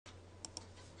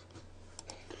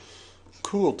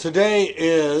Cool.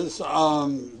 Today's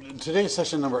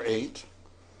session number 8,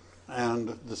 and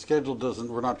the schedule doesn't.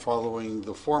 We're not following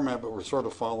the format, but we're sort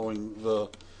of following the.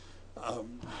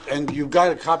 And you've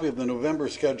got a copy of the November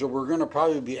schedule. We're going to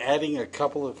probably be adding a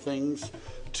couple of things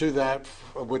to that,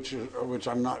 which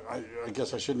I'm not. I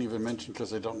guess I shouldn't even mention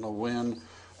because I don't know when.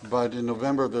 But in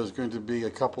November, there's going to be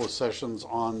a couple of sessions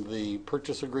on the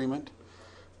purchase agreement,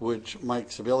 which Mike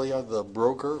Sibilia, the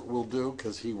broker, will do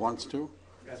because he wants to.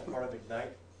 As part of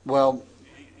Ignite? Well,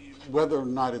 whether or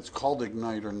not it's called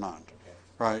Ignite or not, Okay.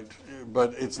 right?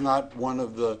 But it's not one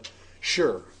of the,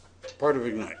 sure, part of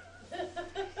Ignite.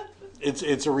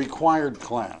 It's a required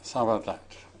class. How about that?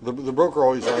 The broker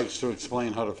always likes to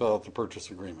explain how to fill out the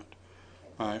purchase agreement.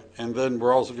 Right? And then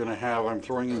we're also going to have, I'm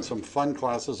throwing in some fun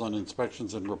classes on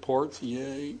inspections and reports,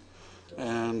 yay,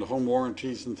 and home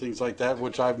warranties and things like that,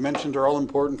 which I've mentioned are all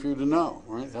important for you to know.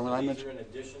 Right? I mean, I These mentioned, are in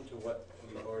addition to what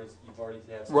you've already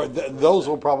had. right, those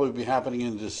will probably be happening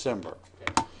in December.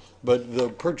 Okay. But the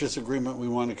purchase agreement, we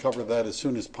want to cover that as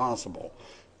soon as possible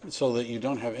so that you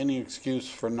don't have any excuse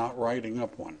for not writing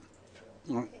up one.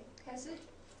 Okay. Has it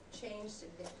changed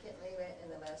significantly in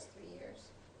the last 3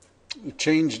 years?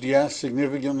 Changed, yes.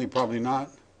 Significantly, probably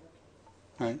not.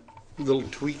 Right? Little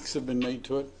tweaks have been made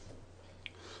to it.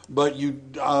 But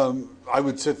I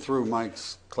would sit through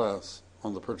Mike's class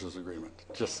on the purchase agreement.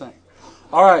 Just saying.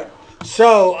 All right.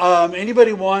 So,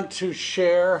 anybody want to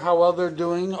share how well they're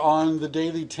doing on the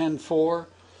daily 10-4,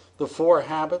 the 4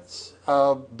 habits?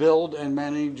 Build and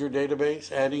manage your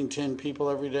database, adding 10 people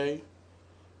every day.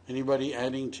 Anybody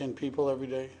adding 10 people every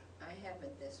day? I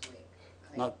haven't this week.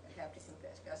 Not- I have to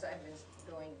confess, because I've been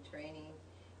going training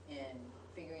and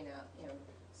figuring out,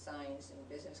 signs and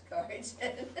business cards.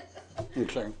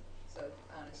 Okay. So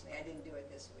honestly, I didn't do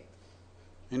it this week.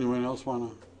 Anyone else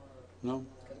want to? No?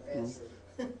 Confess.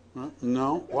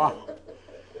 No? Wow.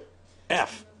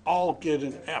 F. All get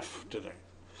an F today.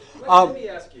 Let me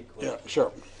ask you a question. Yeah,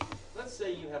 sure. Let's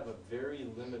say you have a very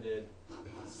limited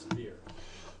sphere.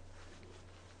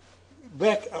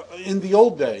 Back in the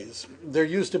old days, there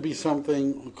used to be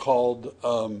something called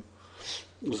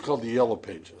it was called the Yellow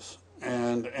Pages,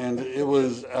 and it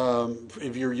was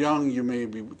if you're young, you may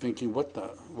be thinking, what's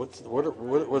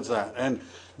that? And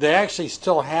they actually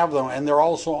still have them, and they're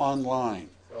also online.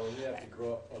 So you have to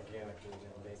grow up organically,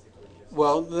 basically.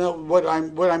 Well, no, what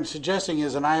I'm suggesting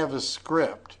is, and I have a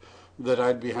script that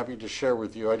I'd be happy to share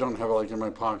with you. I don't have it like in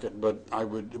my pocket, but I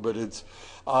would. But it's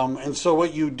and so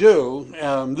what you do.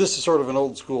 This is sort of an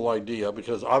old school idea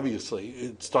because obviously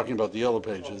it's talking about the Yellow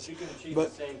Pages. You can achieve but,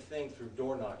 the same thing through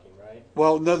door knocking, right?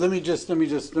 well, no. Let me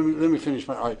finish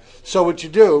my. All right. So what you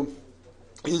do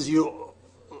is you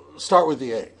start with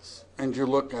the A's and you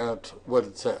look at what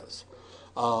it says.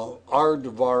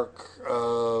 Aardvark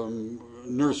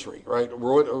nursery, right?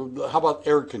 How about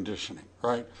air conditioning,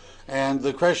 right? And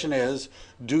the question is,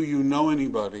 do you know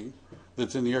anybody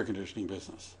that's in the air conditioning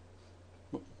business?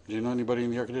 Do you know anybody in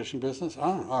the air conditioning business?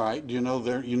 Oh, all right. Do you know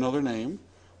their name,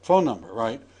 phone number,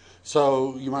 right?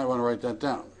 So you might want to write that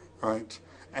down, right?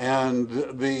 And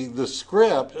the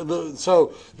script.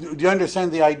 So do you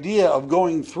understand the idea of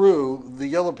going through the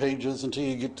Yellow Pages until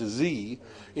you get to Z?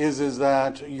 Is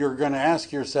that you're going to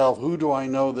ask yourself, who do I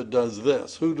know that does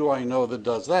this? Who do I know that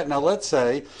does that? Now, let's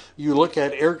say you look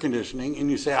at air conditioning and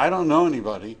you say, I don't know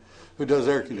anybody who does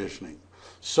air conditioning.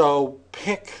 So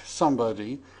pick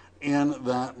somebody in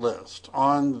that list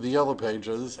on the Yellow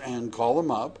Pages and call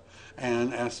them up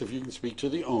and ask if you can speak to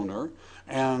the owner.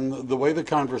 And the way the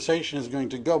conversation is going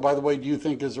to go, by the way, do you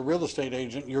think as a real estate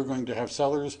agent you're going to have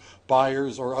sellers,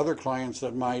 buyers, or other clients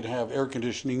that might have air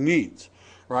conditioning needs?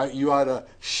 Right? You ought to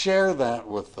share that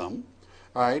with them,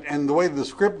 right? And the way the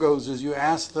script goes is you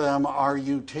ask them, are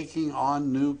you taking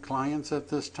on new clients at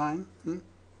this time?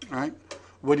 Right?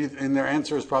 And their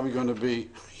answer is probably going to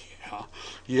be,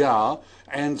 yeah.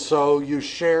 And so you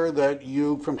share that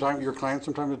your clients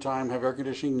from time to time have air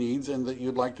conditioning needs and that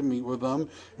you'd like to meet with them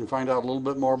and find out a little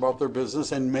bit more about their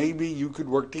business and maybe you could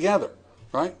work together,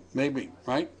 right? Maybe,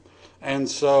 right? And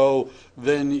so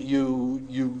then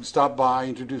you stop by,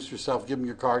 introduce yourself, give them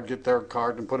your card, get their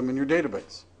card, and put them in your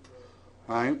database,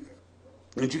 right?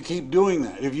 And you keep doing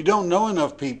that. If you don't know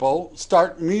enough people,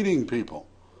 start meeting people,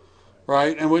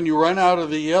 right? And when you run out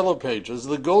of the Yellow Pages,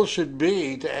 the goal should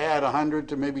be to add 100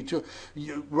 to maybe 2.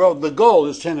 Well, the goal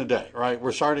is 10 a day, right?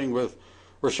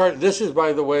 This is,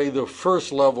 by the way, the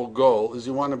first level goal is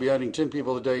you want to be adding 10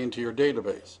 people a day into your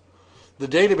database. The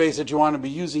database that you want to be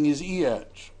using is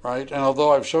eEdge, right? And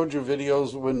although I've showed you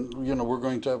videos when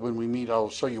we meet, I'll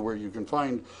show you where you can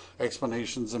find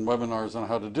explanations and webinars on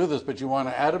how to do this. But you want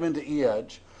to add them into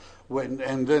eEdge.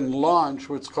 and then launch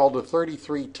what's called a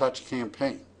 33 touch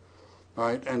campaign.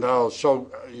 Right, and I'll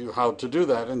show you how to do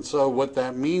that. And so what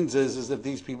that means is that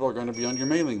these people are going to be on your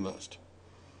mailing list,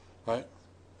 right?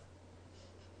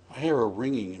 I hear a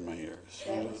ringing in my ears.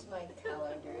 That was my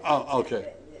calendar. Oh,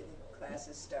 okay. The class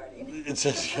is starting. It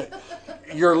says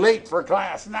you're late for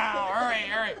class now.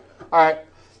 Hurry. All right.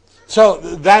 So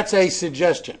that's a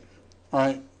suggestion,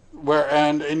 right?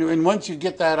 And once you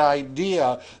get that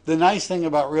idea, the nice thing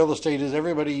about real estate is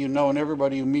everybody you know and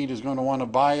everybody you meet is going to want to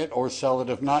buy it or sell it,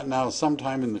 if not now,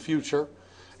 sometime in the future.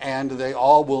 And they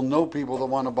all will know people that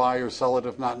want to buy or sell it,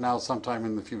 if not now, sometime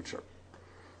in the future.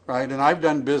 Right? And I've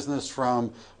done business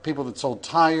from people that sold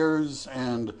tires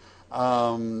and,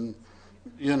 all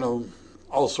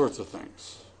sorts of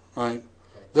things. Right?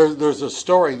 There's a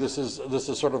story. This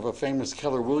is sort of a famous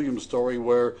Keller Williams story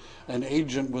where an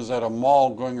agent was at a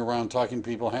mall going around talking to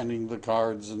people, handing the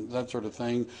cards and that sort of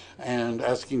thing, and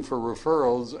asking for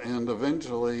referrals. And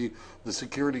eventually, the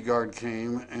security guard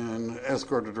came and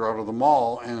escorted her out of the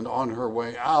mall. And on her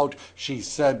way out, she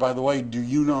said, "By the way, do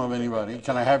you know of anybody?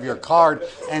 Can I have your card?"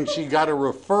 And she got a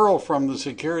referral from the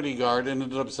security guard and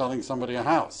ended up selling somebody a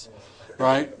house.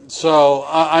 Right? So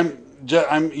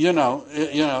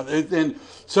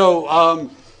So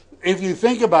if you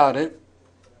think about it,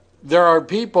 there are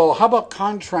people, how about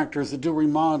contractors that do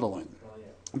remodeling?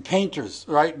 Painters,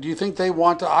 right? Do you think they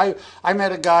want to? I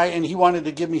met a guy and he wanted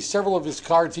to give me several of his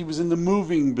cards. He was in the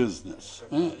moving business.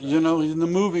 He's in the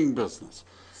moving business.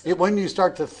 When you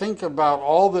start to think about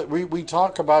all that we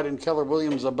talk about in Keller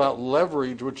Williams about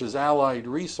leverage, which is allied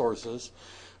resources,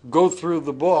 go through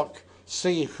the book,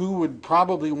 see who would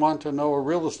probably want to know a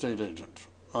real estate agent,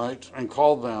 right? And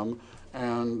call them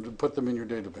and put them in your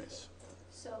database.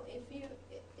 So if you're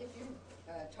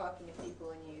talking to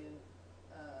people and you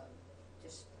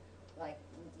just like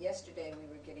yesterday we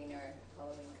were getting our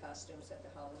Halloween costumes at the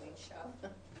Halloween shop,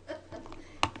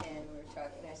 and we were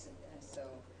talking. I said, so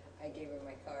I gave her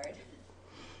my card.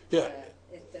 Yeah.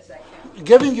 Does that count?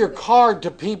 Giving your card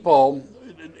to people,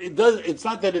 it's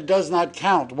not that it does not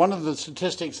count. One of the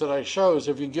statistics that I show is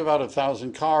if you give out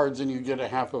 1,000 cards and you get a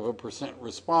 0.5%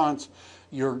 response,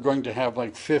 you're going to have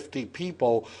like 50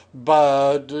 people.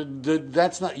 But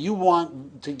that's not. You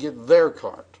want to get their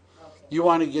card. Okay. You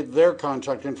want to get their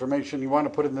contact information. You want to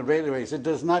put it in the database. It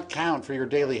does not count for your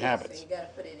daily habits. So you got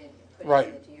to put it in. Right.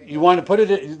 Into your You want to put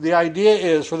it in. The idea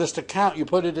is for this to count, you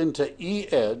put it into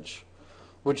eEdge,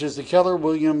 which is the Keller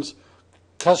Williams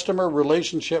Customer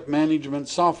Relationship Management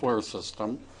Software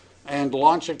System, and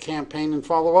launch a campaign and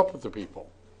follow up with the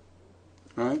people.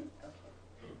 Right?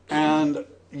 And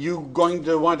you're going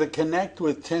to want to connect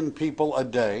with 10 people a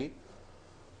day,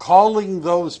 calling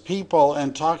those people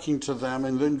and talking to them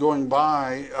and then going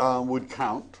by would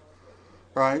count.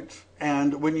 Right?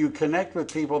 And when you connect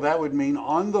with people, that would mean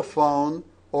on the phone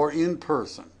or in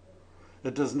person.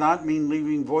 It does not mean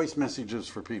leaving voice messages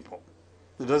for people.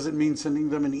 It doesn't mean sending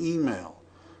them an email.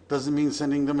 It doesn't mean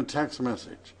sending them a text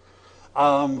message.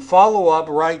 Follow up,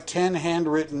 write 10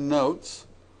 handwritten notes.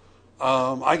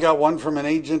 I got one from an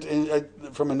agent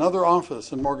from another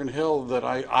office in Morgan Hill that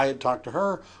I had talked to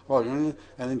her, and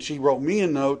then she wrote me a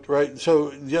note, right?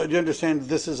 So you understand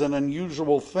this is an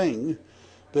unusual thing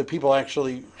that people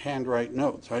actually handwrite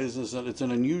notes, right? It's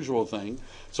an unusual thing.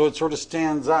 So it sort of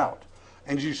stands out.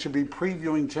 And you should be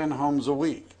previewing 10 homes a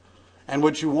week. And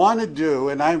what you want to do,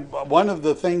 and one of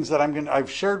the things that I've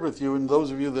shared with you, and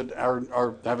those of you that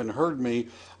haven't heard me,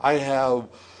 I have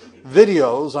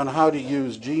videos on how to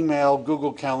use Gmail,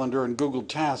 Google Calendar, and Google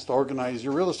Tasks to organize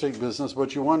your real estate business.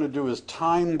 What you want to do is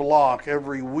time block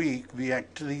every week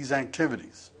these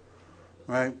activities,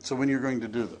 right? So when you're going to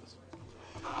do this.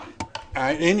 All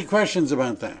right, any questions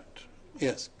about that?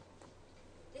 Yes.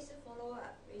 This is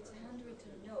follow-up. It's a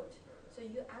handwritten note. So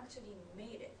you actually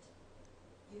made it.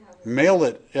 You have Mail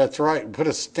it. That's right. Put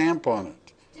a stamp on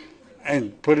it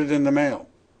and put it in the mail.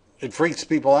 It freaks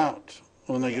people out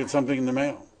when they get something in the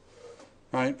mail.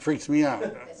 Right? Freaks me out.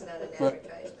 That's not an But-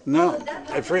 advertisement. No.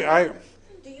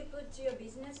 Do you put your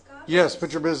business card? Yes,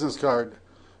 put your business card.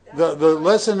 The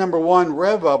lesson number 1,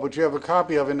 Rev Up, which you have a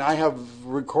copy of, and I have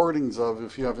recordings of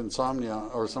if you have insomnia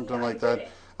or something Yeah, like I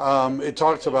that. did It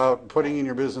talks about putting in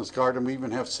your business card, and we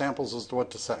even have samples as to what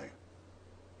to say.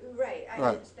 Right, I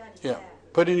Right. understand Yeah.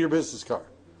 that. Put in your business card.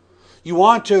 You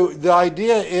want to, the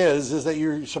idea is that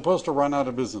you're supposed to run out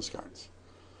of business cards.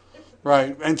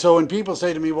 Right. And so when people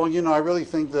say to me, well, I really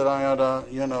think that I ought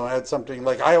to, add something,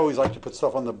 like I always like to put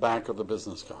stuff on the back of the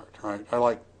business card, right? I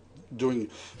like doing,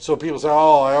 so people say,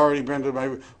 oh, I already printed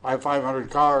I have 500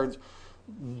 cards.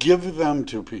 Give them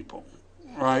to people,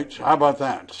 right? How about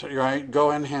that, right?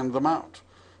 Go and hand them out.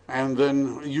 And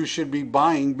then you should be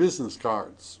buying business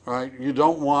cards, right? You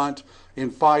don't want in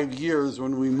 5 years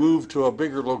when we move to a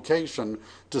bigger location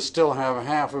to still have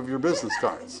half of your business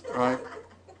cards, right?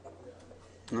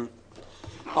 All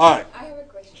right. I have a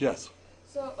question. Yes.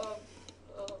 So,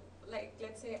 like,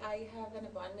 let's say I have an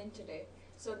appointment today.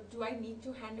 So, do I need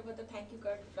to hand over the thank you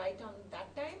card right on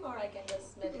that time, or I can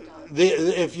just let it out?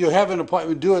 If you have an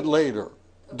appointment, do it later.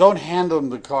 Don't hand them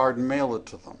the card and mail it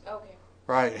to them. Okay.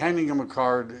 Right, handing them a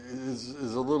card is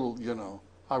a little,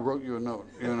 I wrote you a note,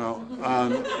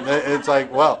 it's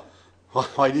like, well,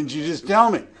 why didn't you just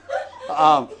tell me?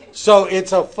 So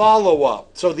it's a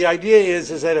follow-up. So the idea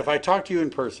is that if I talk to you in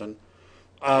person,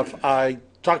 if I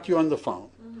talk to you on the phone,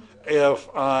 if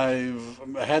I've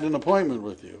had an appointment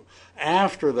with you,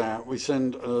 after that we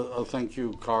send a thank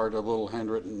you card, a little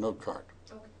handwritten note card,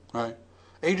 right?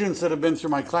 Agents that have been through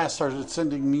my class started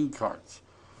sending me cards,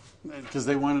 because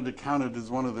they wanted to count it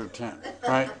as one of their 10,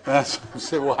 right? That's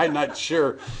say, well, I'm not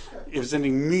sure if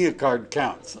sending me a card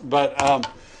counts. But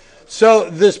so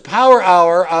this Power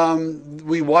Hour,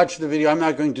 we watched the video. I'm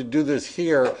not going to do this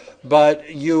here,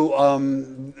 but you,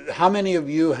 how many of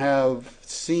you have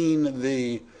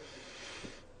seen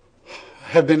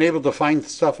have been able to find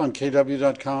stuff on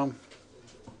KW.com?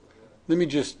 Let me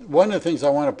one of the things I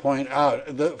want to point out,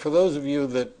 for those of you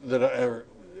that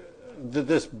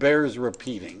this bears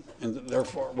repeating, and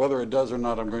therefore, whether it does or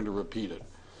not, I'm going to repeat it.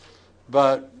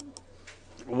 But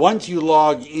once you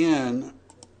log in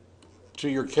to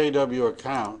your KW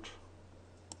account,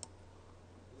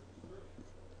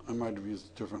 I might have used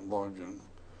a different login.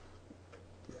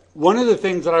 One of the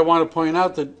things that I want to point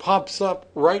out that pops up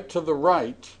right to the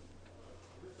right,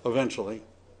 eventually,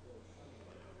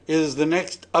 is the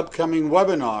next upcoming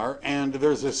webinar, and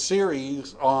there's a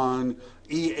series on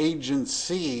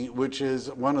eAgency, which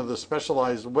is one of the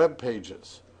specialized web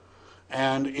pages.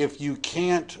 And if you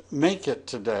can't make it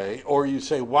today, or you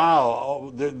say,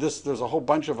 wow, there's a whole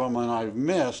bunch of them and I've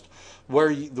missed,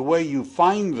 the way you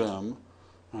find them,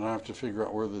 and I have to figure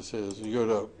out where this is, you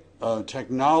go to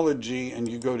technology and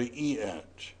you go to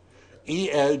eEdge.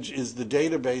 eEdge is the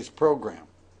database program.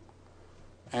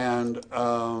 And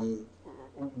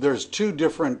there's two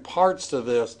different parts to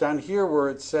this. Down here where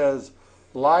it says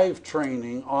live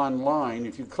training online,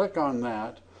 if you click on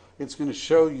that, it's going to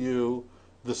show you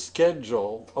the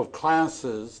schedule of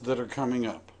classes that are coming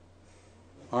up,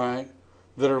 all right,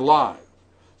 that are live.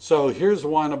 So here's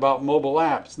one about mobile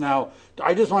apps. Now,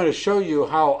 I just want to show you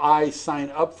how I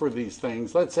sign up for these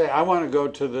things. Let's say I want to go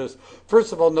to this.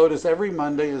 First of all, notice every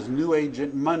Monday is New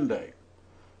Agent Monday,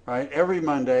 right? Every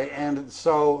Monday, and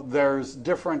so there's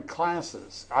different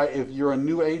classes. If you're a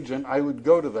new agent, I would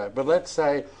go to that. But let's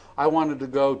say I wanted to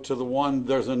go to the one,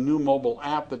 there's a new mobile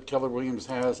app that Keller Williams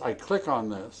has. I click on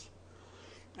this,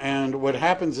 and what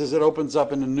happens is it opens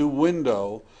up in a new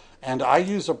window, and I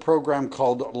use a program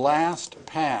called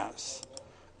LastPass.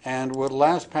 And what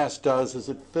LastPass does is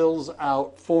it fills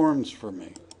out forms for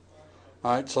me.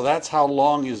 All right, so that's how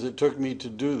long it took me to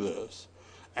do this.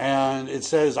 And it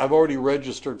says, I've already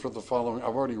registered for the following.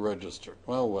 I've already registered.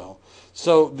 Well.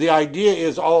 So the idea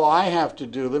is all I have to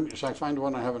do, should I find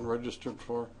one I haven't registered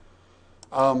for?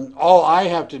 All I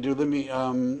have to do,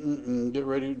 get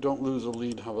ready, don't lose a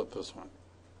lead. How about this one?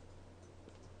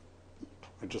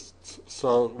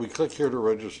 So we click here to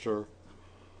register.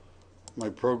 My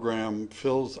program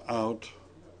fills out,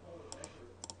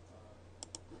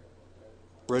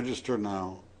 register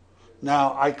now.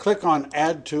 Now I click on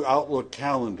add to Outlook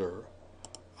calendar.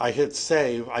 I hit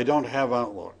save. I don't have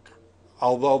Outlook.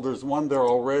 Although there's one there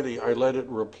already, I let it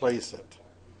replace it.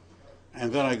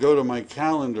 And then I go to my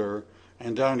calendar,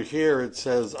 and down here it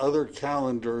says other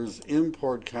calendars,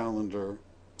 import calendar.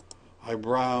 I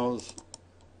browse,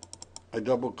 I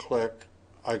double click,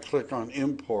 I click on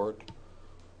import,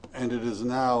 and it has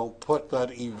now put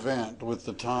that event with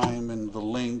the time and the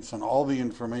links and all the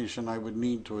information I would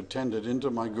need to attend it into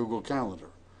my Google Calendar,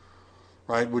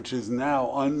 right? Which is now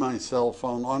on my cell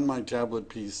phone, on my tablet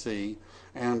PC,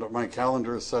 and my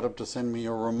calendar is set up to send me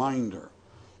a reminder,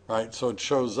 right? So it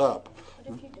shows up.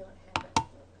 What if you don't have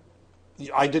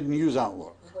Outlook? I didn't use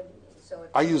Outlook. So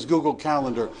I use Google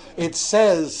Calendar. It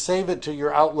says save it to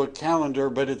your Outlook calendar,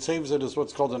 but it saves it as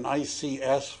what's called an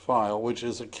ICS file, which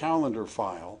is a calendar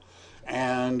file.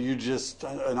 And you just,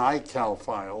 an iCal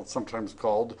file, it's sometimes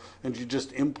called, and you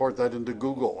just import that into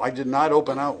Google. I did not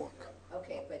open Outlook.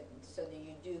 okay, but so that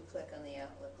you do click on the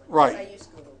Outlook one. Right. I use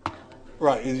Google Calendar.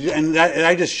 Right, and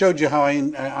I just showed you how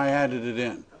I added it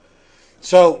in.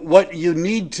 So what you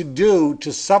need to do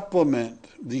to supplement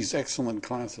these excellent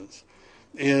classes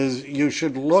is you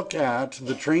should look at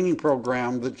the training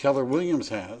program that Keller Williams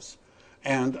has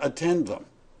and attend them.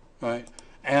 right?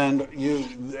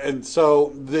 And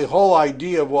so the whole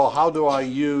idea of, well, how do I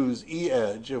use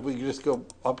eEdge? If we just go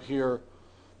up here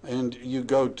and you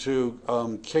go to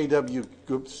KW,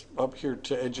 oops, up here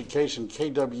to education,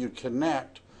 KW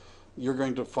Connect, you're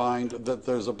going to find that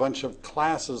there's a bunch of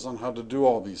classes on how to do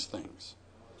all these things.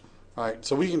 All right,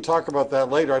 so we can talk about that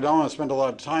later. I don't want to spend a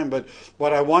lot of time, but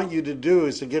what I want you to do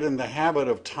is to get in the habit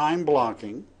of time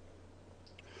blocking,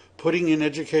 putting in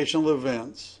educational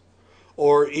events,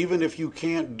 or even if you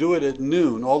can't do it at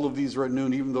noon, all of these are at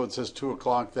noon, even though it says 2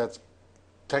 o'clock, that's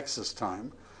Texas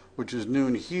time, which is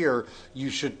noon here, you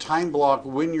should time block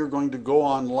when you're going to go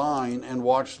online and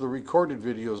watch the recorded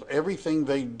videos. Everything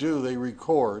they do, they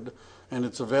record, and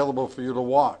it's available for you to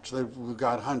watch. We've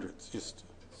got hundreds. Just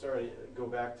Sorry, go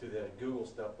back to the Google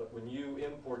stuff, but when you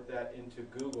import that into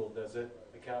Google, does it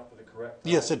account for the correct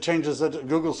time? yes, it changes it.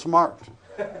 Google's smart.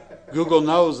 Google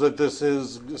knows that this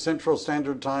is Central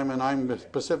Standard Time and I'm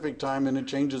Pacific Time, and it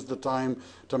changes the time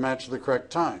to match the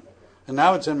correct time. And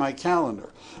now it's in my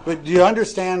calendar. But do you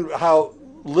understand how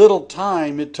little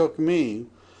time it took me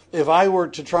if I were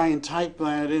to try and type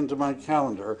that into my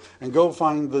calendar and go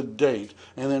find the date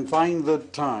and then find the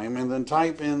time and then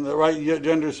type in the right, you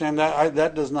understand that?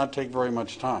 That does not take very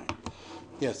much time.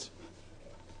 Yes?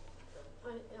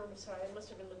 I'm sorry, I must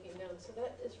have been looking down. So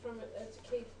that is that's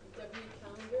KW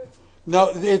calendar?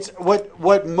 No, it's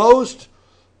what most.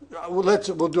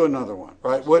 We'll do another one,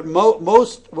 right?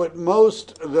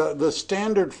 The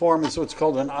standard form is what's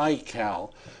called an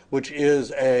iCal, which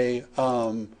is a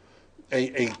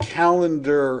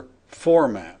calendar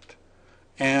format.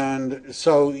 And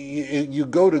so you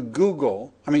go to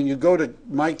Google, you go to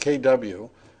MyKW,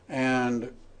 and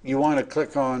you want to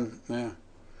click on,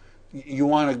 you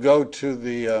want to go to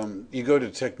the, you go to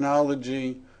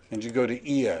technology, and you go to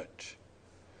eEdge.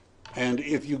 And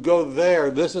if you go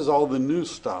there, this is all the new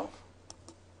stuff.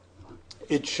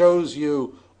 It shows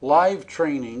you live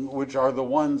training, which are the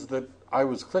ones that I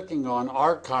was clicking on.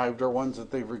 Archived are ones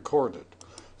that they've recorded.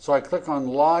 So I click on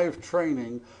live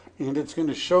training, and it's going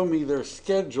to show me their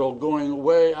schedule going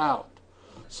way out.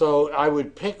 So I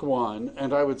would pick one,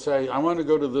 and I would say, I want to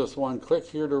go to this one. Click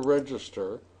here to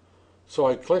register. So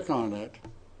I click on it,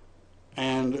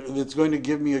 and it's going to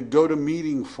give me a go to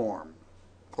meeting form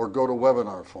or go to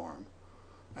webinar form.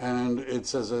 And it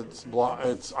says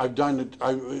I've done it,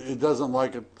 it doesn't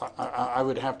like it, I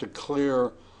would have to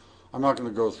clear, I'm not going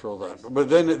to go through all that. But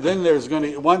then there's going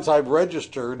to, once I've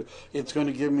registered, it's going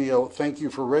to give me a thank you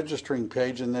for registering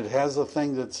page, and it has a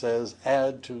thing that says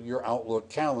add to your Outlook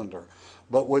calendar.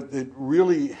 But what it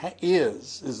really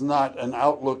is not an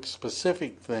Outlook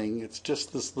specific thing, it's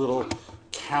just this little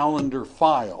calendar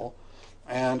file.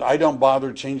 And I don't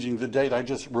bother changing the date. I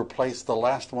just replace the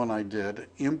last one I did,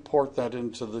 import that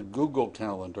into the Google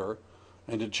Calendar,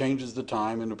 and it changes the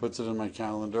time and it puts it in my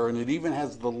calendar. And it even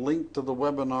has the link to the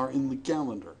webinar in the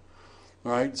calendar.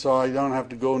 All right, so I don't have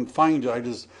to go and find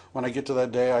it. When I get to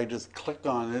that day, I just click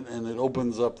on it and it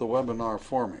opens up the webinar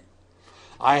for me.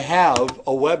 I have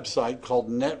a website called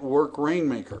Network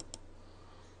Rainmaker,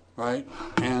 right?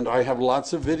 And I have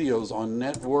lots of videos on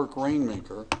Network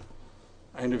Rainmaker.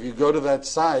 And if you go to that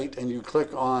site and you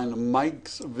click on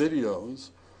Mike's videos,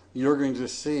 you're going to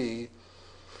see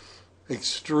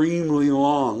extremely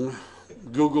long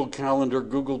Google Calendar,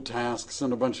 Google Tasks,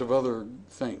 and a bunch of other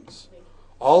things.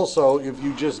 Also, if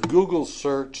you just Google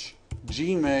search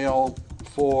Gmail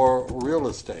for real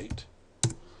estate,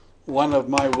 one of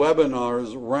my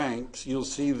webinars ranks. You'll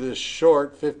see this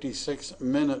short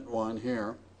 56-minute one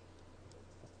here.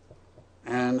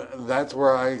 And that's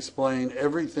where I explain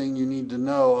everything you need to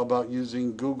know about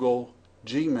using Google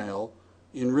Gmail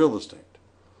in real estate,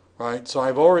 right? So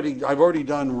I've already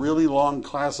done really long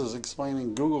classes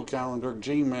explaining Google Calendar,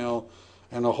 Gmail,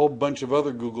 and a whole bunch of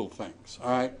other Google things.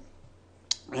 All right.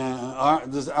 All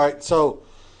right. So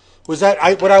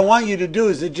what I want you to do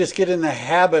is to just get in the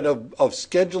habit of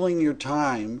scheduling your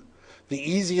time. The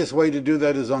easiest way to do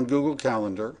that is on Google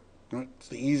Calendar. It's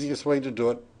the easiest way to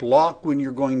do it. Block when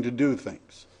you're going to do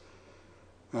things,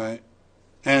 right?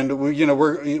 And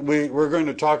we're going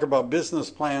to talk about business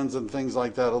plans and things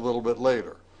like that a little bit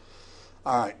later.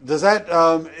 All right. Does that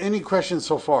any questions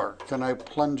so far? Can I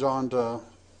plunge on to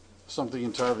something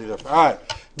entirely different? All right.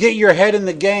 Get your head in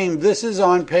the game. This is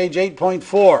on page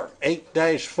 8.4,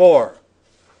 8-4.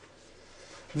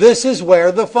 This is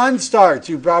where the fun starts.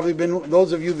 You've probably been,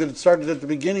 those of you that started at the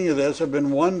beginning of this have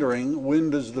been wondering, when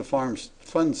does the fun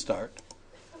start?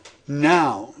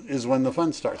 Now is when the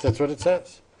fun starts. That's what it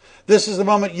says. This is the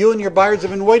moment you and your buyers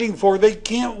have been waiting for. They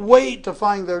can't wait to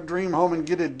find their dream home and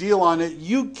get a deal on it.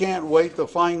 You can't wait to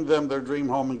find them their dream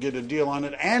home and get a deal on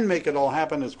it and make it all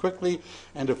happen as quickly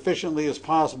and efficiently as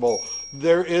possible.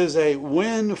 There is a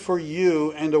win for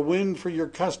you and a win for your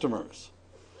customers.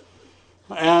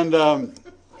 And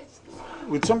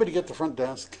would somebody get the front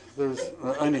desk? There's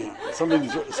anyhow,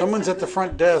 someone's at the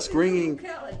front desk ringing.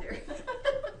 Calendar.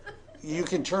 You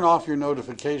can turn off your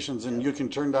notifications and you can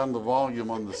turn down the volume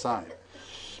on the side.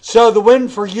 So the win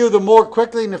for you, the more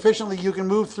quickly and efficiently you can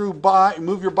move your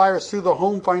buyers through the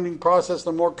home finding process,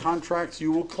 the more contracts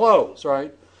you will close,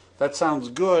 right? That sounds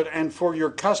good. And for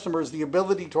your customers, the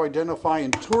ability to identify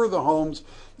and tour the homes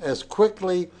as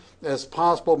quickly as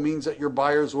possible means that your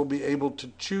buyers will be able to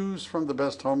choose from the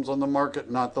best homes on the market,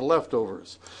 not the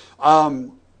leftovers.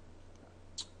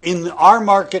 In our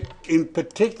market in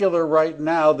particular right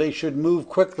now, they should move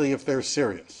quickly if they're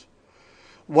serious.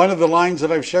 One of the lines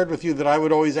that I've shared with you that I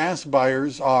would always ask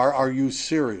buyers are you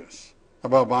serious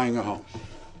about buying a home?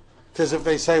 Because if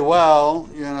they say, well,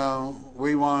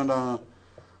 we want to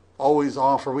always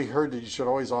offer, we heard that you should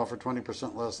always offer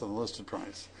 20% less than the listed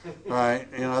price, right?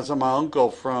 That's what my uncle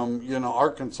from,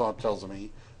 Arkansas tells me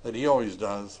that he always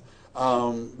does.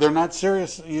 They're not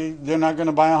serious. They're not going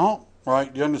to buy a home.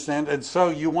 Right, you understand? And so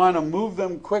you want to move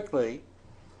them quickly,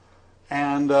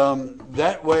 and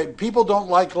that way people don't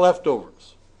like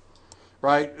leftovers,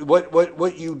 right?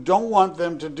 What you don't want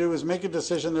them to do is make a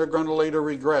decision they're going to later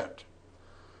regret.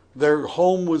 Their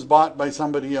home was bought by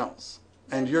somebody else,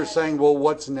 and you're saying, well,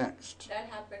 what's next? That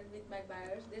happened with my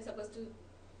buyers. They're supposed to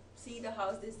see the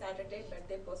house this Saturday, but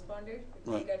they postponed it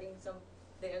regarding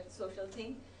their social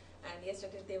thing. And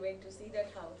yesterday they went to see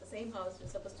that house, the same house we're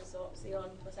supposed to see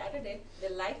on Saturday. They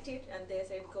liked it and they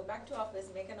said, go back to office,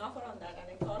 make an offer on that.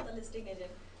 And I called the listing agent.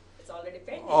 It's already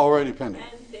pending. Already pending.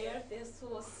 And they're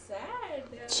so sad.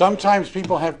 Sometimes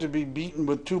people have to be beaten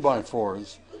with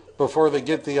 2x4s before they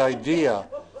get the idea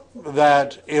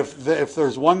that if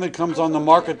there's one that comes on the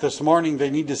market this morning,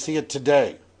 they need to see it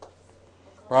today.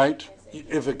 Right?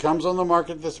 If it comes on the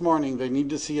market this morning, they need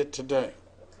to see it today.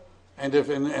 And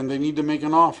they need to make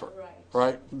an offer,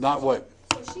 right? Not wait.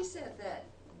 So she said that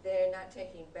they're not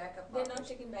taking backup offers. They're not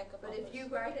taking backup But offers. if you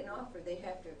write an offer, they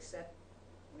have to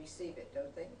receive it,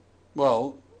 don't they?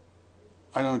 Well,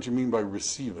 I know what you mean by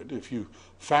receive it. If you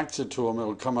fax it to them,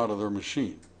 it'll come out of their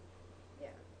machine. Yeah.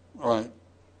 Right.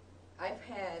 I've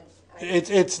had.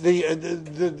 It's the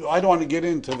I don't want to get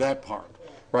into that part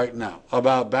right now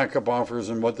about backup offers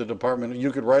and what the department.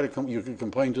 You could you could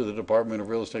complain to the Department of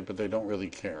Real Estate, but they don't really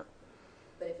care.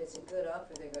 But if it's a good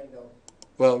offer, they're going to go.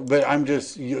 Well, but I'm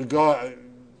just Because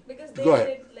they go said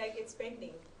ahead. like it's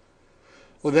pending.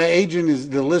 Well,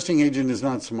 the listing agent is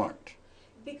not smart.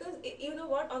 Because you know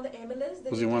what, on the MLS.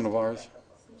 Was he one of ours?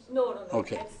 No.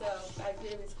 Okay. It's, I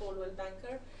believe it's Coldwell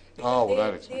Banker. Oh, well, They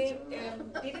that explains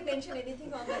didn't mention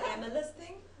anything on the MLS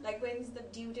thing, like when's the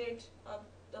due date of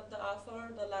the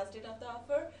offer, the last date of the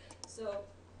offer. So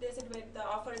they said when the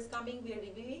offer is coming, we are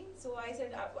reviewing. So I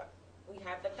said we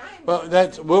have the time.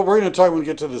 Well, we're going to talk when we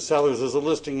get to the sellers. As a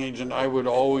listing agent, I would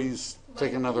always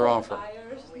take another offer.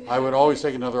 I would always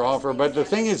take another offer. But the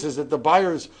thing is that the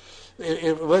buyers,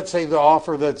 if let's say the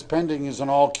offer that's pending is an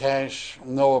all cash,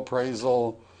 no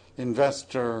appraisal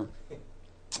investor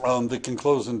that can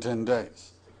close in 10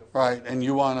 days, right? And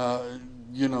you want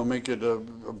to, make it a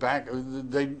back.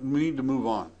 They need to move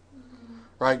on,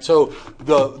 right? So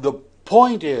the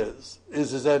point is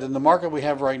that in the market we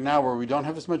have right now, where we don't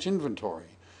have as much inventory,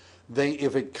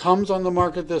 if it comes on the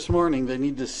market this morning, they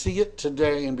need to see it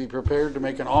today and be prepared to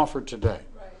make an offer today,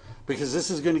 because this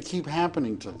is going to keep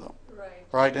happening to them.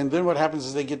 Right, and then what happens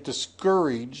is they get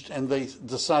discouraged and they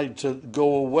decide to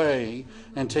go away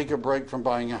and take a break from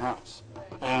buying a house.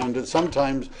 And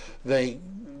sometimes they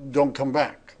don't come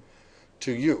back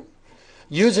to you.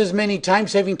 Use as many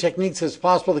time-saving techniques as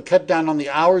possible to cut down on the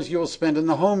hours you will spend in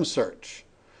the home search.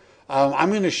 I'm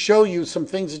going to show you some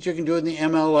things that you can do in the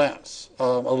MLS a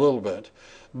little bit.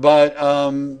 But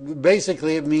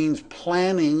basically it means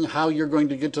planning how you're going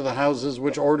to get to the houses,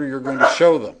 which order you're going to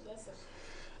show them.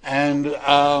 And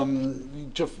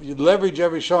to leverage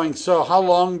every showing. So how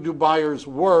long do buyers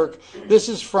work? This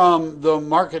is from the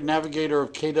Market Navigator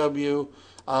of KW.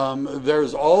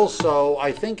 There's also,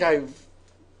 I think I've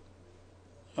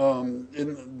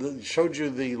showed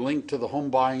you the link to the home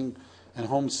buying and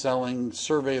home selling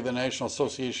survey of the National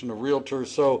Association of Realtors.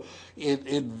 So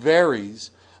it varies.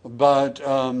 But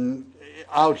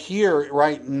out here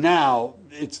right now,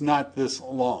 it's not this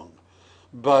long.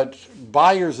 But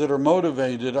buyers that are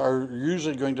motivated are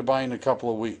usually going to buy in a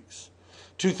couple of weeks.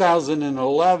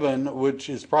 2011, which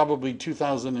is probably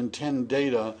 2010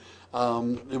 data,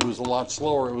 it was a lot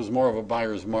slower. It was more of a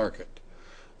buyer's market.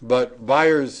 But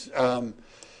buyers,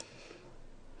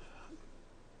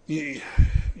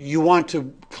 you want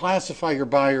to classify your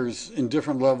buyers in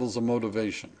different levels of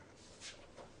motivation,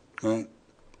 right?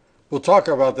 We'll talk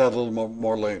about that a little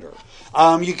more later.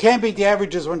 You can't beat the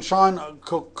averages. When Sean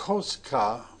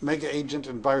Kokoska, mega agent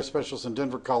and buyer specialist in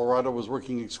Denver, Colorado, was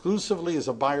working exclusively as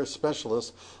a buyer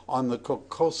specialist on the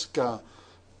Kokoska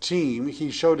team,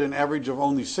 he showed an average of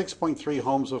only 6.3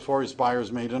 homes before his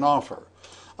buyers made an offer.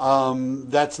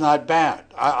 That's not bad.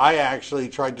 I actually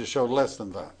tried to show less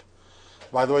than that.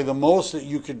 By the way, the most that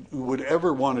you would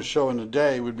ever want to show in a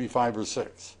day would be 5 or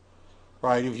 6.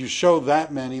 Right? If you show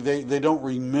that many, they don't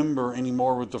remember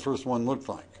anymore what the first one looked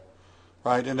like.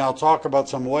 Right? And I'll talk about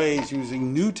some ways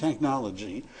using new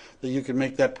technology that you can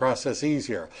make that process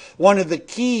easier. One of the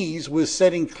keys was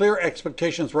setting clear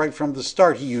expectations right from the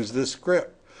start. He used this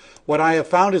script. What I have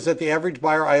found is that the average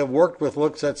buyer I have worked with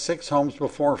looks at 6 homes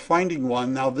before finding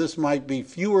one. Now, this might be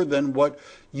fewer than what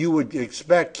you would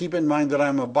expect. Keep in mind that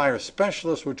I'm a buyer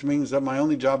specialist, which means that my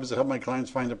only job is to help my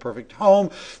clients find a perfect home.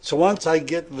 So once I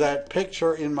get that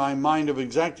picture in my mind of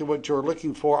exactly what you're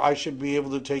looking for, I should be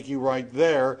able to take you right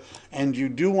there. And you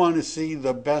do want to see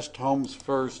the best homes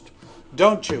first,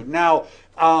 don't you? Now,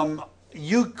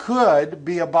 you could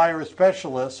be a buyer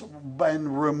specialist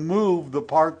and remove the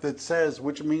part that says,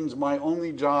 which means my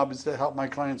only job is to help my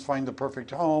clients find the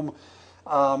perfect home.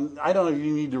 I don't know if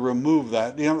you need to remove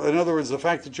that. You know, in other words, the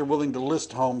fact that you're willing to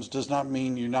list homes does not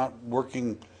mean you're not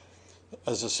working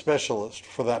as a specialist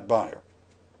for that buyer.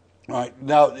 All right.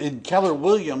 Now, in Keller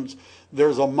Williams,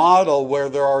 there's a model where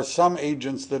there are some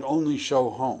agents that only show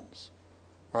homes,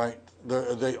 right?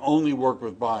 They only work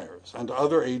with buyers, and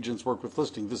other agents work with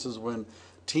listing. This is when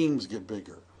teams get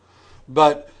bigger.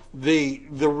 But the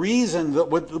reason that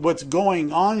what's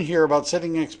going on here about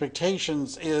setting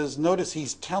expectations is, notice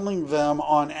he's telling them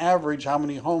on average how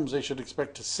many homes they should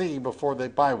expect to see before they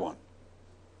buy one.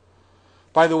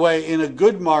 By the way, in a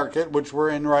good market, which we're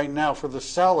in right now for the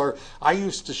seller, I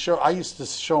used to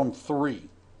show them 3.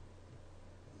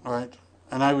 All right,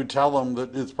 and I would tell them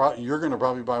that you're going to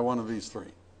probably buy one of these 3.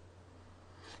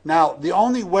 Now, the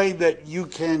only way that you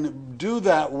can do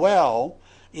that well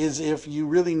is if you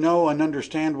really know and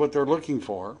understand what they're looking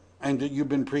for and that you've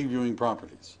been previewing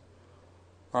properties.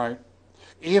 All right?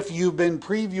 If you've been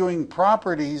previewing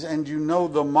properties and you know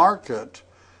the market,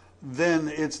 then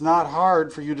it's not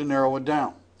hard for you to narrow it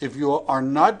down. If you are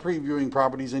not previewing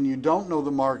properties and you don't know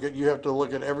the market, you have to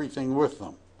look at everything with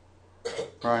them.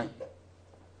 All right?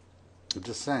 I'm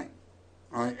just saying.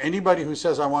 All right. Anybody who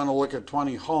says I want to look at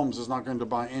 20 homes is not going to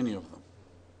buy any of them.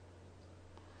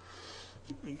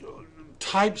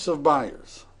 Types of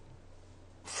buyers.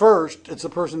 First, it's a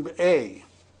person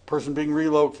being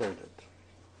relocated.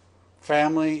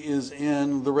 Family is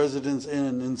in the Residence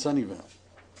Inn in Sunnyvale.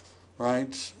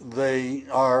 Right? They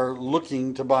are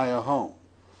looking to buy a home.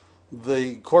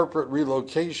 The corporate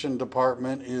relocation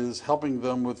department is helping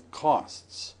them with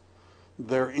costs.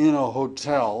 They're in a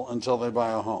hotel until they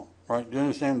buy a home. Right? You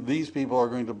understand? These people are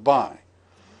going to buy.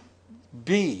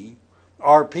 B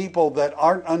are people that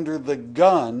aren't under the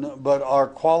gun but are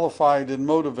qualified and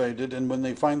motivated, and when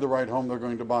they find the right home, they're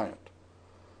going to buy it.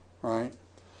 Right?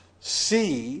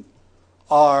 C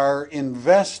are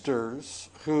investors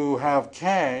who have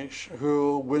cash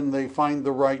who, when they find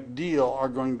the right deal, are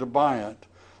going to buy it,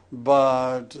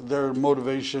 but their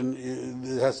motivation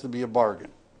it has to be a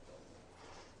bargain.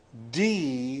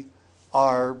 D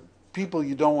are people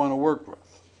you don't want to work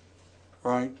with,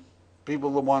 right? People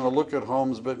that want to look at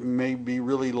homes but may be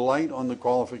really light on the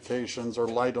qualifications or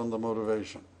light on the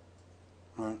motivation,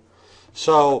 right?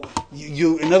 So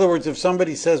in other words, if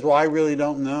somebody says, well, I really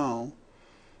don't know,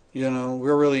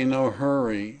 we're really in no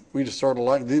hurry, we just sort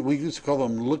of we used to call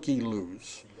them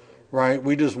looky-loos, right?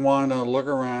 We just want to look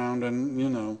around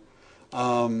and,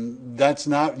 that's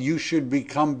not, you should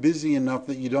become busy enough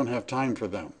that you don't have time for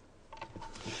them.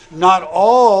 Not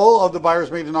all of the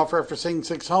buyers made an offer after seeing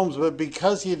 6 homes, but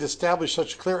because he had established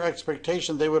such clear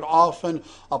expectations, they would often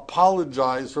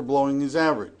apologize for blowing his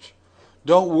average.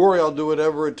 Don't worry, I'll do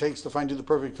whatever it takes to find you the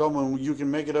perfect home, and you can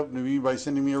make it up to me by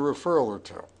sending me a referral or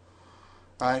 2.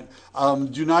 Right?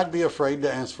 Do not be afraid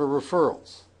to ask for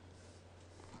referrals.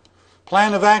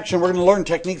 Plan of action. We're going to learn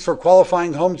techniques for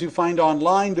qualifying homes you find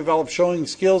online, develop showing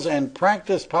skills, and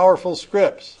practice powerful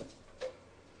scripts.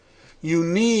 You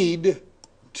need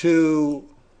to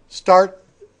start.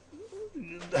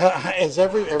 Has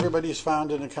everybody's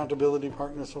found an accountability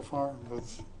partner so far?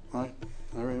 Right?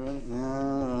 Everybody?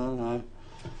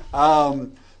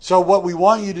 So what we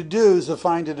want you to do is to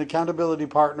find an accountability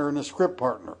partner and a script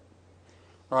partner.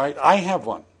 Right? I have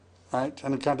one. Right?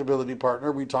 An accountability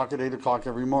partner. We talk at 8 o'clock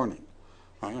every morning.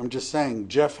 Right? I'm just saying,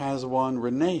 Jeff has one,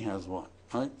 Renee has one.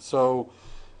 Right? So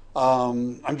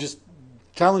I'm just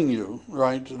telling you,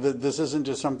 right, that this isn't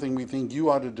just something we think you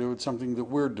ought to do, it's something that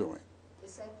we're doing.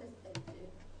 Is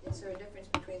there a difference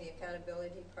between the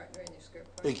accountability partner and the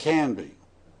script partner? It can be. Okay.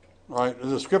 Right?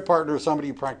 The script partner is somebody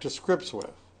you practice scripts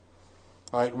with.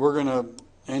 Right? We're going to,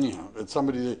 anyhow, it's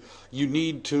somebody that you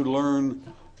need to learn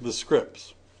the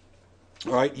scripts.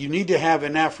 Right? You need to have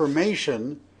an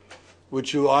affirmation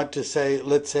which you ought to say,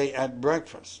 let's say, at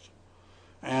breakfast.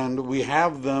 And we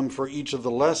have them for each of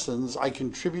the lessons. I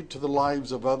contribute to the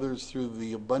lives of others through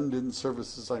the abundant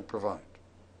services I provide.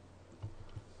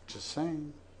 Just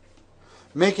saying.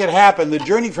 Make it happen. The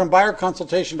journey from buyer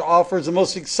consultation to offer is the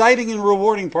most exciting and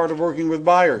rewarding part of working with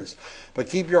buyers. But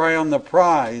keep your eye on the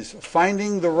prize,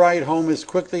 finding the right home as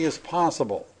quickly as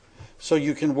possible so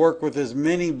you can work with as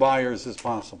many buyers as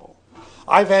possible.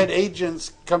 I've had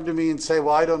agents come to me and say,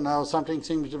 well, I don't know, something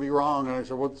seems to be wrong. And I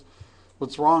said, what's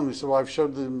wrong? They said, well, I've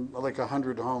showed them like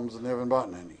 100 homes and they haven't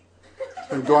bought any. It's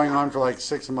been going on for like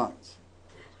 6 months.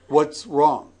 What's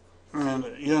wrong? And,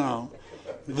 you know,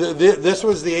 this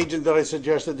was the agent that I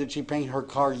suggested that she paint her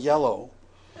car yellow.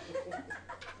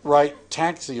 Right?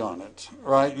 Taxi on it.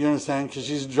 Right? You understand? Because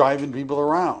she's driving people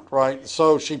around. Right?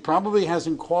 So she probably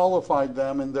hasn't qualified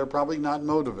them and they're probably not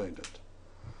motivated.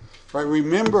 Right?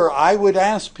 Remember, I would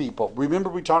ask people. Remember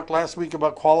we talked last week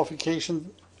about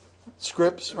qualification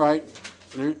scripts, right?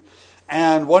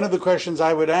 And one of the questions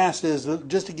I would ask is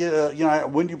just to get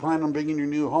when do you plan on bringing your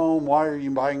new home? Why are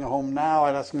you buying a home now?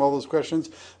 I'd ask them all those questions.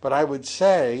 But I would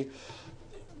say,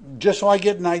 just so I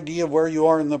get an idea of where you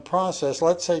are in the process,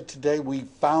 let's say today we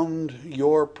found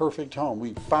your perfect home.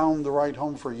 We found the right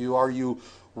home for you. Are you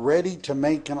ready to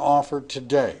make an offer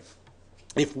today?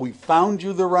 If we found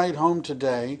you the right home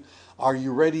today, are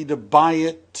you ready to buy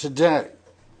it today?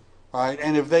 Right?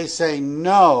 And if they say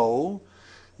no,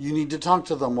 you need to talk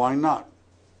to them. Why not?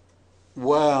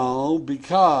 Well,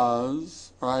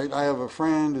 because, right, I have a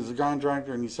friend who's a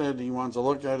contractor and he said he wants to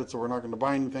look at it, so we're not going to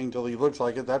buy anything until he looks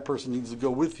like it. That person needs to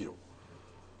go with you.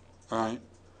 Right?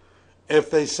 If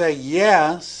they say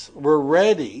yes, we're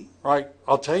ready, right?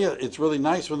 I'll tell you, it's really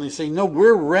nice when they say no,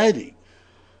 we're ready.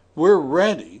 We're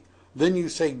ready. Then you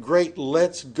say, great,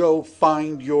 let's go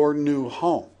find your new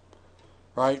home.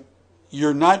 Right?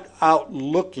 You're not out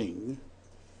looking.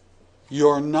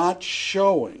 You're not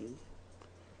showing.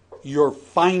 You're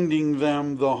finding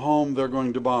them the home they're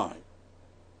going to buy.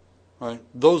 Right?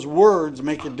 Those words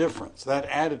make a difference. That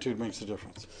attitude makes a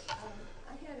difference.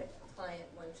 I had a client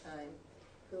one time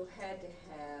who had to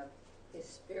have his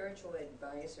spiritual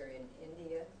advisor in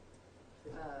India.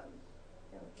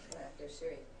 They're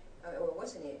serious. Or it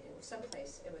wasn't it was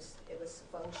someplace. It was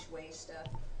feng shui stuff,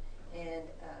 and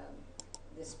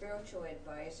the spiritual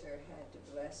advisor had to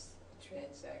bless the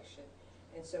transaction,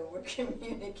 and so we're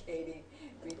communicating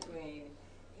between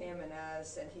him and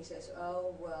us, and he says,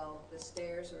 "Oh well, the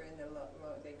stairs are in the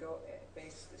they go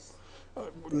face this."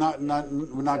 We're not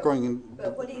going in.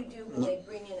 But what do you do when they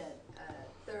bring in a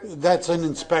third? That's an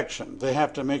inspection. They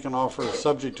have to make an offer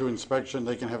subject to inspection.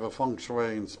 They can have a feng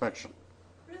shui inspection.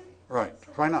 Really? Right.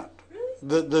 Why not?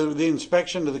 Really? The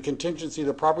inspection of the contingency,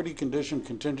 the property condition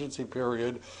contingency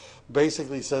period,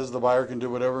 basically says the buyer can do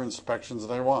whatever inspections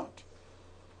they want.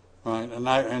 Right, and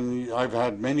I've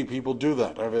had many people do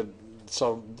that. But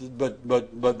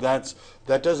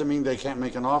that doesn't mean they can't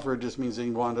make an offer. It just means they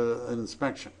want an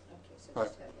inspection. Okay, so Right.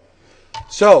 just have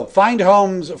that. So find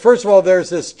homes. First of all, there's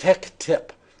this tech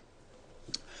tip.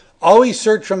 Always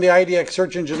search from the IDX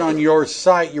search engine on your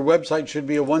site. Your website should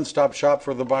be a one-stop shop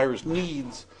for the buyer's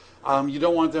needs. You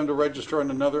don't want them to register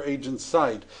on another agent's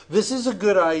site. This is a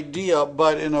good idea,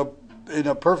 but in a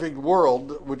perfect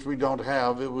world, which we don't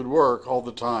have, it would work all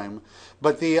the time.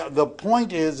 But the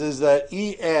point is that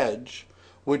eEdge,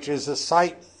 which is a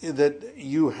site that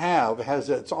you have, has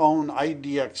its own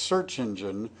IDX search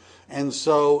engine, and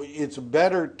so it's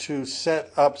better to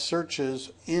set up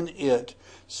searches in it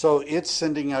so it's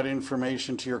sending out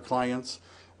information to your clients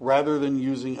rather than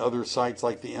using other sites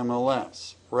like the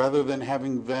MLS, rather than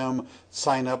having them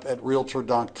sign up at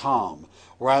Realtor.com,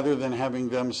 rather than having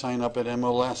them sign up at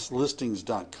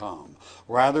MLSlistings.com,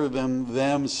 rather than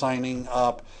them signing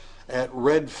up at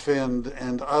Redfin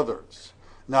and others.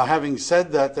 Now, having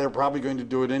said that, they're probably going to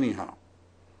do it anyhow.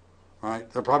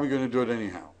 Right? They're probably going to do it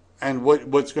anyhow. And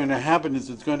what's going to happen is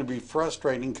it's going to be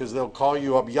frustrating because they'll call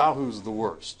you up. Yahoo's the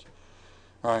worst.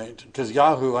 Right? Because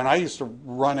Yahoo, and I used to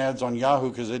run ads on Yahoo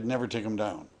because they'd never take them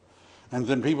down. And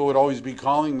then people would always be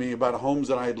calling me about homes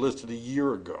that I had listed a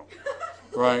year ago,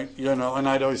 right? You know, and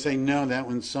I'd always say, no, that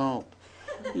one's sold,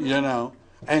 you know.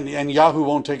 And Yahoo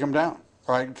won't take them down,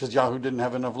 right? Because Yahoo didn't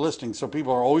have enough listings. So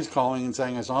people are always calling and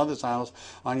saying, I saw this house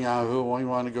on Yahoo, we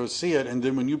want to go see it. And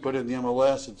then when you put it in the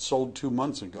MLS, it sold 2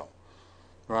 months ago,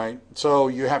 right? So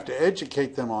you have to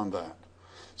educate them on that.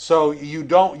 So you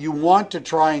want to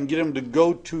try and get them to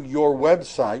go to your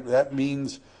website, that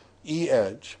means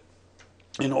eEdge,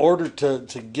 in order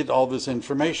to get all this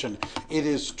information. It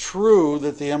is true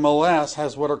that the MLS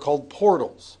has what are called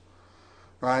portals,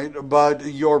 right? But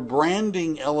your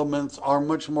branding elements are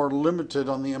much more limited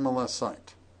on the MLS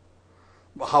site.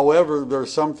 However, there are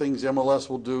some things MLS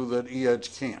will do that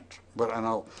eEdge can't. But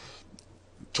I'll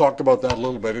talk about that a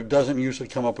little bit. It doesn't usually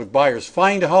come up with buyers.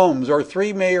 Find homes are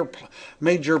three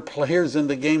major players in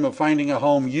the game of finding a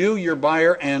home: you, your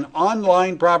buyer, and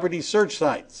online property search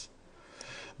sites.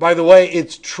 By the way,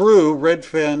 it's true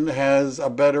Redfin has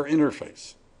a better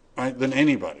interface, right, than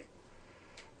anybody,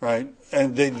 right?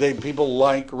 And they people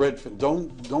like Redfin.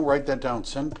 Don't write that down.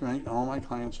 Send all my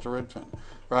clients to Redfin,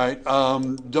 right?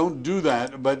 Don't do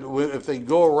that. But if they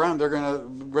go around,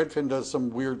 Redfin does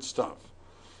some weird stuff,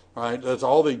 right? That's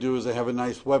all they do is they have a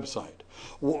nice website.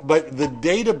 But the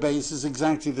database is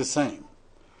exactly the same.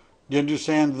 You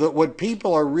understand that what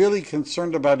people are really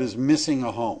concerned about is missing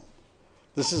a home.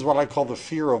 This is what I call the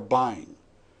fear of buying,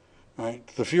 right?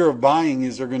 The fear of buying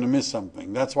is they're going to miss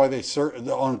something. That's why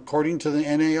according to the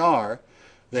NAR,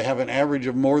 they have an average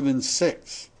of more than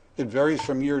 6. It varies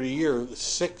from year to year.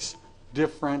 6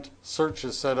 different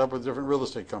searches set up with different real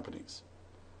estate companies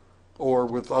or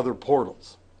with other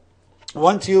portals.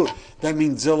 That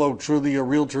means Zillow, Trulia,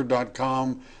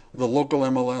 Realtor.com, the local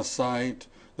MLS site.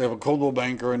 They have a Coldwell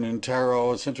Banker, an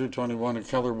Intero, a Century 21, a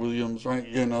Keller Williams, right?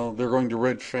 You know, they're going to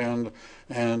Redfin,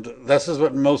 and this is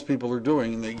what most people are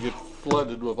doing, and they get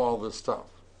flooded with all this stuff.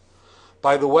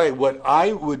 By the way, what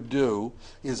I would do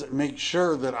is make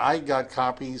sure that I got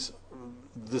copies.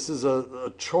 This is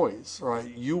a choice, right?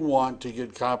 You want to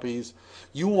get copies.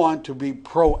 You want to be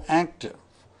proactive,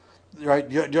 right?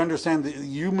 Do you understand that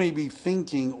you may be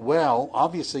thinking, well,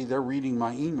 obviously they're reading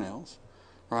my emails,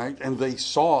 right? And they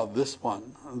saw this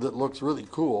one that looks really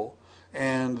cool,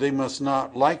 and they must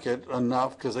not like it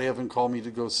enough because they haven't called me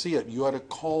to go see it. You ought to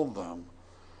call them,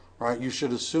 right? You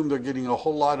should assume they're getting a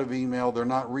whole lot of email. They're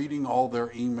not reading all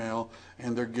their email,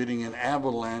 and they're getting an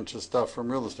avalanche of stuff from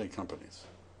real estate companies.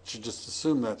 You should just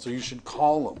assume that. So you should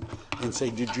call them and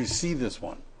say, did you see this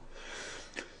one?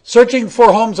 Searching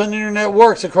for homes on the internet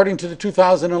works. According to the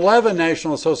 2011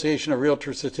 National Association of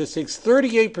Realtor Statistics,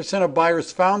 38% of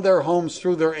buyers found their homes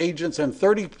through their agents and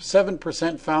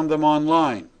 37% found them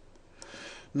online.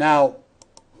 Now,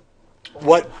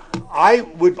 what I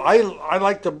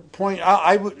like to point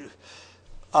out,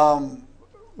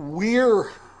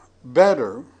 we're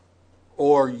better,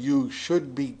 or you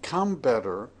should become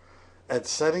better at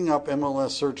setting up MLS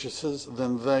searches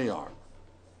than they are,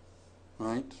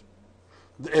 right?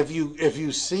 Have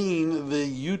you seen the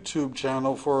YouTube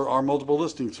channel for our multiple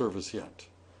listing service yet?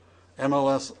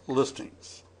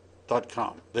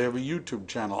 MLSlistings.com. They have a YouTube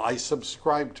channel. I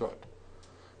subscribe to it.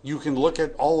 You can look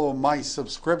at all of my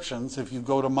subscriptions if you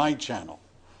go to my channel.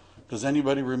 Does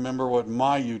anybody remember what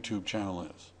my YouTube channel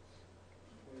is?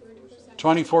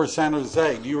 24 San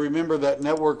Jose. Do you remember that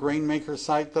Network Rainmaker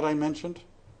site that I mentioned?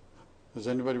 Does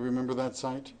anybody remember that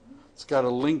site? It's got a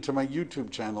link to my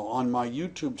YouTube channel. On my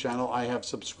YouTube channel, I have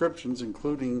subscriptions,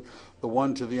 including the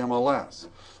one to the MLS.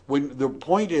 The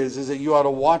point is that you ought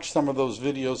to watch some of those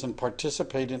videos and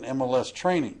participate in MLS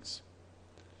trainings.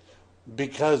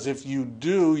 Because if you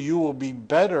do, you will be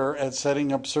better at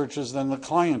setting up searches than the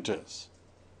client is.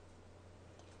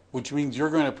 Which means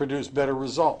you're going to produce better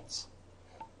results.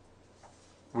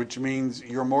 Which means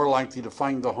you're more likely to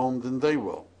find the home than they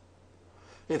will.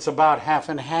 It's about half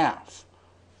and half.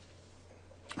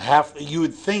 You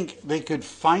would think they could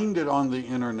find it on the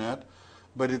internet,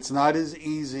 but it's not as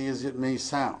easy as it may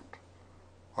sound.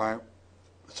 Right?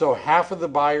 So half of the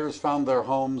buyers found their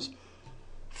homes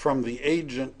from the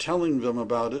agent telling them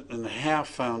about it, and half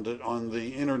found it on the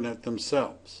internet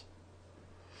themselves.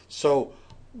 So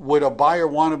would a buyer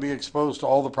want to be exposed to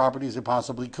all the properties they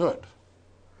possibly could?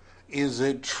 Is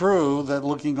it true that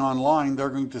looking online they're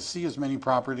going to see as many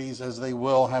properties as they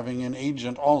will having an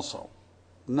agent also?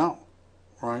 No.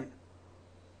 Right?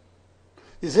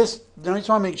 I just want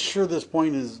to make sure this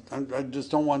point is, I just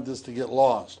don't want this to get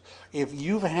lost. If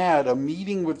you've had a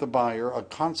meeting with the buyer, a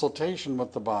consultation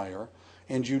with the buyer,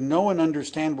 and you know and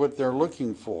understand what they're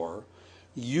looking for,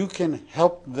 you can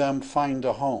help them find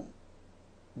a home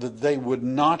that they would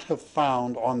not have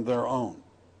found on their own.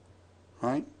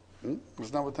 Right?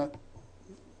 Isn't that what that,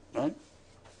 right?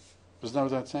 Isn't that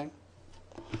what that's saying?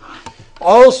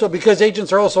 Also, because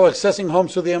agents are also accessing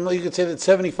homes through the MLS, you could say that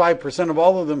 75% of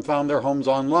all of them found their homes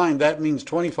online. That means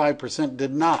 25%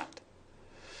 did not.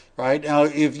 Right? Now,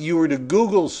 if you were to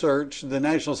Google search the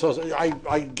National Association,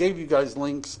 I gave you guys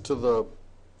links to the,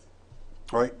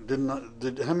 right?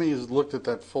 How many has looked at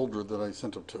that folder that I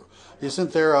sent them to?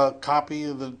 Isn't there a copy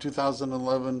of the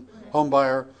 2011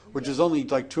 Homebuyer, which is only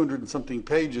like 200 and something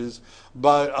pages,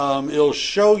 but it'll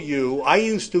show you, I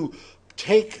used to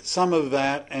take some of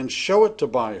that and show it to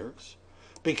buyers,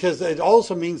 because it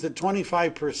also means that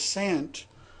 25%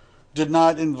 did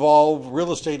not involve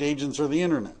real estate agents or the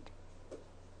internet.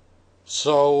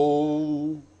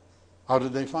 So, how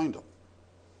did they find them?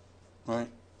 Right?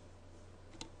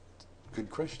 Good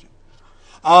question.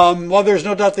 Well, there's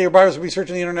no doubt that your buyers will be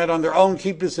searching the internet on their own.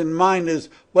 Keep this in mind is,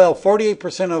 well,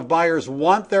 48% of buyers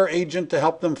want their agent to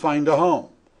help them find a home.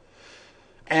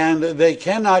 And they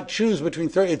cannot choose between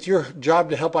 30. It's your job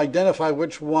to help identify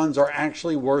which ones are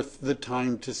actually worth the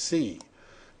time to see.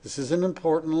 This is an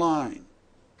important line,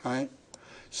 right?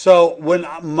 So when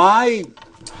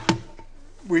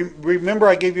remember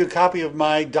I gave you a copy of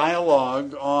my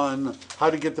dialogue on how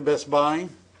to get the best buy?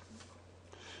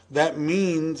 That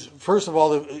means, first of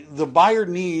all, the buyer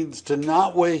needs to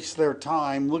not waste their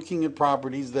time looking at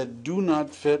properties that do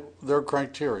not fit their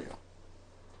criteria,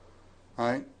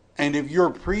 right? And if you're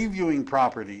previewing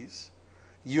properties,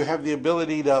 you have the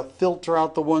ability to filter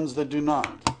out the ones that do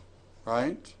not,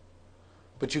 right?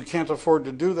 But you can't afford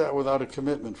to do that without a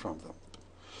commitment from them.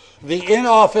 The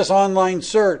in-office online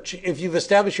search. If you've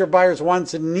established your buyer's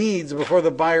wants and needs before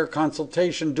the buyer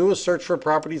consultation, do a search for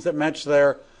properties that match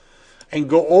there and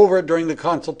go over it during the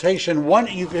consultation.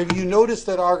 Have you noticed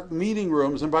that our meeting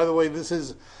rooms, and by the way, this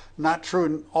is not true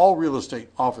in all real estate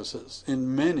offices,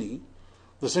 in many,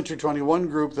 the Century 21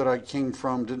 group that I came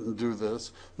from didn't do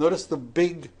this. Notice the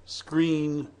big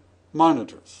screen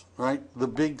monitors, right? The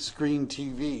big screen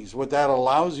TVs. What that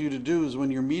allows you to do is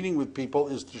when you're meeting with people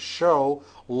is to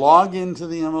log into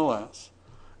the MLS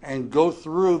and go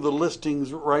through the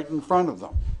listings right in front of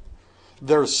them.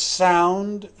 There's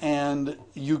sound, and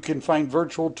you can find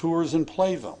virtual tours and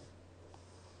play them,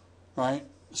 right?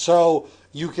 So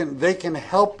they can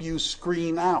help you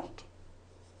screen out.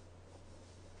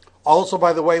 Also,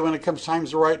 by the way, when it comes time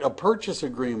to write a purchase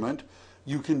agreement,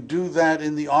 you can do that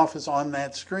in the office on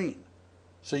that screen.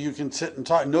 So you can sit and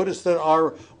talk. Notice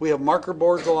that we have marker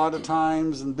boards a lot of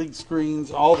times and big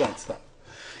screens, all that stuff.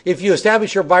 If you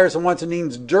establish your buyers and wants and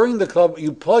needs during the club,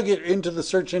 you plug it into the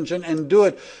search engine and do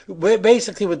it.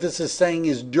 Basically what this is saying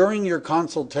is during your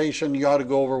consultation, you ought to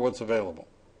go over what's available.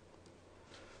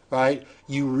 Right?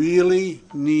 You really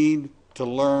need to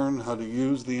learn how to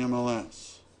use the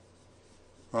MLS.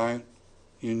 Right?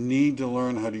 You need to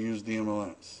learn how to use the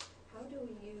MLS. How do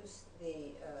we use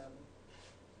the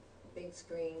big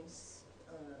screens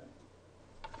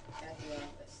at the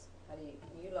office? How do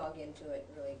you log into it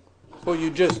really? Well,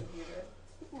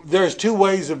 there's two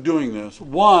ways of doing this.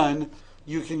 One,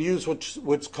 you can use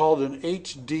what's called an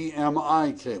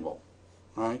HDMI cable,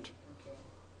 right?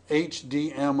 Okay.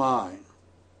 HDMI.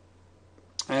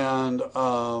 And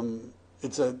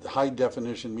it's a high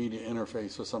definition media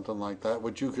interface or something like that,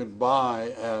 which you could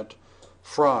buy at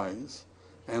Fry's,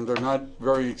 and they're not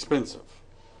very expensive.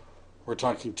 We're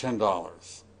talking $10.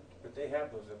 But they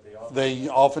have those at the office. They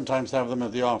oftentimes have them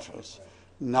at the office.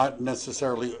 Not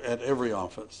necessarily at every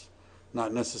office,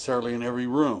 not necessarily in every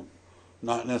room,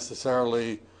 not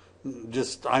necessarily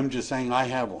I'm just saying I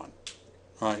have one,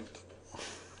 right?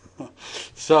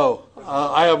 So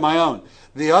I have my own.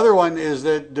 The other one is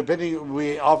that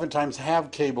we oftentimes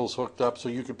have cables hooked up so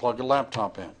you could plug a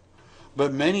laptop in.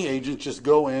 But many agents just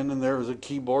go in and there's a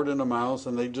keyboard and a mouse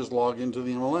and they just log into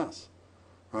the MLS,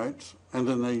 right? And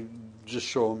then they just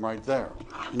show them right there.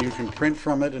 And you can print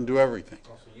from it and do everything.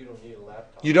 You don't need a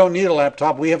laptop. You don't need a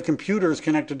laptop. We have computers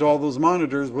connected to all those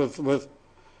monitors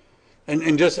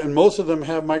and most of them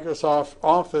have Microsoft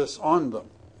Office on them.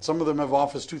 Some of them have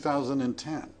Office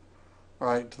 2010,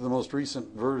 right, to the most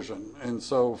recent version. And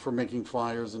so for making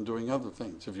flyers and doing other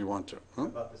things if you want to. Huh?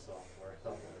 About the software.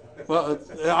 Well,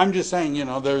 I'm just saying,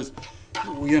 there's,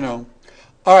 all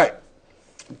right.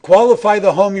 Qualify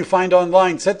the home you find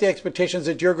online. Set the expectations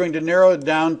that you're going to narrow it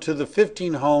down to the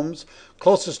 15 homes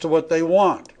closest to what they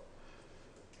want.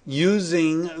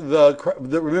 Using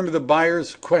remember the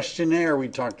buyer's questionnaire we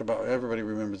talked about. Everybody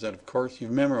remembers that, of course.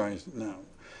 You've memorized it now.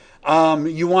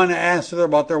 You want to ask them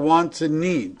about their wants and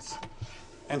needs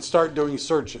and start doing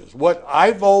searches. What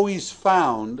I've always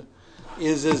found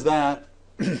is that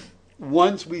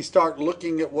once we start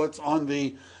looking at what's on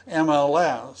the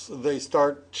MLS, they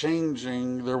start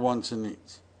changing their wants and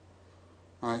needs,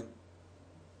 right?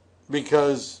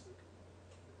 Because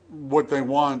what they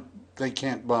want, they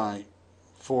can't buy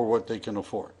for what they can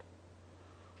afford,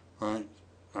 right?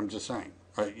 I'm just saying,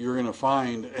 right? You're going to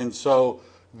find, and so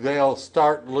they'll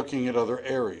start looking at other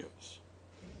areas,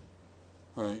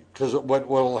 right? Because what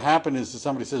will happen is that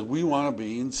somebody says, we want to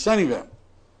be in Sunnyvale.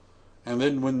 And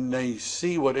then when they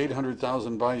see what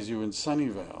 800,000 buys you in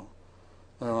Sunnyvale,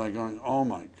 they're like going, oh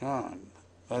my God,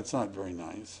 that's not very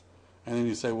nice. And then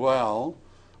you say, well,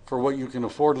 for what you can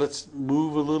afford, let's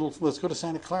move a little, let's go to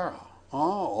Santa Clara. Oh,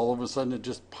 all of a sudden it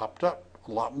just popped up.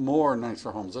 A lot more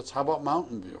nicer homes. How about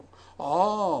Mountain View?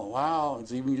 Oh, wow,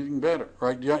 it's even getting better,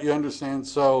 right? You understand?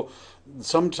 So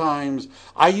sometimes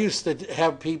I used to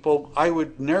have people, I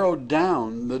would narrow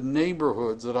down the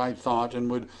neighborhoods that I thought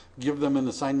and would give them an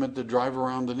assignment to drive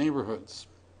around the neighborhoods.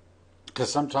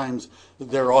 Because sometimes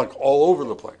they're like all over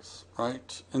the place,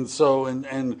 right? And so,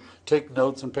 and take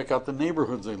notes and pick out the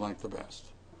neighborhoods they like the best.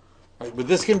 Right? But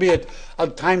this can be a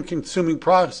time-consuming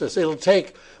process. It'll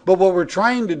take, but what we're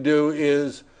trying to do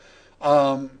is,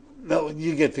 no,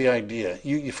 you get the idea.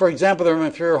 For example, there are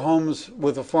inferior homes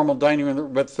with a formal dining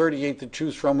room, but 38 to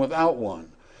choose from without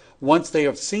one. Once they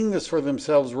have seen this for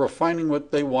themselves, refining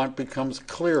what they want becomes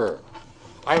clearer.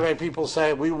 I've had people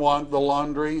say, we want the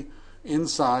laundry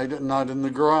inside, not in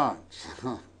the garage.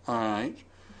 All right.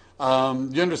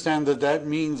 You understand that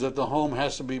means that the home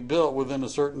has to be built within a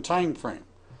certain time frame.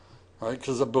 Right?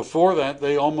 Because before that,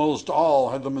 they almost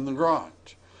all had them in the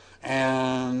garage.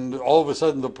 And all of a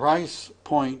sudden, the price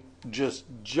point just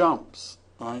jumps,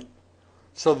 right?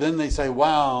 So then they say,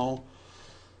 wow,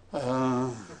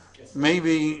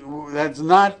 maybe that's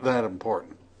not that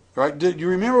important, right? Did you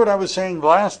remember what I was saying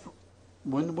last,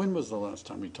 when was the last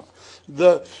time we talked?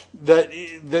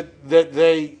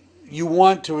 You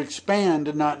want to expand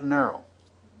and not narrow.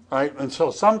 Right? And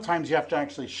so sometimes you have to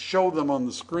actually show them on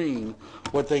the screen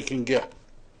what they can get.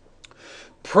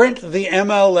 Print the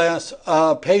MLS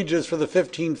pages for the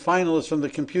 15 finalists from the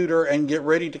computer and get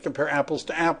ready to compare apples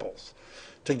to apples.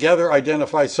 Together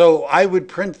identify. So I would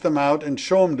print them out and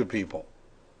show them to people.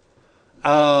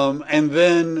 And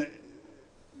then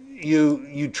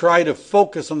you try to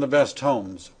focus on the best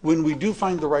homes. When we do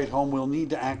find the right home, we'll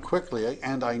need to act quickly.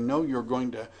 And I know you're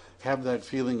going to have that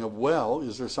feeling of, well,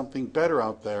 is there something better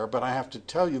out there? But I have to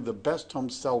tell you, the best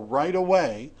homes sell right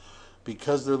away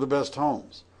because they're the best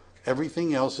homes.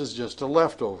 Everything else is just a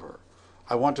leftover.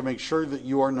 I want to make sure that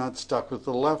you are not stuck with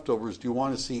the leftovers. Do you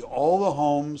want to see all the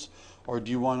homes, or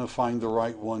do you want to find the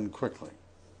right one quickly?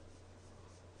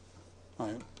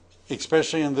 Right?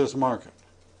 Especially in this market.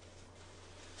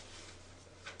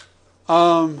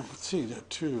 Let's see,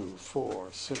 2, 4,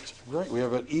 6. Great, we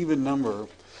have an even number.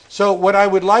 So what I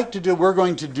would like to do, we're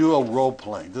going to do a role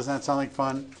play. Doesn't that sound like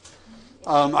fun?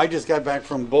 I just got back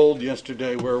from Bold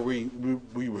yesterday, where we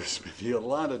were spending a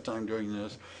lot of time doing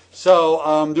this.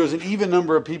 So there's an even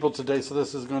number of people today, so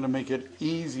this is going to make it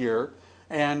easier.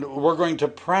 And we're going to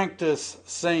practice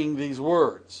saying these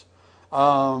words.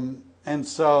 And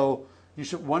so you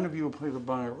should. One of you will play the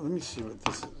buyer. Let me see what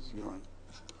this is going.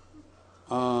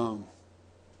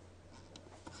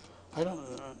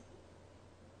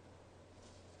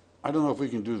 I don't know if we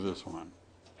can do this one.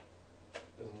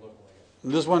 Doesn't look like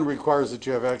it. This one requires that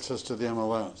you have access to the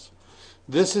MLS.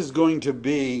 This is going to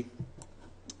be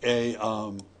a,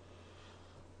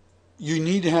 you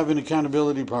need to have an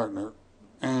accountability partner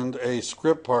and a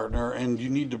script partner, and you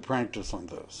need to practice on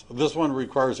this. This one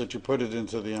requires that you put it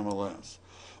into the MLS.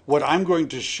 What I'm going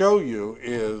to show you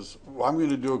is, I'm going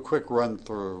to do a quick run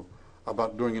through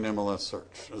about doing an MLS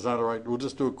search. Is that all right? We'll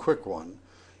just do a quick one.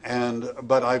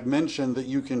 But I've mentioned that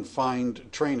you can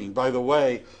find training. By the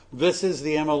way, this is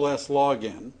the MLS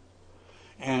login.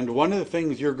 And one of the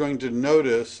things you're going to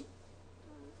notice,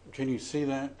 can you see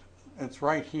that? It's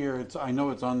right here. I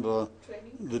know it's on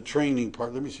the training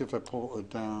part. Let me see if I pull it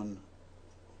down.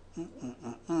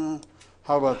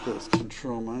 How about this?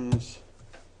 Control minus.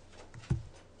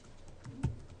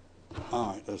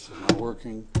 All right, this is not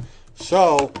working.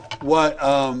 So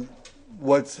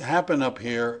what's happened up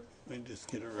here? Let me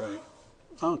just get it right.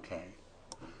 Okay.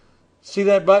 See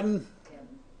that button?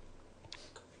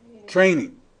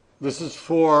 Training. This is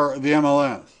for the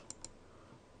MLS.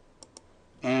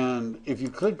 And if you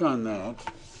click on that,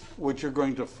 what you're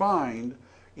going to find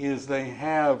is they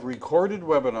have recorded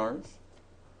webinars.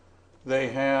 They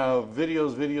have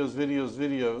videos,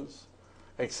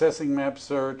 accessing map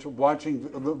search, watching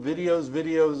videos,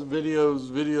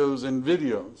 and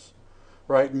videos.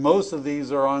 Right? Most of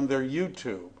these are on their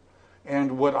YouTube.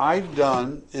 And what I've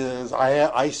done is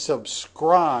I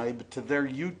subscribe to their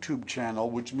YouTube channel,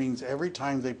 which means every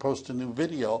time they post a new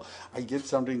video, I get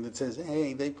something that says,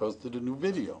 hey, they posted a new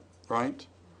video, right?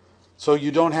 So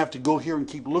you don't have to go here and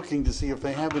keep looking to see if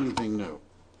they have anything new.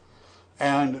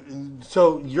 And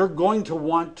so you're going to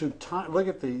want to look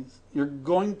at these. You're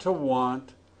going to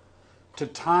want to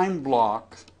time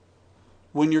block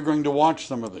when you're going to watch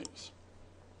some of these.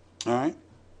 All right?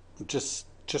 Just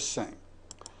saying.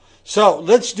 So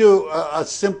let's do a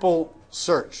simple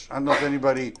search. I don't know if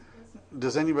anybody,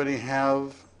 does anybody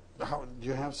have, do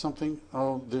you have something?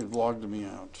 Oh, they've logged me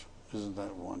out. Isn't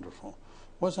that wonderful?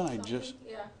 Wasn't I just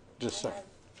a second?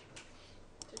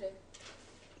 Today.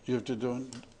 You have to do it?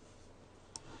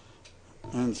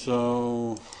 And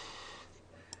so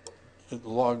it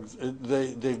logs,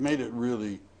 they've made it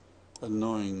really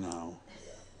annoying now.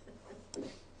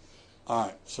 All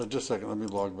right, so just a second, let me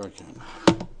log back in.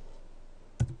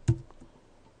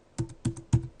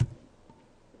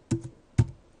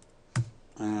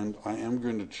 And I am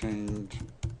going to change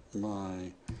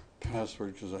my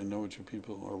password because I know what you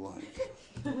people are like.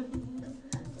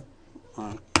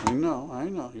 I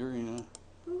know, you're gonna.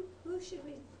 Who should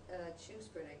we choose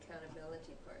for an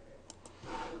accountability partner?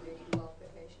 Are there any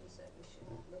qualifications that we should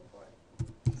look for?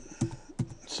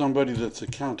 Somebody that's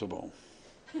accountable.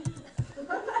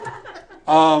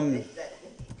 Holds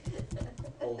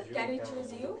you Can we accountable.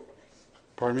 choose you?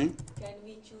 Pardon me? Can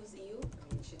we choose you?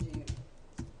 I mean, should you,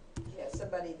 yeah,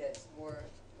 somebody that's more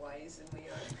wise than we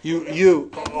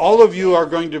are? All of you are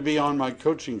going to be on my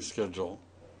coaching schedule.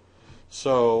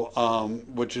 So,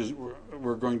 which is,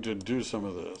 we're going to do some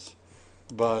of this.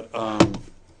 But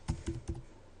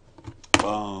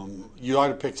you ought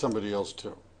to pick somebody else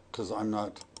too, because I'm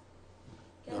not.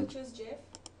 Can we choose Jeff?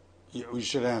 We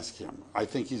should ask him. I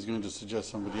think he's going to suggest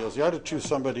somebody else. You ought to choose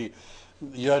somebody.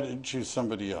 You ought to choose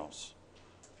somebody else.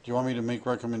 Do you want me to make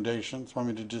recommendations? Want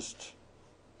me to just?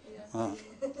 Yeah.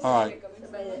 All right.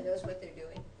 Somebody that knows what they're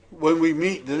doing? When we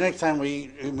meet, the next time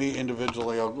we meet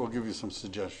individually, we'll give you some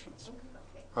suggestions.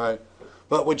 Okay. All right.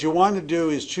 But what you want to do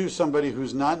is choose somebody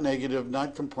who's not negative,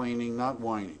 not complaining, not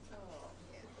whining.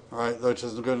 All right, which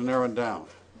is going to narrow it down.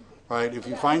 All right. If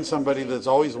you find somebody that's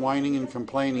always whining and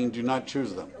complaining, do not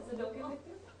choose them. Is it okay with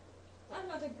you? I'm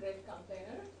not a great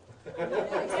complainer.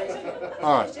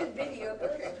 All right. Just video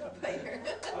complainer.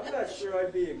 I'm not sure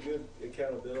I'd be a good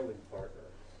accountability partner.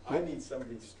 I need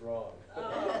somebody strong.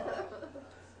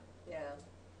 Yeah.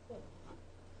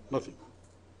 Nothing.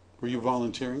 Were you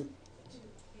volunteering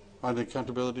on the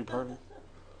accountability partner?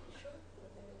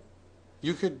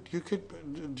 You could.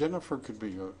 Jennifer could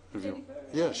be. If you,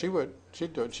 yeah, she would.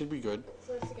 She'd do it. She'd be good.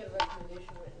 So let's get a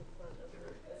recommendation right in front of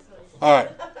her. That's nice. All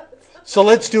right. So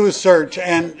let's do a search,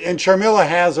 and Sharmila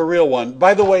has a real one.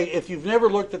 By the way, if you've never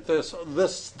looked at this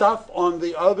stuff on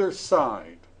the other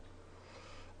side,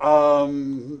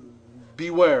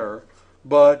 beware.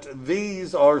 But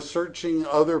these are searching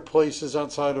other places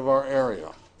outside of our area,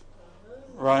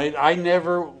 right? I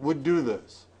never would do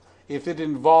this. If it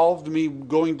involved me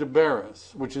going to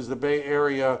Barris, which is the Bay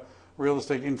Area Real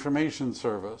Estate Information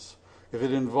Service, if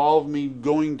it involved me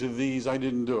going to these, I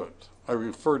didn't do it. I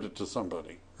referred it to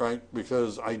somebody, right?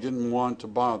 Because I didn't want to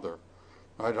bother.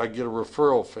 Right? I'd get a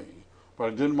referral fee, but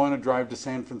I didn't want to drive to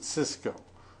San Francisco,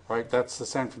 right? That's the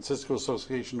San Francisco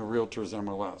Association of Realtors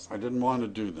MLS. I didn't want to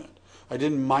do that. I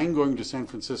didn't mind going to San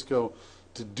Francisco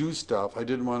to do stuff. I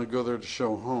didn't want to go there to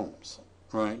show homes,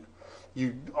 right?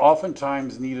 You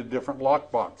oftentimes need a different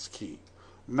lockbox key.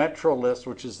 MetroList,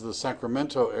 which is the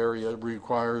Sacramento area,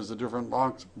 requires a different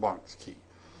lockbox key.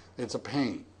 It's a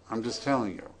pain. I'm just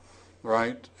telling you,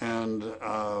 right? And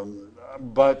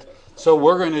but so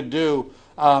we're going to do.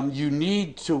 You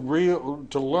need to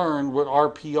learn what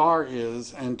RPR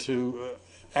is and to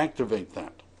activate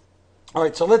that. All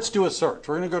right, so let's do a search.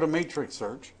 We're going to go to Matrix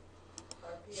Search.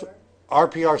 RPR?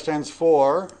 RPR stands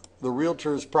for the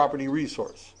Realtor's Property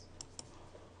Resource.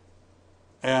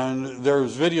 And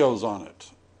there's videos on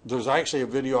it. There's actually a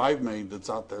video I've made that's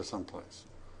out there someplace.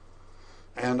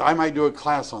 And I might do a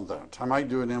class on that. I might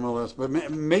do an MLS, but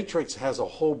Matrix has a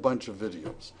whole bunch of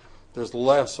videos. There's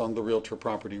less on the Realtor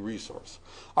Property Resource.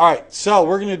 All right, so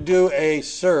we're going to do a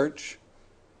search.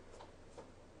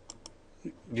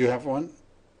 Do you have one?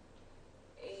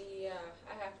 Yeah,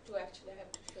 I have to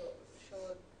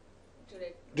show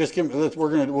today. Just give me.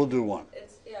 We'll do one.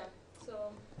 It's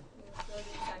So it's in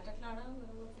Santa Clara,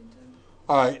 Washington.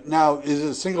 All right. Now, is it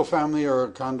a single family or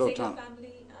a condo Single town?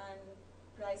 family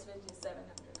and price range is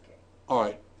 $700K All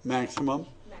right. Maximum.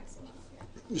 maximum.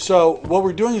 Yeah. So what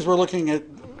we're doing is we're looking at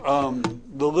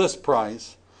the list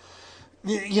price,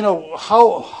 You know,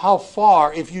 how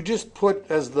far, if you just put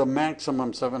as the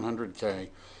maximum 700K,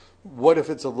 what if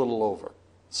it's a little over?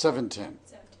 710.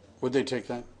 17. Would they take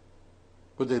that?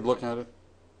 Would they look at it?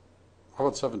 How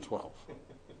about 712?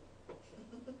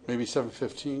 Maybe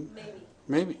 715?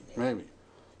 Maybe.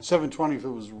 720 if it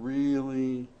was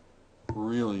really,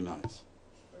 really nice.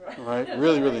 Right?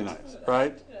 Really, really nice.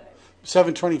 Right?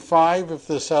 725 if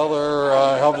the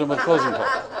seller helped him with closing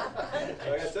costs.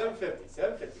 So I got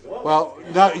 750, go on. Well,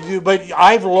 no, but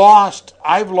I've lost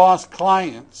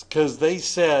clients because they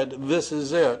said this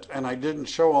is it, and I didn't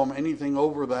show them anything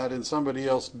over that, and somebody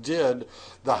else did.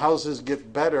 The houses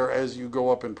get better as you go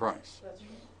up in price, That's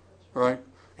right?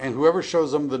 And whoever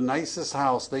shows them the nicest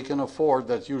house they can afford,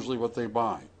 that's usually what they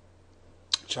buy.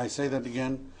 Should I say that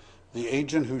again? The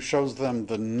agent who shows them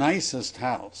the nicest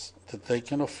house that they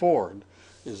can afford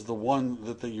is the one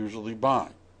that they usually buy,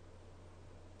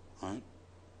 right?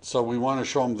 So we want to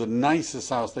show them the nicest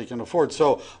house they can afford.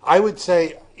 So I would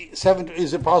say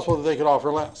is it possible that they could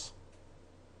offer less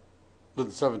than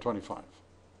 725,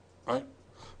 right?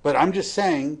 But I'm just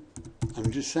saying.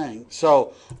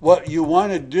 So what you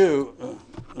want to do,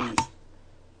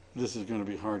 this is going to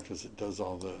be hard because it does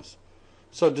all this.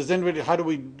 So does anybody, how do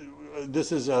we,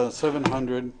 this is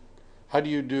 700, how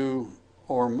do you do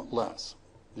or less?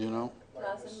 Do you know?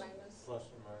 Plus and minus. Plus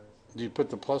or minus. Do you put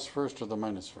the plus first or the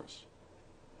minus first?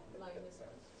 Minus.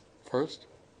 First?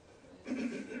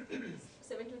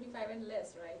 725 and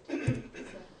less, right?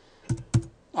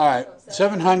 All right,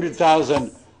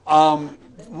 700,000.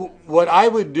 What I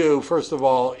would do, first of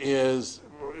all, is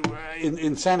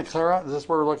in Santa Clara, is this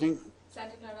where we're looking?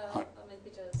 Santa Clara,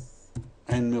 Milpitas.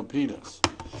 And Milpitas.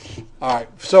 All right,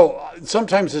 so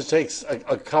sometimes it takes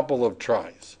a couple of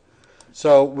tries.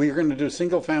 So we're going to do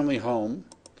single family home.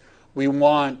 We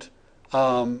want,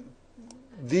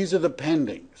 these are the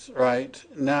pendings, right?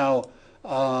 Now,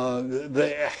 I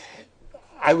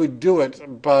would do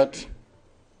it, but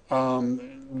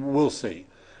we'll see.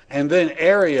 And then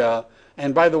area,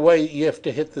 and by the way, you have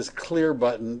to hit this clear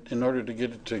button in order to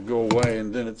get it to go away,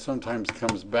 and then it sometimes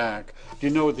comes back. Do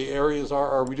you know what the areas are?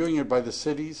 Are we doing it by the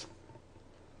cities?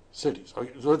 Cities.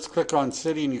 Okay, so let's click on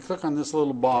city, and you click on this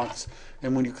little box,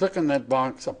 and when you click on that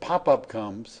box, a pop-up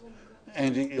comes,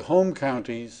 and home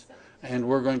counties, and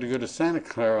we're going to go to Santa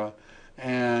Clara,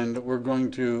 and we're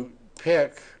going to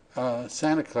pick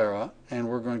Santa Clara, and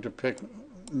we're going to pick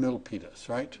Milpitas,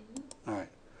 right? All right.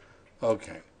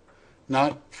 Okay.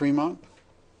 Not Fremont?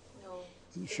 No.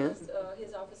 You sure? Because,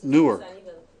 his office is Newark. in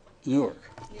Sunnyvale. Newark.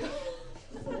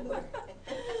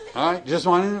 All right. Just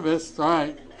wanted to miss. All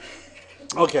right.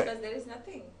 Okay. Because there is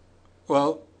nothing.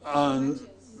 Well,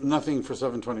 nothing for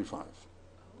 725.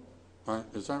 All right.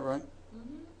 Is that right?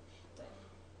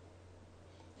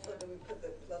 So do we put the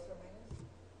plus or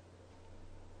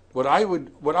minus?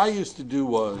 What I used to do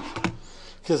was,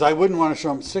 because I wouldn't want to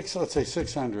show them let's say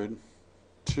 600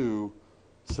 to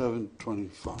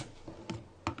 725.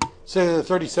 Say the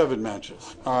 37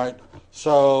 matches. All right.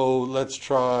 So let's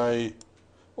try.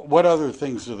 What other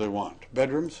things do they want?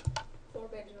 Bedrooms? 4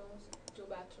 bedrooms, 2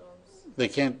 bathrooms. They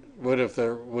can't. What if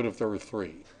there were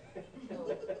 3?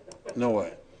 No, No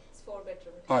way. it's 4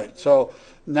 bedrooms. All right. So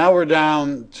now we're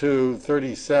down to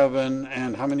 37,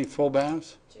 and how many full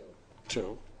baths? 2.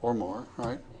 2 or more.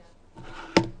 Right.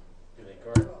 Do they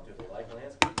garden? Do they like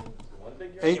landscaping? Is it one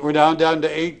big yard? 8. We're down to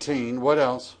 18. What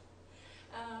else?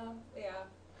 Yeah.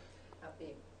 How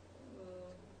big?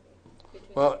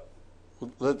 Between. Well,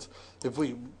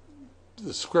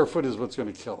 the square foot is what's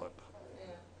going to kill it. Yeah.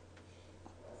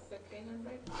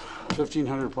 1,500.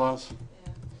 1,500 plus.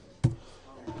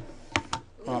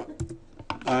 Yeah. All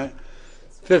right.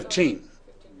 15.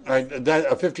 All right. That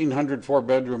a 1,500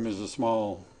 4-bedroom is a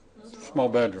small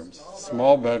bedrooms.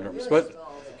 Small bedrooms. But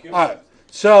all right.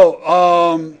 So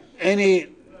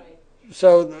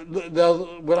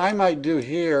what I might do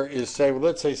here is say, well,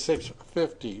 let's say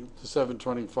 650 to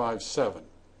 725, 7.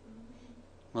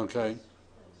 Okay.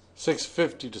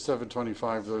 650 to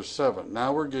 725, there's 7.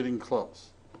 Now we're getting close.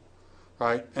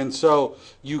 Right? And so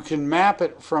you can map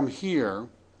it from here.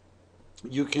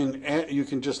 You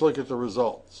can just look at the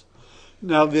results.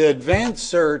 Now, the advanced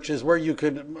search is where you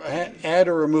could add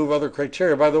or remove other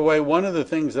criteria. By the way, one of the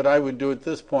things that I would do at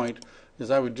this point is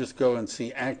I would just go and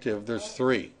see active. There's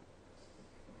 3.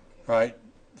 Right?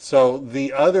 So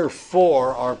the other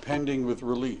 4 are pending with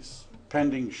release,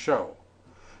 pending show.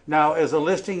 Now, as a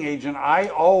listing agent, I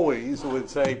always would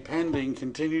say pending,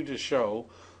 continue to show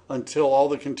until all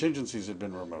the contingencies have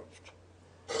been removed.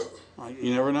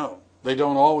 You never know. They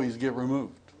don't always get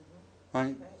removed.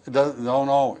 Right? Don't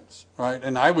always, right?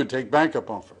 And I would take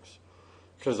backup offers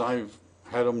because I've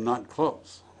had them not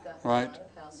close. Gotcha. right? A lot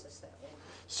of houses that way.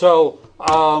 So,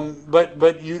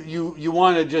 but you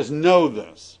want to just know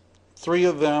this. 3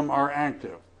 of them are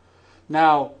active.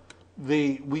 Now,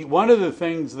 one of the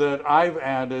things that I've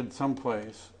added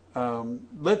someplace,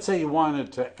 let's say you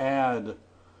wanted to add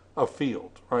a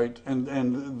field, right?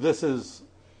 And this is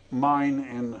mine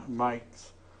and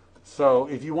Mike's. So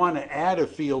if you want to add a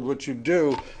field, what you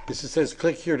do is it says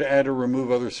click here to add or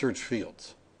remove other search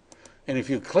fields. And if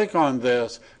you click on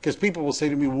this, because people will say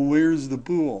to me, well, where's the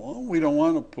pool? Oh, we don't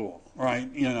want a pool, right?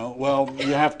 Well,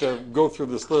 you have to go through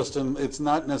this list, and it's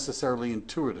not necessarily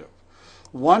intuitive.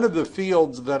 One of the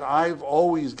fields that I've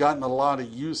always gotten a lot of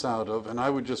use out of, and I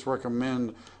would just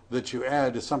recommend that you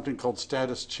add, is something called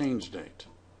status change date.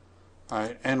 All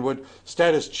right? And what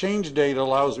status change date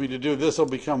allows me to do, this will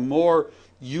become more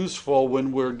useful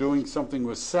when we're doing something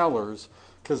with sellers,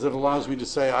 because it allows me to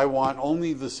say I want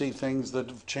only to see things that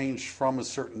have changed from a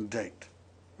certain date,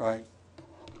 right?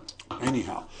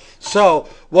 Anyhow, so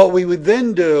what we would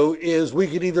then do is we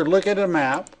could either look at a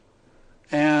map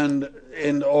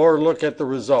or look at the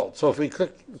results. So if we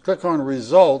click on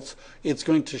results, it's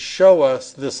going to show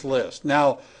us this list.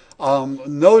 Now,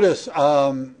 notice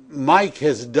Mike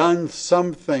has done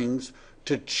some things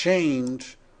to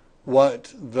change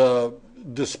what the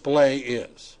display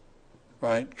is,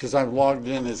 right? Because I'm logged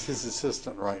in as his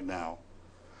assistant right now.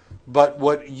 But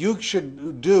what you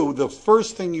should do, the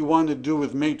first thing you want to do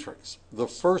with Matrix, the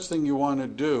first thing you want to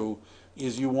do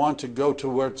is you want to go to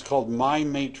where it's called My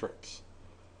Matrix.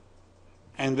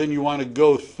 And then you want to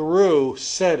go through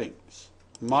settings,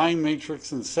 My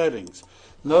Matrix and settings.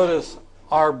 Notice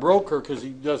our broker, because he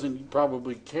doesn't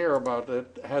probably care about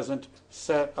it, hasn't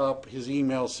set up his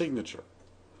email signature.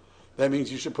 That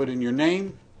means you should put in your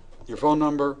name, your phone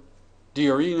number,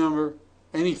 DRE number,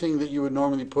 anything that you would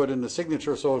normally put in the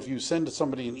signature. So if you send to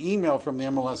somebody an email from the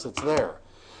MLS, it's there.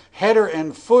 Header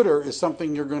and footer is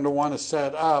something you're going to want to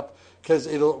set up, because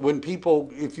when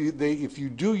people, if you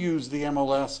do use the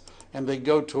MLS and they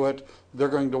go to it, they're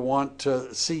going to want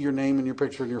to see your name and your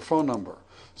picture and your phone number.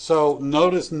 So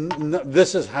notice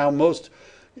this is how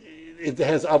it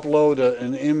has upload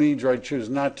an image, or I choose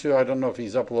not to. I don't know if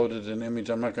he's uploaded an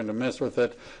image. I'm not going to mess with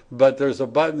it. But there's a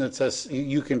button that says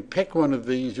you can pick one of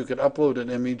these. You could upload an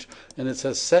image, and it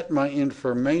says set my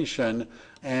information.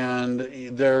 And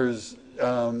there's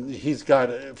he's got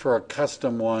it for a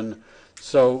custom one.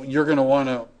 So you're going to want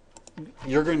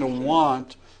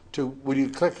to when you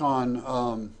click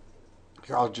on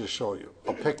here, I'll just show you.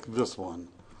 I'll pick this one,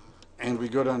 and we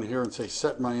go down here and say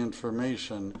set my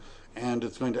information. And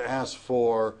it's going to ask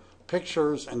for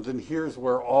pictures, and then here's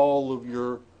where all of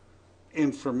your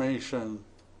information,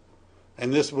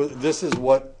 and this is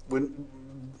what,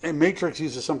 and Matrix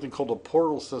uses something called a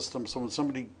portal system, so when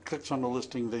somebody clicks on the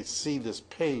listing, they see this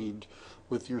page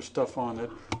with your stuff on it.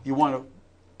 You want to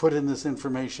put in this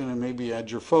information and maybe add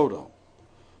your photo,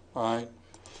 all right?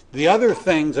 The other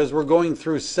things, as we're going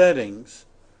through settings,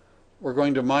 we're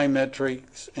going to My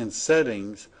Metrics and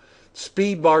settings,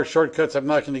 speed bar shortcuts I'm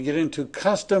not going to get into,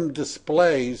 custom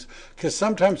displays, because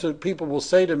sometimes what people will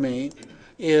say to me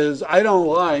is, I don't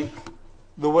like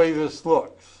the way this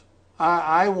looks.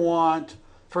 I want,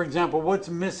 for example, what's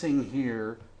missing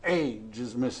here, age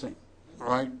is missing,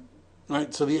 right?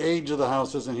 Right, so the age of the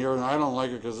house isn't here, and I don't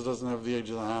like it because it doesn't have the age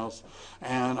of the house,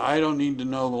 and I don't need to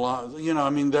know the law. I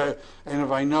mean, and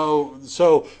if I know,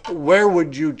 so where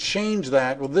would you change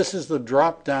that? Well, this is the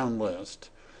drop-down list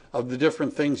of the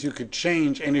different things you could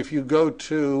change, and if you go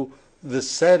to the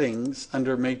settings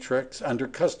under Matrix, under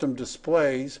custom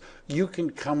displays, you can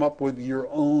come up with your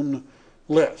own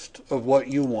list of what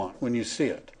you want when you see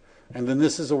it, and then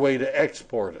this is a way to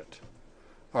export it.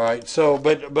 All right, so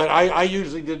but I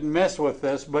usually didn't mess with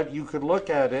this, but you could look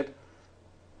at it.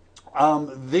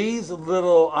 These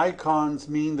little icons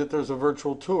mean that there's a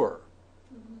virtual tour,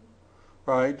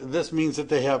 right? This means that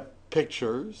they have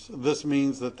pictures. This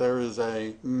means that there is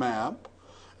a map.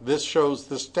 This shows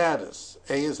the status.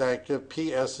 A is active,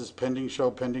 PS is pending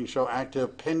show,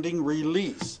 active, pending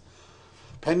release.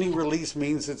 Pending release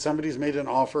means that somebody's made an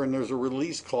offer and there's a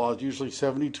release clause, usually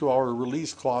 72-hour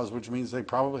release clause, which means they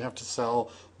probably have to sell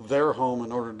their home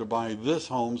in order to buy this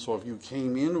home. So if you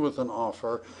came in with an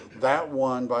offer, that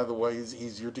one, by the way, is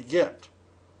easier to get.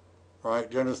 Right?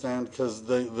 Do you understand? Because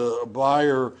the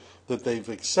buyer that they've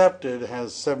accepted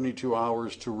has 72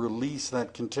 hours to release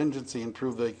that contingency and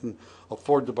prove they can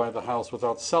afford to buy the house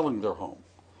without selling their home.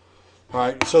 All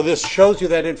right? So this shows you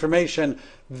that information.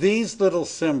 These little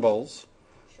symbols,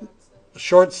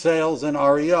 short sales and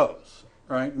REOs,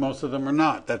 right? Most of them are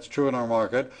not. That's true in our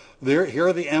market. Here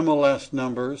are the MLS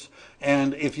numbers.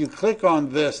 And if you click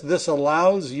on this, this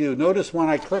allows you, notice when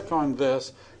I click on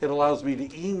this, it allows me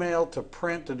to email, to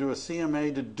print, to do a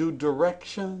CMA, to do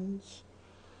directions,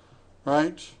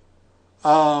 right?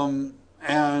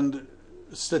 And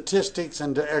statistics,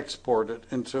 and to export it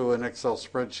into an Excel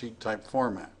spreadsheet type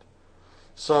format.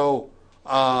 So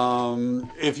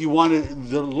if you wanted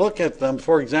to look at them,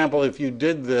 for example, if you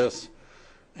did this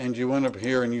and you went up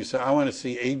here and you said, I want to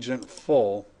see agent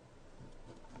full,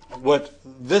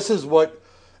 this is what,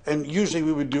 and usually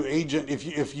we would do agent,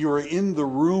 if you were in the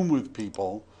room with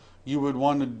people, you would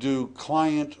want to do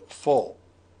client full,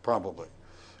 probably.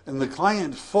 And the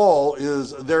client full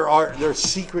is, there's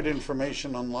secret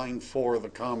information on line 4 of the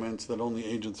comments that only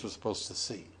agents are supposed to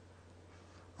see.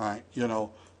 Right? You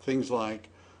know, things like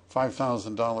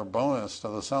 $5,000 bonus to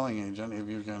the selling agent if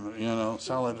you can, you know,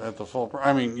 sell it at the full price.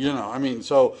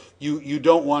 So you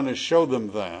don't want to show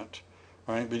them that,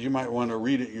 right? But you might want to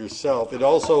read it yourself.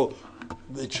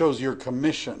 It shows your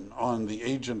commission on the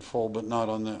agent full, but not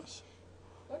on this.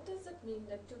 What does it mean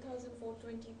that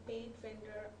 2,420 paid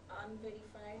vendor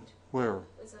unverified Where?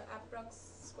 is an approx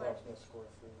square feet? Square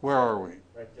feet. Where are we?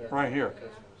 Right there. Right here. Yeah.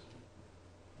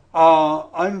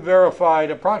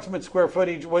 Unverified approximate square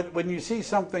footage. When you see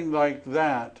something like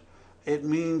that, it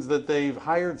means that they've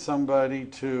hired somebody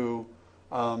to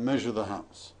measure the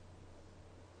house.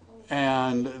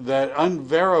 And that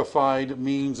unverified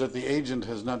means that the agent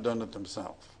has not done it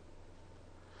themselves.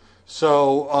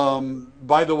 So,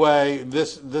 by the way,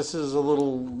 this is a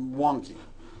little wonky.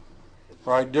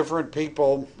 Right? Different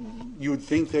people, you would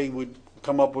think they would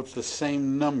come up with the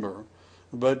same number.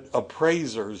 But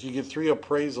appraisers, you get 3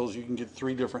 appraisals, you can get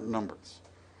 3 different numbers.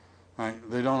 Right?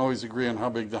 They don't always agree on how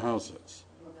big the house is.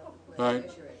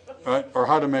 Right? Right? Or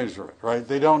how to measure it. Right?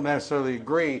 They don't necessarily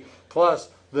agree. Plus,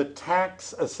 the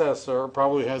tax assessor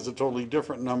probably has a totally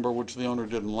different number, which the owner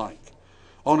didn't like.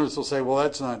 Owners will say, well,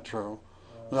 that's not true.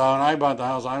 When I bought the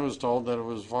house, I was told that it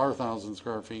was 4,000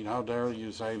 square feet. How dare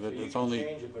you say that You it's can only...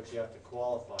 change it, but you have to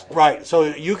qualify it. Right. So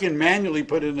you can manually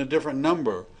put in a different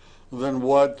number than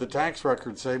what the tax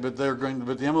records say, but the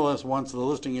MLS wants the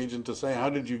listing agent to say, how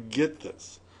did you get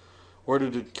this? Where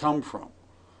did it come from?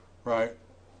 Right?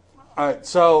 All right,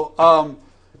 so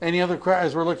any other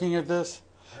questions as we're looking at this?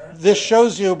 This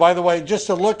shows you, by the way, just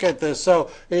to look at this, so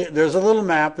there's a little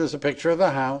map, there's a picture of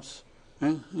the house,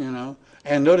 you know,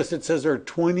 and notice it says there are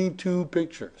 22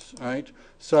 pictures, right?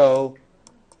 So,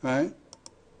 right?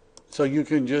 So you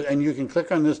can you can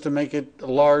click on this to make it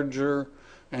larger,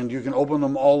 and you can open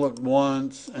them all at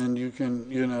once, and you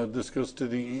can, this goes to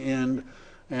the end,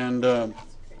 and I was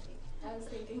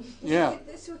thinking. yeah,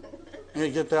 This one. you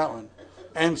get that one.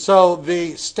 And so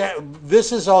this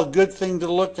is a good thing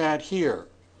to look at here,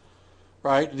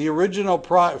 right? The original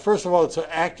price, first of all, it's an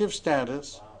active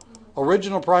status.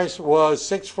 Original price was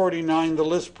 $649. The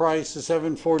list price is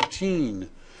 $714.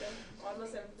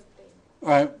 Almost 715.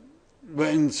 Right,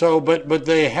 but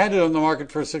they had it on the market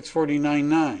for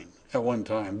 $649.9 at one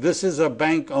time. This is a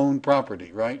bank-owned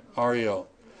property, right? REO.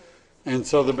 And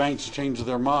so the banks changed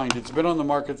their mind. It's been on the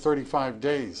market 35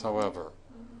 days, however,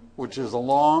 which is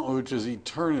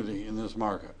eternity in this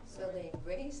market. So they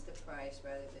raised the price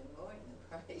rather than lowering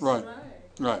the price. Right. Right.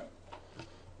 Right.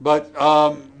 But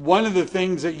one of the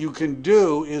things that you can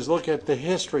do is look at the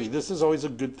history. This is always a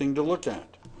good thing to look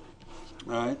at.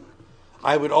 Right?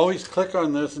 I would always click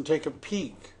on this and take a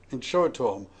peek and show it to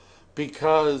them,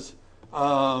 because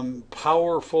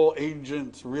Powerful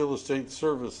Agents Real Estate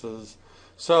Services.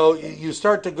 So you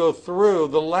start to go through.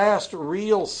 The last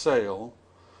real sale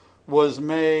was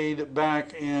made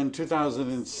back in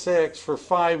 2006 for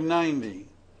 $590.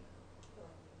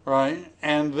 Right?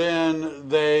 And then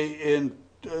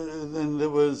then there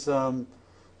was that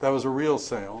was a real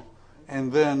sale,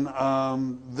 and then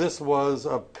this was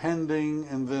a pending,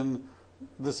 and then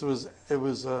it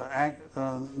was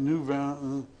a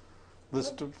new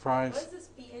listed price. What is this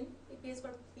PN? It is for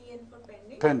PN for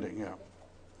pending? Pending, yeah.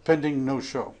 Pending no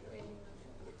show.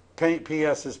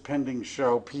 PS is pending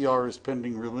show. PR is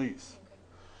pending release.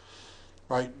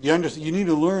 Right? You understand? You need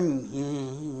to learn.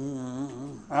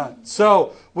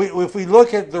 So if we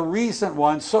look at the recent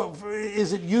ones, so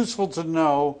is it useful to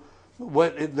know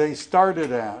what they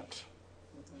started at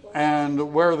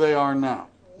and where they are now?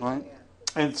 Right?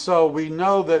 And so we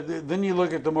know that. Then you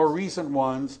look at the more recent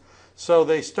ones. So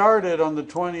they started on the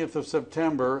 20th of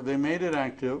September. They made it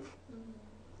active.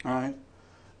 All right?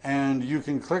 And you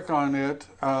can click on it.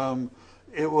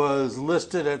 It was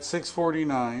listed at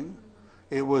 $649.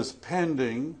 It was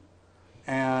pending,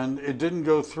 and it didn't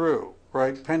go through,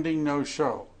 right? Pending no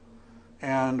show.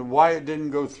 And why it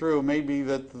didn't go through, maybe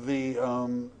that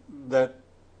that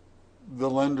the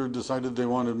lender decided they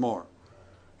wanted more.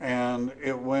 And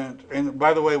it went, and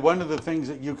by the way, one of the things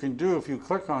that you can do if you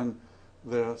click on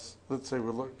this, let's say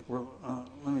let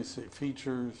me see,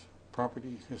 features,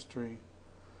 property history,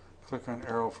 click on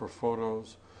arrow for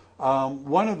photos.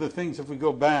 One of the things, if we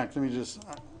go back,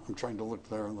 I'm trying to look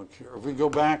there and look here. If we go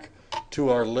back to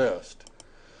our list,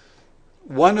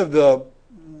 one of the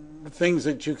things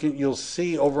that you'll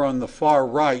see over on the far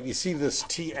right, you see this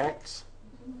TX?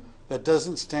 That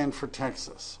doesn't stand for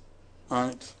Texas,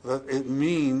 right? It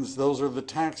means those are the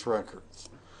tax records.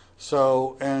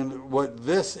 So, and what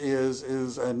this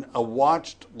is a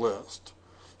watched list.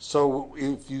 So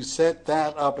if you set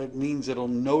that up, it means it'll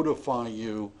notify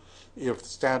you if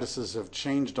statuses have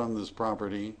changed on this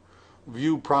property.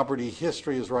 View property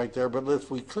history is right there, but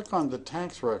if we click on the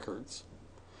tax records,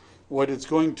 what it's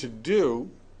going to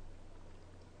do,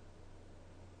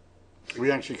 we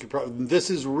actually could probably, this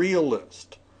is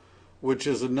Realist, which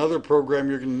is another program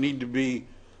you're going to need to be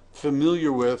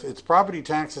familiar with. Its property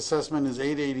tax assessment is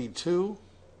 $882.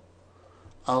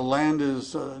 Land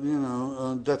is,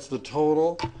 that's the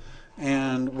total.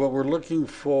 And what we're looking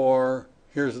for,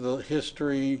 here's the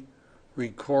history,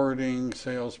 recording,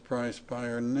 sales price,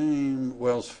 buyer name,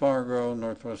 Wells Fargo,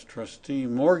 Northwest trustee,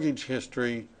 mortgage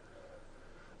history.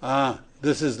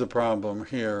 This is the problem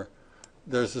here.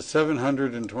 There's a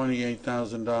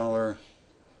 $728,000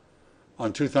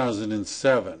 on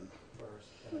 2007.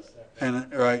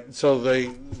 And right, so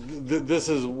this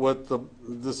is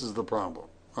the problem,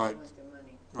 right?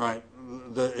 Right,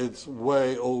 it's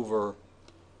way over.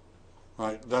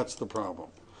 Right, that's the problem.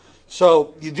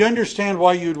 So you do understand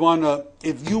why you'd want to,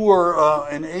 if you were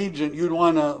an agent, you'd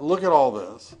want to look at all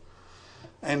this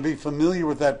and be familiar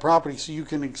with that property so you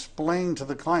can explain to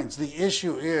the clients. The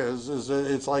issue is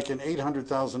that it's like an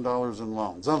 $800,000 in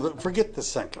loans. Now, forget the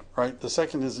second, right? The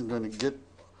second isn't going to get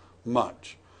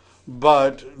much,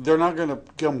 but they're not going to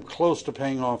come close to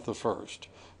paying off the first.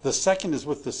 The second is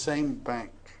with the same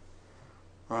bank,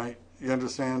 right? You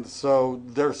understand? So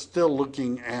they're still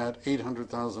looking at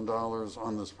 $800,000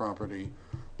 on this property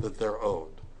that they're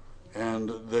owed.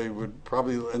 And they would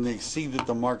probably, and they see that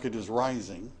the market is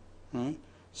rising, right?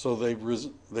 So they've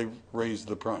raised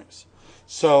the price.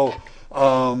 So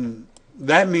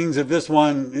that means that this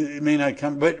one, it may not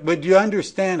come, but do you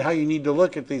understand how you need to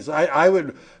look at these? I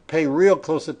would pay real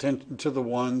close attention to the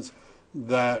ones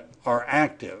that are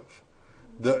active.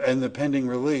 And the pending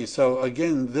release. So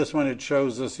again, this one, it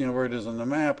shows us, where it is on the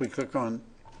map. We click on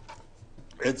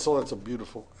it. So it's a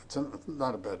beautiful, it's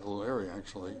not a bad little area,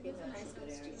 actually.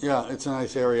 Yeah, it's a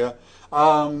nice area.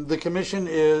 The commission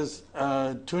is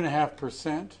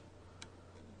 2.5%,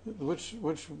 which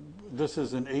this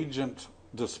is an agent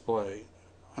display.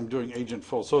 I'm doing agent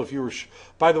full. So if you were,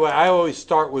 by the way, I always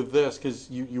start with this because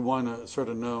you want to sort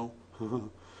of know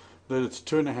that it's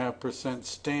 2.5%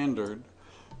 standard.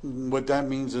 What that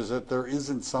means is that there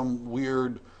isn't some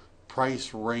weird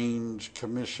price range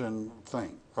commission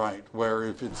thing, right? Where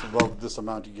if it's above this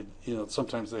amount, you get,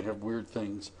 sometimes they have weird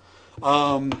things.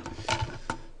 So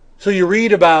you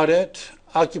read about it,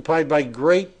 occupied by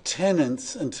great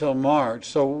tenants until March.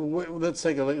 So let's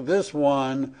take a look. This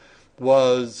one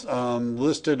was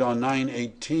listed on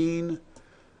 9/18.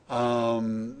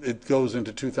 It goes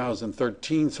into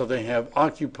 2013, so they have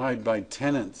occupied by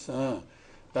tenants.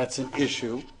 That's an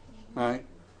issue, right?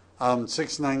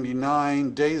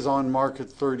 699, days on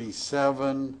market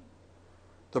 37.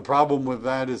 The problem with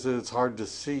that is that it's hard to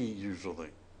see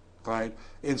usually, right?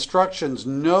 Instructions: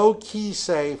 no key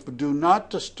safe, do not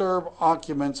disturb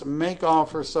occupants, make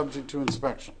offer subject to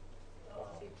inspection.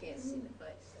 You can't see the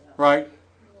place at all. Right?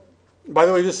 By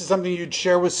the way, this is something you'd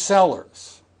share with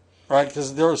sellers, right?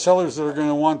 Because there are sellers that are going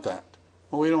to want that.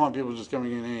 Well, we don't want people just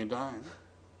coming in any time,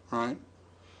 right?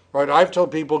 Right, I've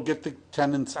told people, get the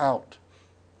tenants out,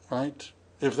 right?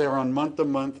 If they're on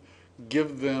month-to-month,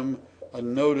 give them a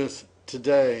notice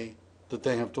today that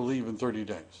they have to leave in 30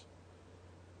 days.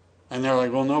 And they're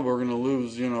like, well, no, we're going to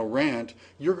lose, rent.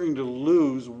 You're going to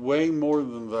lose way more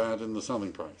than that in the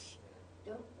selling price.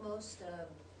 Don't most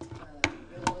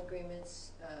rental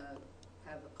agreements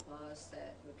have a clause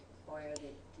that would require the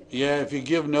tenant? Yeah, if you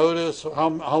give notice, how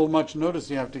much notice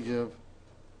do you have to give?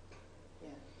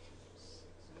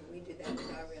 We do that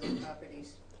with our rental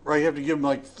properties. Right, you have to give them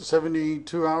like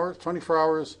 72 hours, 24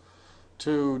 hours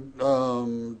to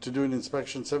do an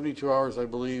inspection, 72 hours, I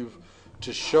believe,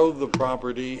 to show the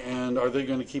property. And are they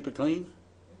going to keep it clean?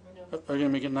 No. Are they going to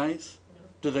make it nice? No.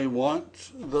 Do they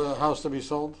want the house to be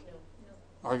sold?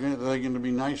 No. Are they going to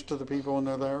be nice to the people when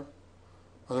they're there?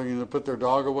 Are they going to put their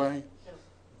dog away?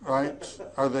 No. right?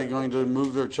 Are they going to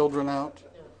move their children out?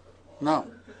 No,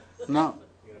 no.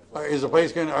 Is the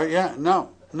place going to? Yeah,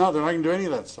 no, no. They're not going to do any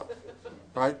of that stuff,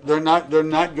 right? They're not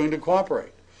going to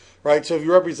cooperate, right? So if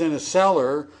you represent a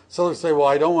seller, sellers say, "Well,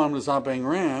 I don't want them to stop paying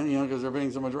rent, because they're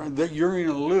paying so much rent." You're going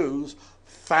to lose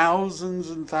thousands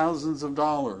and thousands of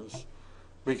dollars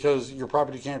because your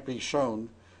property can't be shown,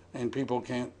 and people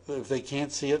can't. If they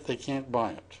can't see it, they can't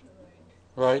buy it.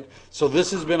 Right? So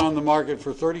this has been on the market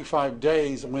for 35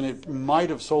 days when it might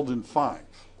have sold in 5.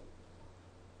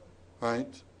 Right?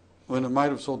 When it might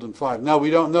have sold in 5. Now, we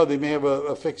don't know. They may have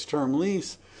a fixed term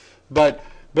lease. But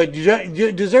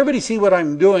does everybody see what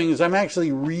I'm doing? Is I'm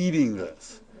actually reading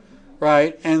this.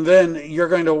 Right? And then you're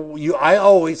going to, I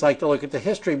always like to look at the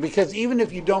history, because even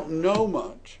if you don't know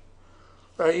much,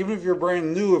 even if you're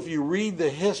brand new, if you read the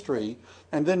history,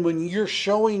 and then when you're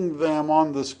showing them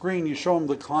on the screen, you show them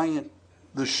the client,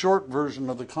 the short version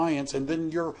of the clients, and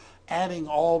then you're adding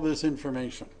all this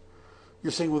information.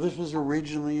 You're saying, well, this was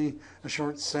originally a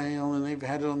short sale, and they've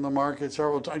had it on the market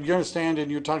several times. You understand,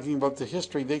 and you're talking about the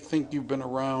history. They think you've been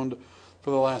around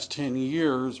for the last 10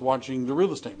 years watching the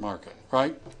real estate market,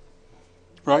 right?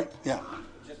 Right? Yeah.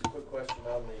 Just a quick question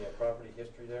on the property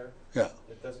history there. Yeah.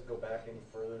 It doesn't go back any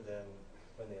further than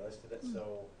when they listed it,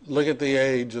 so Look at the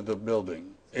age of the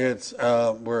building. It's,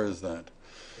 where is that?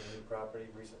 the new property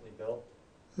recently built.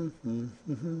 It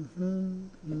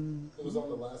was on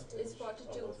the last page. It's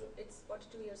 42. It's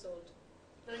 42 years old.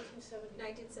 1970.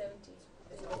 1970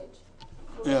 vintage.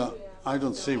 Yeah, I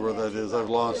don't see where that is. I've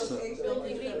lost it.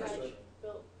 Building age.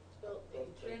 Built age.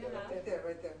 3.5. Right there,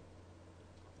 right there.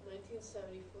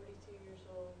 1970, 42 years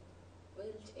old.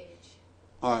 Built age.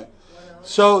 All right.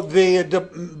 So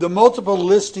the multiple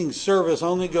listing service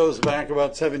only goes back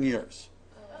about 7 years,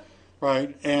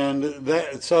 right?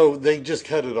 And so they just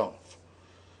cut it off,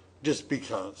 just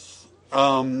because.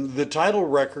 The title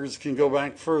records can go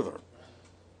back further,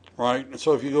 right?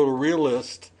 So if you go to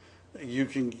Realist, you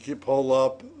can pull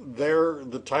up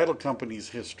the title company's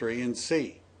history and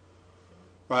see,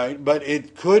 right? But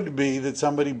it could be that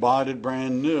somebody bought it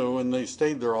brand new and they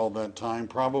stayed there all that time.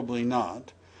 Probably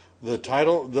not. The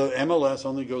MLS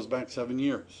only goes back 7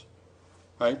 years,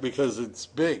 right? Because it's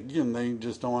big and they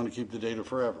just don't want to keep the data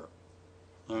forever.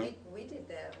 Right? We did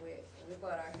that. We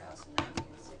bought our house in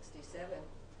 1967,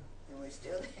 and we're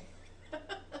still there.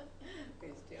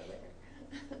 We're still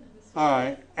there. All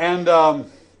right. And We're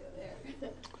still there.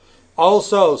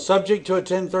 also, subject to a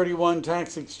 1031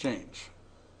 tax exchange,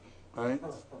 right?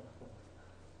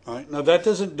 All right. Now,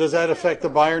 does that affect the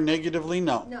buyer negatively?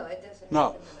 No. No, it doesn't. No.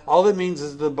 happen enough. All it means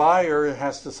is the buyer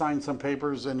has to sign some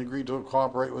papers and agree to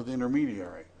cooperate with the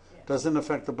intermediary. Yeah. Doesn't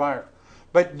affect the buyer.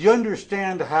 But you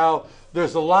understand how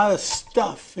there's a lot of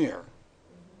stuff here,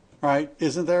 right?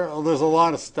 Isn't there? Oh, there's a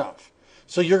lot of stuff.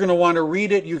 So you're going to want to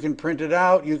read it. You can print it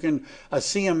out. You can a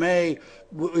CMA.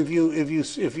 If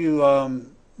you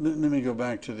let me go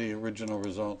back to the original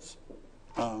results.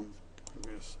 Let's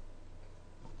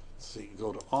see.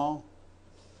 Go to all.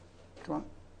 Come on.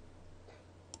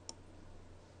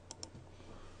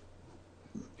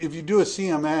 If you do a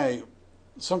CMA,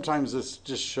 sometimes this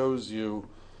just shows you.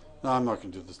 No, I'm not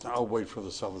going to do this now. I'll wait for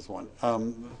the seller's one.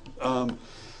 All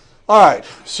right.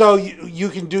 So you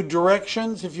can do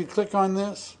directions. If you click on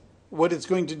this, what it's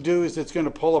going to do is it's going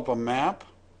to pull up a map.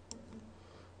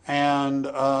 And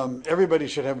everybody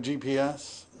should have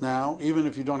GPS now. Even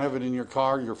if you don't have it in your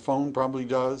car, your phone probably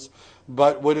does.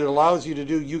 But what it allows you to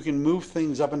do, you can move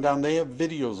things up and down. They have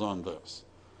videos on this,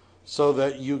 so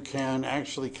that you can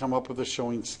actually come up with a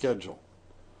showing schedule.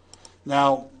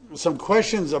 Now, some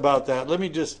questions about that.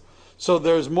 So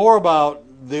there's more about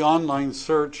the online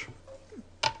search.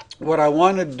 What I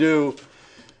want to do,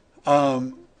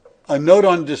 a note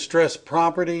on distressed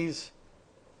properties.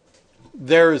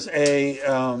 There's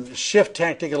a shift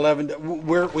tactic 11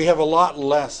 where we have a lot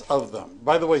less of them.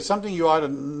 By the way, something you ought to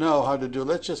know how to do.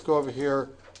 Let's just go over here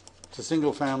to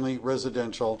single family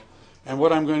residential. And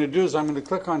what I'm going to do is I'm going to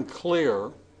click on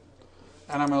clear,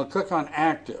 and I'm going to click on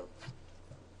active.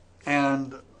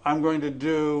 And I'm going to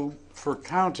do, for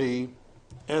county,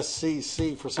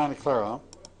 SCC for Santa Clara.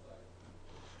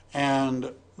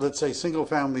 And let's say single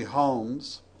family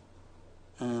homes.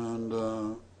 And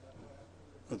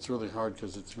it's really hard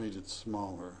because it's made it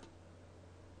smaller.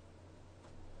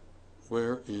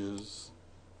 Where is...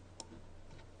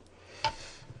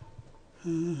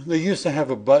 they used to have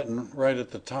a button right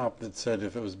at the top that said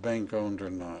if it was bank owned or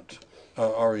not,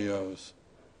 REOs.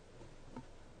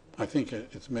 I think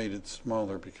it's made it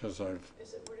smaller because Would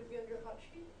it be under hot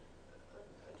sheet?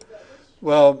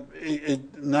 Well,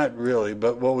 not really,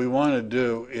 but what we want to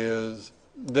do is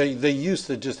They used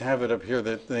to just have it up here.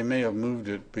 That they may have moved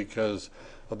it because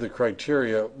of the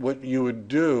criteria. What you would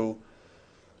do,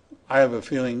 I have a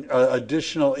feeling,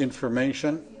 additional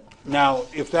information. Now,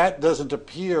 if that doesn't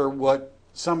appear, what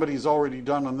somebody's already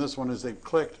done on this one is they've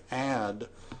clicked add,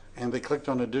 and they clicked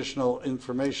on additional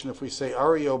information. If we say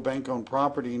REO bank-owned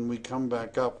property and we come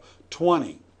back up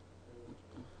 20,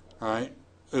 all right?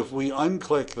 If we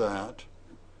unclick that,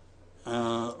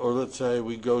 or let's say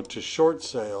we go to short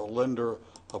sale, lender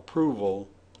approval,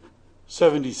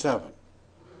 77,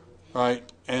 right?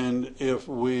 And if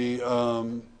we,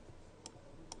 how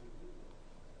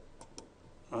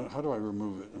do I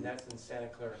remove it? And that's in Santa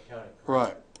Clara County.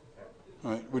 Right,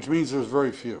 Okay. right, which means there's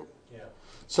very few. Yeah.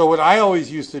 So what I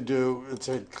always used to do, it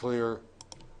said clear,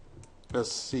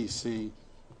 SCC,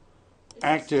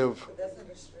 active. But that's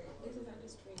under street. This is under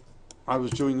street. I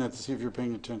was doing that to see if you're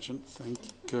paying attention.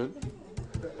 Good.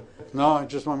 No, I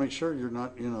just want to make sure you're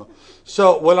not,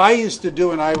 So what I used to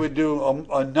do, and I would do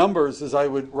numbers, is I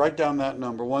would write down that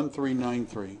number,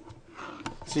 1393.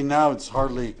 See, now it's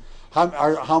hardly,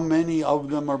 how many of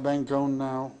them are bank owned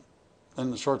now?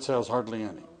 And the short sales, hardly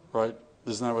any, right?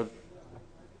 Isn't that what?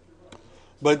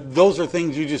 But those are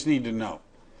things you just need to know.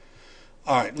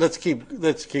 All right, let's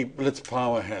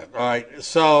plow ahead. All right,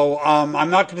 so I'm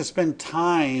not going to spend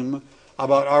time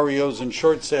about REOs and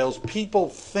short sales. People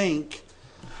think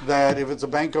that if it's a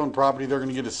bank-owned property, they're going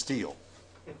to get a steal,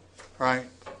 right?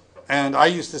 And I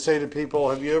used to say to people,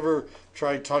 have you ever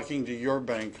tried talking to your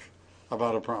bank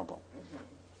about a problem,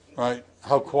 right?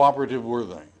 How cooperative were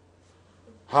they?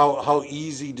 How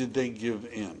easy did they give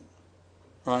in,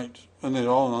 right? And they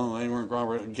no, they weren't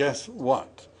cooperative. Guess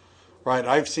what? Right,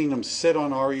 I've seen them sit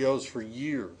on REOs for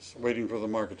years waiting for the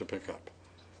market to pick up,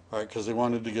 right, because they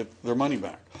wanted to get their money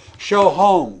back. Show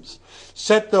homes.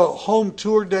 Set the home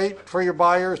tour date for your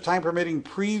buyers, time permitting,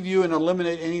 preview and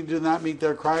eliminate any who do not meet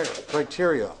their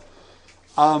criteria.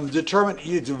 Determine,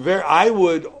 I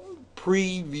would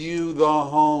preview the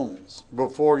homes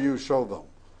before you show them.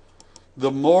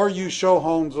 The more you show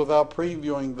homes without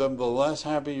previewing them, the less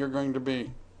happy you're going to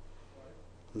be.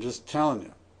 I'm just telling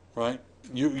you, right?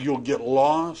 You'll get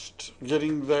lost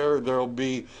getting there.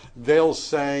 They'll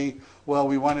say, well,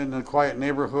 we want it in a quiet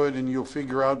neighborhood, and you'll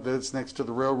figure out that it's next to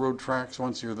the railroad tracks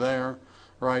once you're there,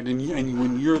 right? And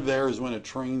when you're there is when a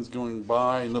train's going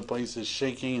by and the place is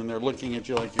shaking and they're looking at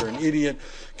you like you're an idiot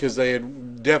because they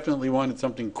had definitely wanted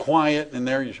something quiet, and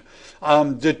there you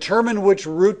determine which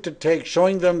route to take,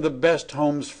 showing them the best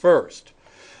homes first.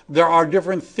 There are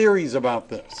different theories about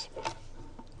this,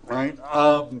 right?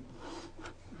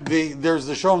 There's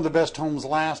the show them the best homes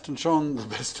last and show them the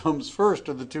best homes first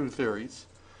are the two theories.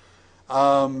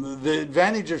 The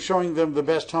advantage of showing them the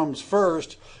best homes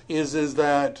first is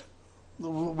that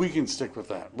we can stick with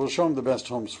that. We'll show them the best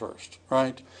homes first,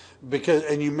 right?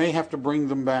 And you may have to bring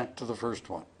them back to the first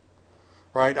one,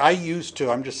 right? I used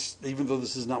to, even though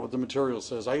this is not what the material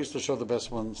says, I used to show the best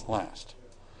ones last.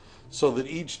 So that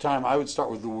each time I would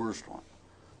start with the worst one.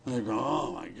 And they go,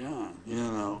 oh my God,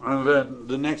 And then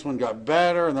the next one got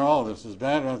better, and they're, oh, this is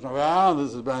bad. And wow,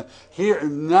 this is bad. Here,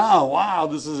 now, wow,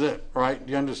 this is it, right?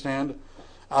 Do you understand?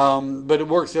 But it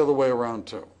works the other way around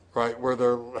too, right? Where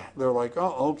they're like,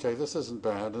 oh, okay, this isn't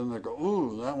bad. And they go,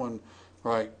 ooh, that one,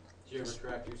 right? Did you ever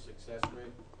track your success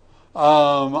rate?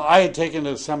 I had taken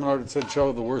a seminar that said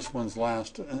show the worst ones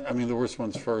last. The worst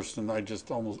ones first, and I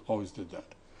just almost always did that.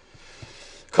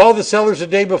 Call the sellers a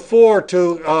day before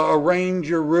to arrange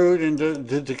your route and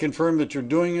to confirm that you're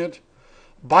doing it.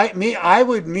 I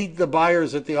would meet the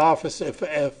buyers at the office if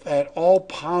at all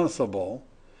possible,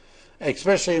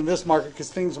 especially in this market, because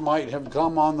things might have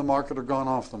come on the market or gone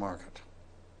off the market.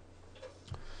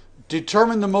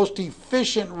 Determine the most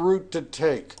efficient route to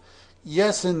take.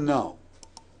 Yes and no,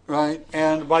 right?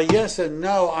 And by yes and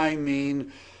no, I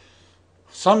mean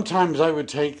sometimes I would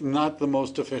take not the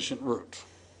most efficient route.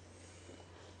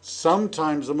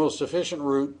 Sometimes the most efficient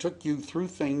route took you through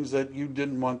things that you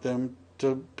didn't want them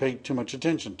to pay too much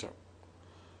attention to,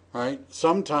 right?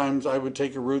 Sometimes I would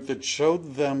take a route that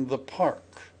showed them the park,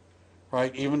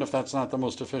 right? Even if that's not the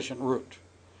most efficient route.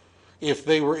 If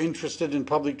they were interested in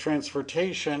public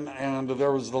transportation and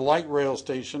there was the light rail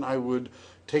station, I would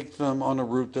take them on a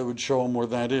route that would show them where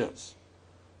that is,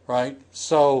 right?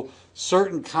 So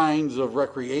certain kinds of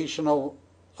recreational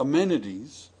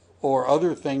amenities or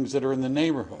other things that are in the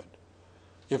neighborhood.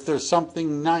 If there's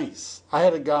something nice. I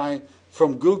had a guy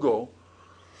from Google,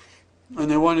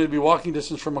 and they wanted to be walking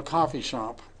distance from a coffee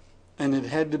shop, and it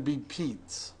had to be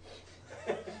Pete's.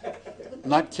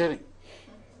 Not kidding.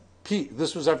 Pete.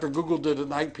 This was after Google did an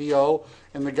IPO,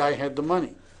 and the guy had the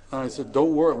money. And I said,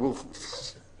 don't worry.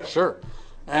 Sure.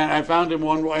 And I found him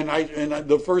one,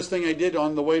 the first thing I did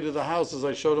on the way to the house is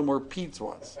I showed him where Pete's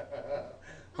was.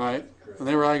 Right? And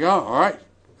they were like, oh, all right.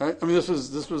 Right? I mean, this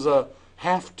was a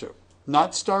have to,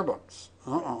 not Starbucks.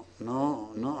 No.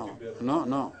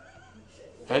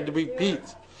 Had to be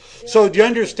Pete's. So do you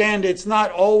understand? It's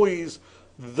not always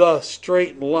the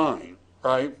straight line,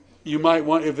 right? You might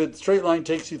want, if a straight line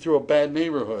takes you through a bad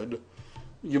neighborhood,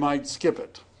 you might skip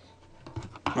it.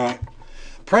 All right.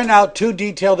 Print out 2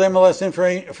 detailed MLS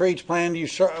info for each plan.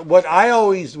 What I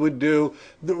always would do,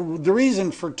 the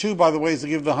reason for 2, by the way, is to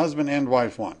give the husband and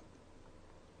wife one.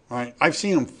 Right? I've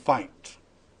seen them fight.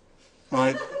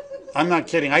 Right? I'm not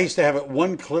kidding. I used to have it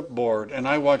one clipboard, and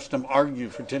I watched them argue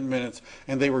for 10 minutes,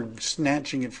 and they were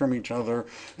snatching it from each other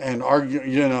and argue,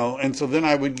 And so then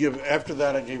I would after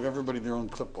that, I gave everybody their own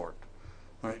clipboard.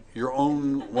 Right? Your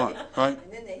own one. Right?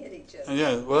 And then they hit each other.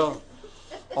 Yeah, well,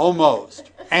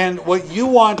 almost. And what you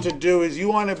want to do is you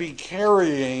want to be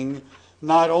carrying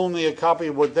not only a copy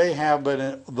of what they have,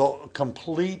 but the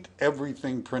complete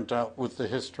everything printout with the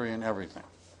history and everything.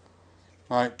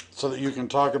 All right, so that you can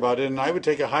talk about it. And I would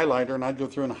take a highlighter and I'd go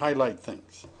through and highlight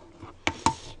things.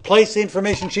 Place the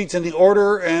information sheets in the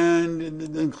order and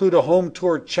include a home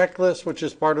tour checklist, which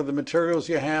is part of the materials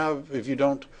you have. If you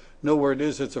don't know where it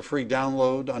is, it's a free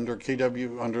download under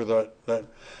KW, under that.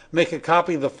 Make a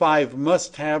copy of the 5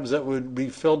 must-haves that would be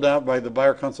filled out by the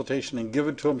buyer consultation and give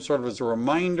it to them sort of as a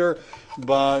reminder,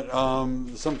 but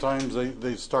sometimes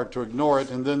they start to ignore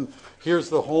it. And then here's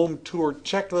the home tour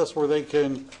checklist where they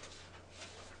can,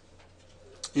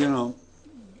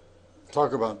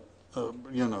 talk about,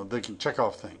 they can check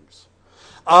off things.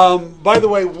 By the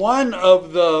way,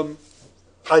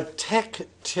 a tech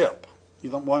tip. You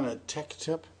don't want a tech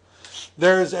tip?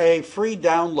 There's a free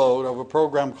download of a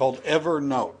program called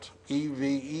Evernote,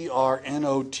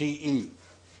 Evernote.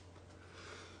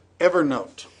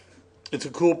 Evernote. It's a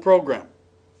cool program.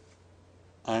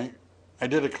 I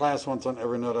did a class once on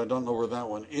Evernote. I don't know where that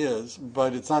one is,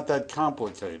 but it's not that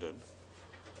complicated.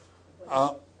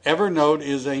 Evernote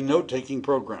is a note-taking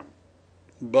program,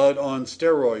 but on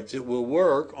steroids. It will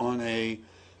work on a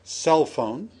cell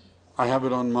phone. I have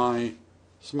it on my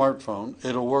smartphone.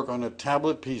 It'll work on a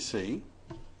tablet PC.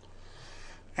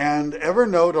 And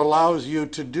Evernote allows you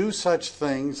to do such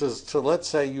things as to, let's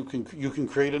say, you can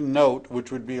create a note,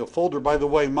 which would be a folder. By the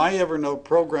way, my Evernote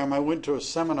program, I went to a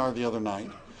seminar the other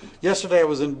night. Yesterday I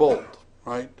was in bold,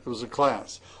 right? It was a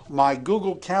class. My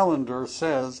Google Calendar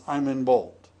says I'm in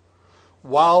bold.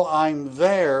 While I'm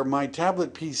there, my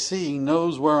tablet PC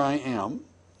knows where I am,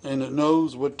 and it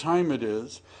knows what time it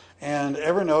is. And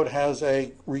Evernote has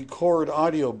a record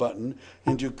audio button,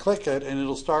 and you click it, and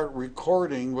it'll start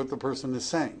recording what the person is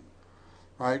saying,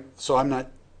 right? So I'm not,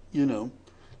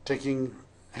 taking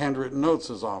handwritten notes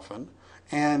as often.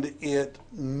 And it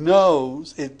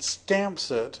knows, it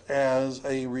stamps it as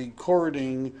a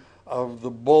recording of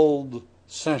the bold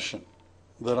session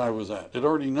that I was at. It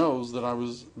already knows that I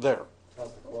was there.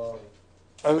 How's the quality?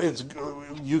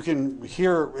 You can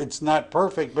hear it's not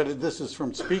perfect, but this is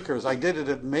from speakers. I did it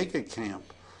at Make a Camp,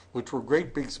 which were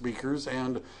great big speakers,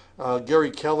 and Gary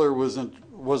Keller wasn't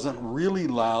really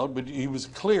loud, but he was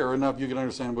clear enough you can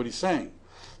understand what he's saying.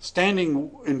 Standing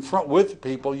in front with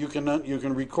people, you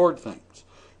can record things.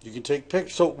 You can take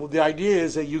pictures. So the idea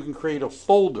is that you can create a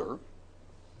folder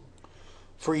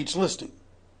for each listing,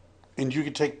 and you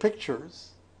can take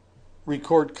pictures,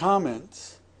 record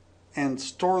comments, and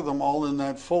store them all in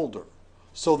that folder,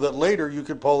 so that later you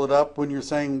could pull it up when you're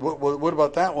saying, what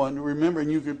about that one? Remember,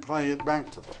 and you could play it back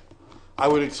to them. I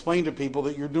would explain to people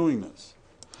that you're doing this.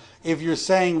 If you're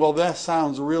saying, well, that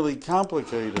sounds really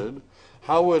complicated,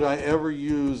 how would I ever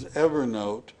use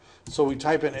Evernote? So we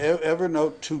type in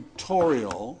Evernote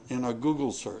tutorial in a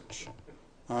Google search.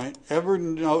 All right,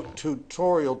 Evernote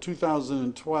tutorial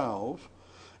 2012.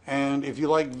 And if you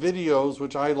like videos,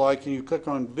 which I like, and you click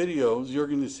on videos, you're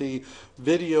going to see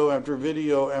video after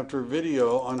video after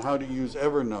video on how to use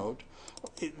Evernote.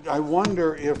 I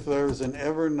wonder if there's an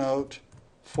Evernote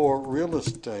for real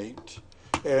estate.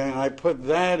 And I put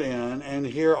that in, and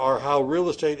here are how real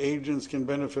estate agents can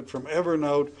benefit from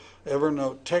Evernote,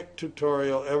 Evernote tech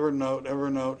tutorial,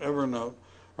 Evernote,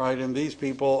 right? And these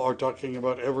people are talking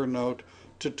about Evernote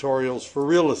tutorials for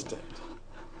real estate,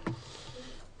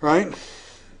 right?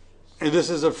 And this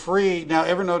is a free, now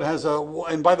Evernote has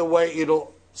and by the way,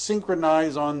 it'll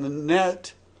synchronize on the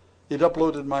net. It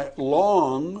uploaded my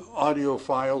long audio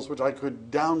files, which I could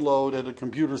download at a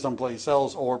computer someplace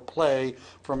else or play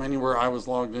from anywhere I was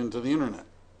logged into the internet.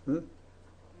 I'm going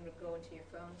to go into your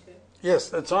phone too?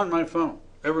 Yes, it's on my phone.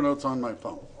 Evernote's on my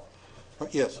phone.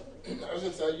 Yes? I was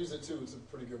going to say, I use it too. It's a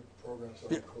pretty good program,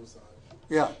 so I co-sign.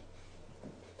 Yeah.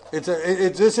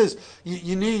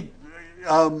 You need,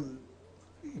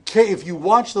 if you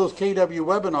watch those KW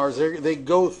webinars, they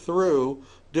go through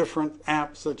different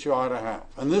apps that you ought to have.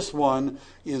 And this one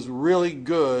is really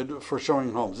good for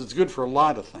showing homes. It's good for a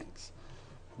lot of things.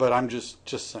 But I'm just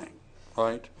saying,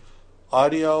 right?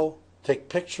 Audio, take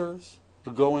pictures,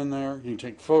 go in there. You can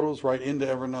take photos right into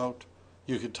Evernote.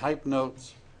 You could type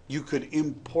notes. You could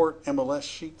import MLS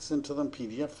sheets into them,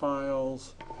 PDF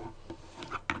files.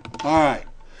 All right.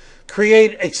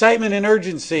 Create excitement and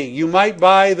urgency. You might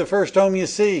buy the first home you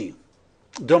see.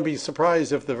 Don't be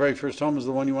surprised if the very first home is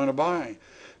the one you want to buy.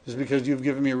 Just because you've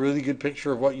given me a really good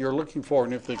picture of what you're looking for.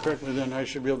 And if they correctly, then I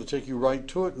should be able to take you right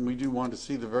to it. And we do want to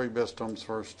see the very best homes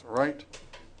first, right?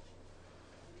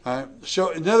 So,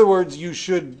 in other words, you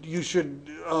should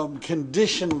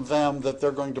condition them that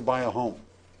they're going to buy a home.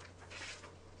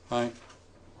 Right?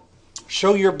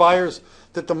 Show your buyers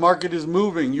that the market is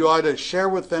moving. You ought to share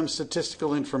with them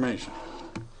statistical information.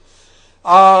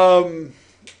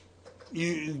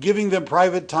 You giving them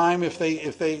private time if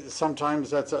they sometimes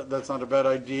that's not a bad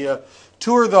idea.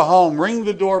 Tour the home. Ring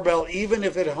the doorbell even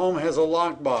if the home has a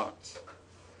lockbox.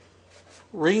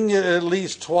 Ring it at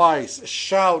least twice.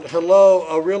 Shout hello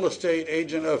a real estate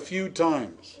agent a few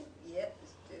times. Yes,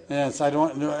 do. Yes, I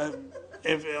don't.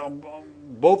 If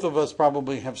both of us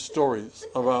probably have stories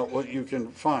about what you can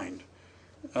find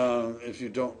if you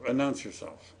don't announce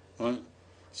yourself. Right?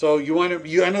 So you want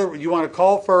to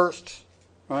call first,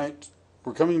 right?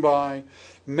 We're coming by.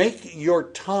 Make your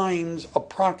times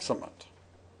approximate.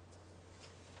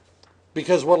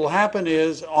 Because what will happen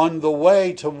is, on the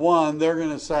way to one, they're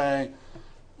going to say,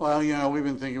 well, we've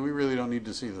been thinking we really don't need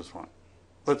to see this one.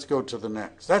 Let's go to the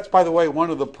next. That's, by the way,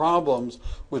 one of the problems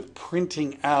with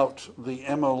printing out the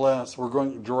MLS. We're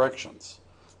going directions,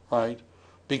 right?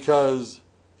 Because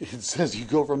it says you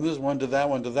go from this one to that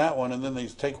one to that one, and then they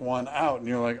take one out, and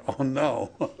you're like, oh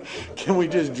no. Can we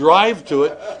just drive to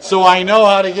it so I know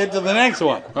how to get to the next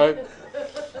one, right?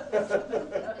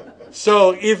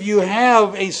 So if you don't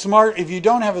have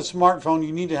a smartphone,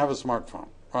 you need to have a smartphone,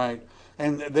 right?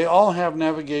 And they all have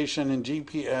navigation and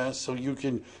GPS, so you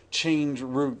can change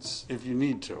routes if you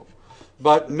need to.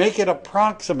 But make it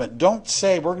approximate. Don't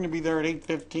say we're going to be there at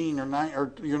 8:15 or 9 or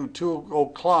 2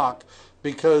 o'clock,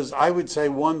 because I would say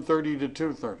 1:30 to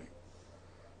 2:30,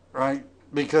 right?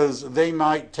 Because they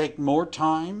might take more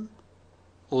time,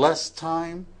 less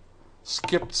time,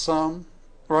 skip some,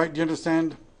 right? Do you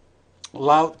understand?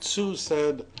 Lao Tzu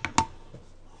said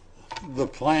the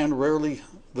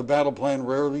battle plan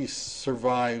rarely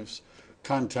survives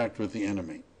contact with the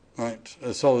enemy. Right?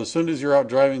 So as soon as you're out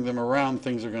driving them around,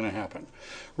 things are going to happen.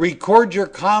 Record your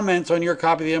comments on your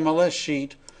copy of the MLS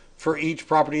sheet for each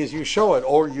property as you show it,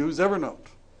 or use Evernote.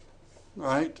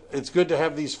 Right? It's good to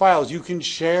have these files. You can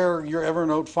share your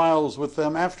Evernote files with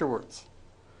them afterwards.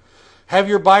 Have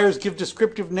your buyers give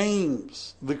descriptive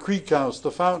names. The Creek House,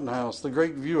 the Fountain House, the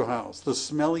Great View House, the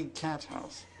Smelly Cat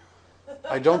House.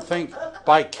 I don't think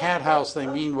by cat house they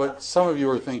mean what some of you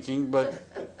are thinking,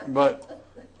 but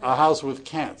a house with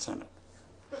cats in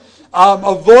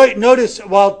it. Notice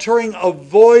while touring,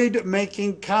 avoid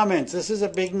making comments. This is a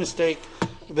big mistake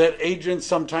that agents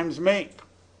sometimes make.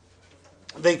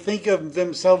 They think of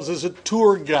themselves as a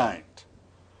tour guide,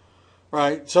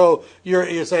 right? So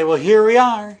you say, well, here we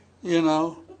are,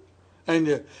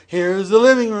 and here's the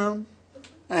living room,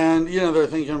 and they're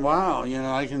thinking, wow,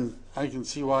 I can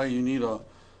see why you need a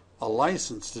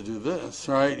license to do this,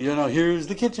 right? Here's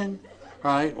the kitchen,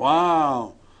 right?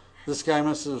 Wow. This guy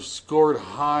must have scored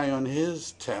high on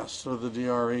his test of the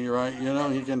DRE, right?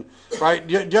 He can, right?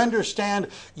 Do you understand?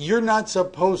 You're not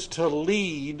supposed to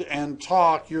lead and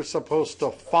talk. You're supposed to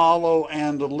follow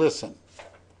and listen.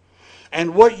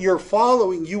 And what you're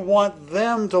following, you want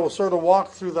them to sort of walk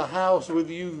through the house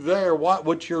with you there.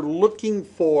 What you're looking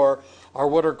for are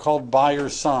what are called buyer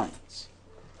signs.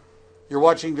 You're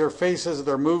watching their faces,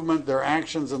 their movement, their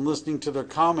actions, and listening to their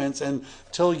comments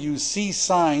until you see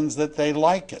signs that they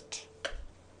like it.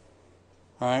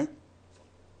 All right?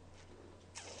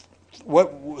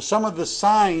 Some of the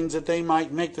signs that they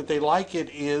might make that they like it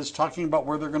is talking about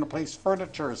where they're going to place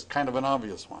furniture is kind of an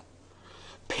obvious one.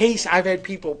 I've had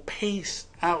people pace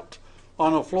out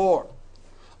on a floor.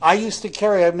 I used to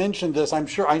carry, I mentioned this,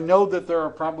 I know that there are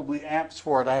probably apps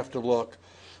for it, I have to look.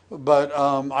 But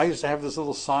I used to have this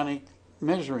little sonic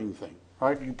measuring thing,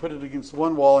 right? You put it against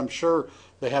one wall. I'm sure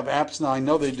they have apps now. I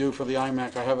know they do for the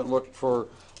iMac. I haven't looked for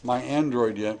my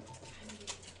Android yet.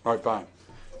 All right, bye.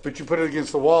 But you put it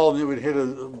against the wall, and it would hit a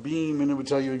beam, and it would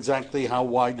tell you exactly how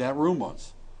wide that room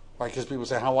was, right? Because people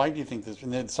say, how wide do you think this?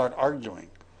 And they'd start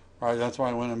arguing, right? That's why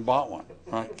I went and bought one,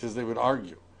 right? Because they would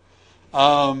argue. Which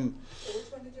one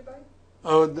did you buy?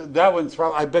 Oh, that one's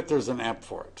probably, I bet there's an app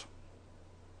for it.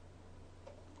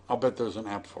 I'll bet there's an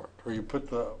app for it. Or you put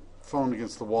the phone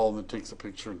against the wall and it takes a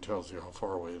picture and tells you how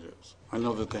far away it is. I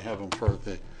know that they have them for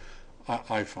the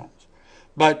iPhones.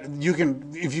 But you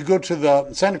can, if you go to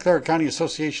the Santa Clara County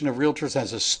Association of Realtors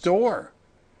has a store.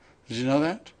 Did you know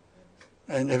that?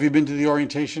 And have you been to the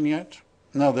orientation yet?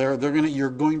 No, you're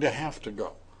going to have to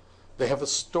go. They have a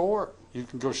store. You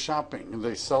can go shopping and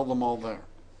they sell them all there.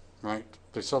 Right?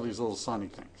 They sell these little sunny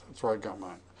things. That's where I got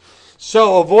mine.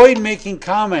 So avoid making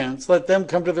comments. Let them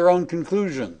come to their own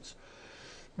conclusions.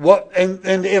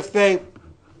 And if they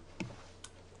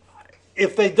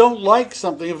don't like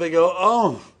something, if they go,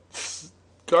 oh,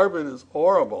 carpet is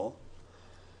horrible,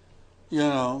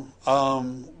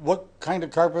 what kind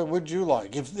of carpet would you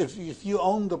like? If you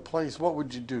owned the place, what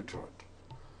would you do to it?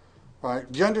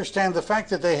 Right? Do you understand? The fact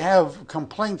that they have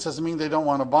complaints doesn't mean they don't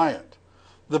want to buy it.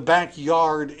 The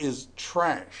backyard is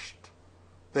trashed.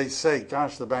 They say,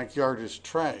 gosh, the backyard is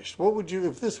trashed. What would you,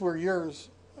 if this were yours,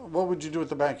 what would you do with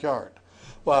the backyard?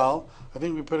 Well, I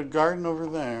think we put a garden over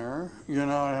there. I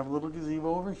have a little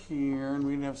gazebo over here, and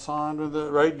we'd have sod with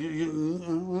the right.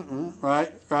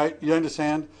 Right. You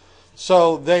understand?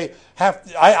 So they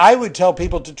have. I would tell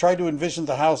people to try to envision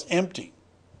the house empty,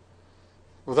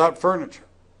 without furniture,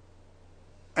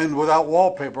 and without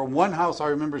wallpaper. One house I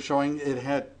remember showing it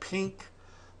had pink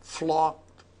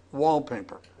flocked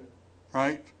wallpaper.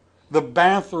 Right. The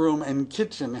bathroom and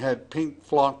kitchen had pink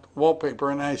flocked wallpaper,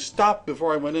 and I stopped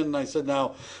before I went in and I said,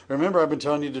 now, remember I've been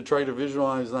telling you to try to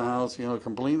visualize the house,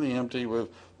 completely empty with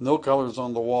no colors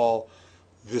on the wall.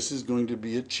 This is going to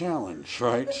be a challenge,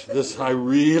 right? I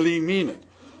really mean it.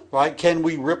 Right? Can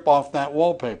we rip off that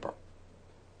wallpaper?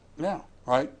 Yeah,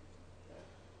 right?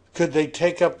 Could they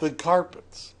take up the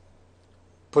carpets?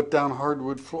 Put down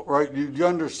hardwood floor, right? You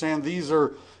understand these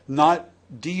are not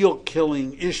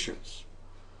deal-killing issues.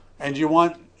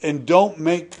 And don't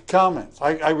make comments.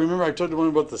 I remember I told the one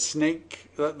about the snake,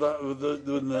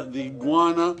 the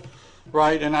iguana,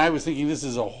 right? And I was thinking this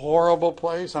is a horrible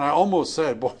place, and I almost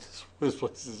said, boy, this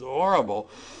place is horrible.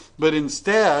 But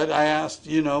instead, I asked,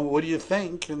 what do you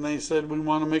think? And they said, we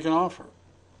want to make an offer.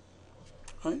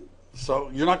 Right?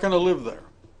 So you're not going to live there.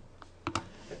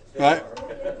 Right?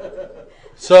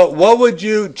 So what would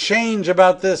you change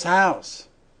about this house?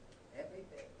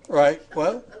 Everything. Right?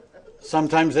 Well,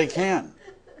 sometimes they can.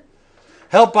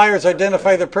 Help buyers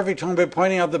identify the perfect home by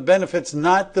pointing out the benefits,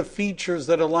 not the features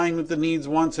that align with the needs,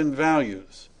 wants, and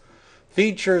values.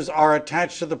 Features are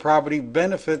attached to the property.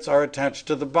 Benefits are attached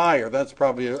to the buyer. That's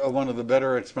probably one of the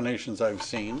better explanations I've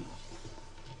seen.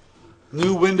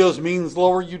 New windows means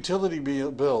lower utility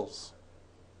bills.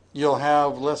 You'll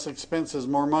have less expenses,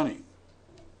 more money.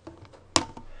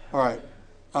 All right.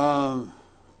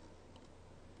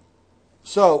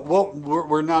 So what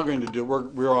we're now going to do,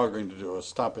 we're all going to do a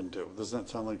stop and do. Doesn't that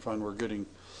sound like fun? We're getting.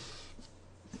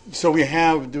 So we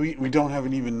don't have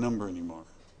an even number anymore.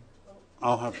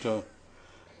 I'll have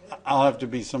to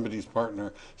be somebody's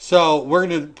partner. So we're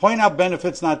going to point out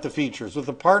benefits, not the features. With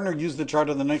a partner, use the chart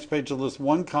on the next page to list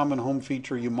one common home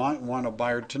feature you might want a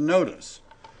buyer to notice.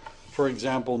 For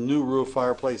example, new roof,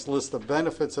 fireplace. List the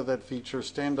benefits of that feature.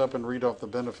 Stand up and read off the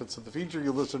benefits of the feature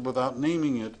you listed without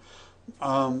naming it.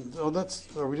 Are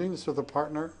we doing this with a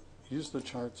partner? Use the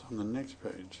charts on the next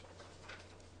page.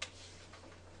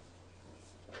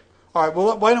 All right,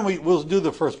 well, why don't we'll do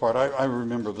the first part. I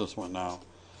remember this one now.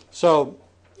 So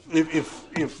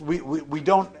if we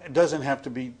don't, it doesn't have to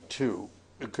be two.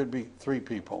 It could be three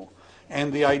people.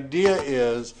 And the idea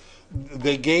is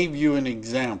they gave you an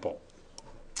example.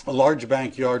 A large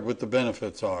backyard, what the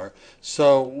benefits are.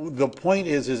 So the point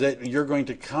is that you're going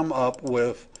to come up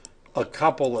with a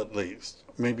couple at least,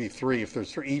 maybe three. If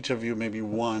there's three, each of you, maybe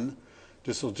one.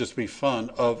 This will just be fun,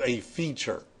 of a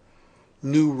feature.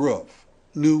 New roof,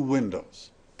 new windows,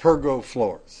 pergo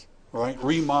floors, right?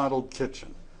 Remodeled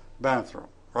kitchen, bathroom,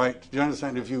 right? Do you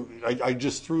understand? I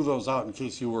just threw those out in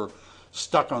case you were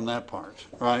stuck on that part,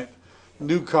 right?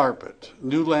 New carpet,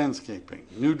 new landscaping,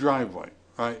 new driveway,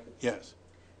 right? Yes.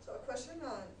 So a question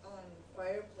on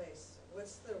fireplace.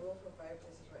 What's the rule for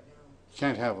fireplaces right now?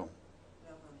 Can't have them.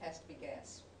 No, Has to be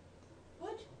gas.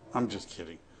 What? I'm just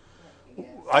kidding. Has to be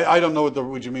gas. I don't know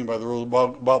what you mean by the rule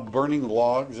about burning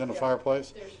logs in a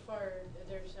fireplace. There's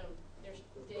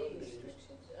days,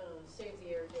 save the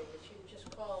air day, that you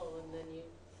just call and then you.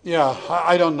 Yeah,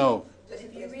 I don't know. But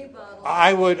if you remodel.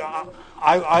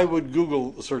 I would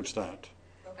Google search that.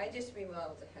 I just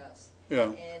remodeled the house. Yeah.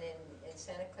 And in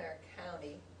Santa Clara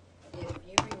County, if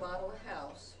you remodel a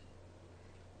house,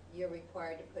 you're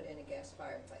required to put in a gas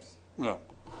fireplace. Yeah.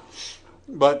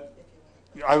 But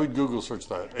I would Google search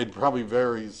that. It probably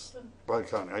varies by the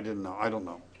county. I didn't know. I don't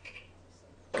know.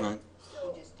 Right?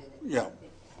 We just did it. Yeah.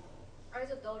 I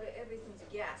just thought that everything's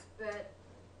gas, but,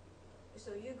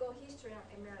 so you go history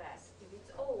on MLS, if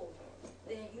it's old,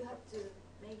 then you have to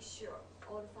make sure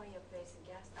all the fireplace and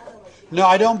gas, otherwise you No,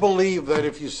 I don't believe that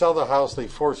if you sell the house, they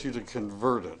force you to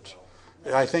convert it.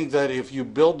 I think that if you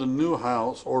build a new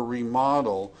house or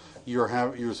remodel,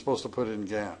 you're supposed to put in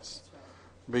gas.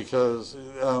 Because,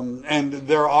 and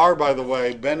there are, by the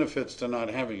way, benefits to not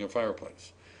having a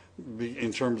fireplace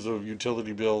in terms of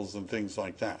utility bills and things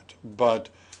like that. But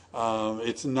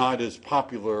it's not as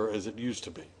popular as it used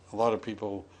to be. A lot of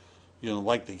people,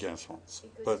 like the gas ones.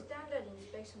 because But standard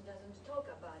inspection doesn't talk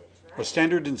about it, a right?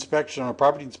 standard inspection, a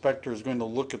property inspector is going to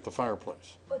look at the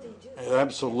fireplace. Oh, they do.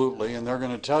 Absolutely, and they're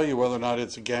going to tell you whether or not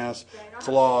it's a gas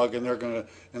clog, and they're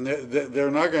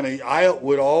not going to. I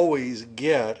would always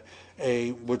get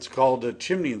what's called a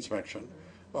chimney inspection,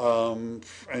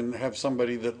 and have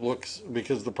somebody that looks,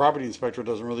 because the property inspector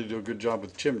doesn't really do a good job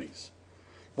with chimneys.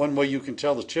 One way you can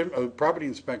tell the property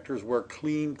inspectors wear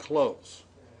clean clothes,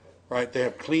 right? They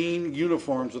have clean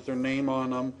uniforms with their name on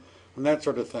them, and that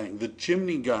sort of thing. The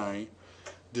chimney guy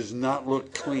does not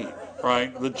look clean,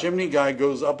 right? The chimney guy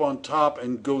goes up on top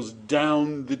and goes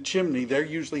down the chimney. They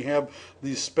usually have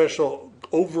these special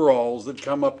overalls that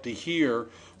come up to here,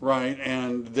 right?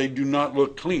 And they do not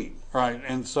look clean, right?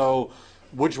 And so,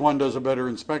 which one does a better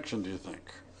inspection, do you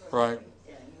think, right?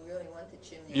 Yeah, you really want the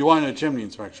chimney. You want a chimney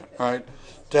inspection, right?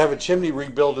 To have a chimney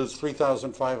rebuilt is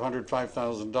 $3,500,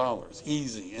 $5,000,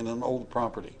 easy in an old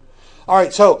property. All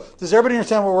right, so does everybody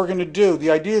understand what we're going to do?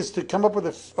 The idea is to come up with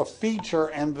a feature,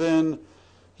 and then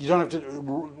you don't have to.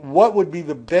 What would be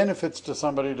the benefits to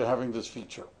somebody to having this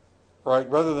feature, right?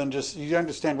 Rather than just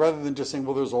saying,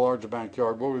 well, there's a larger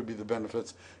backyard. What would be the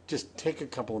benefits? Just take a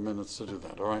couple of minutes to do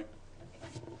that. All right.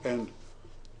 And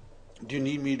do you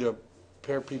need me to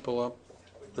pair people up?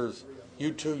 There's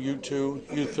you two, you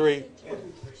three.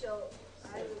 So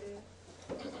I would,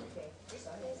 Okay, this is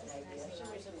an idea. For some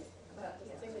reason,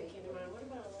 the thing that came to mind, what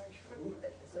about a large front? What do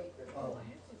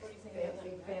you think about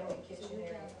Big that? family kitchen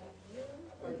area.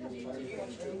 actually you I'm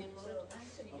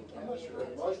can. not sure,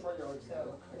 large front yards,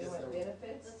 So, you want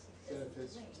benefits?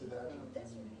 benefits to that.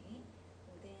 That's right.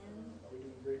 Then, We do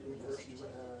great university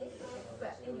would have,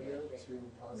 but area anyway, to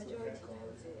possibly majority have times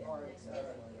cars. it's Or nice it's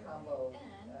weather a here. combo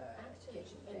And actually,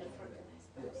 kitchen in the family. front.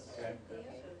 Yes. Okay. they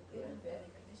are good and very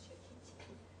nice your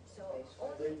kitchen. So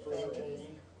all Great for the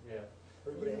entertaining, Yeah.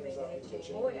 everybody hangs out in the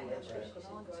kitchen. boy, I have Right. to Kitchen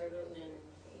belong to, garden and,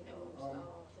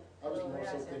 I was more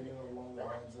so thinking along the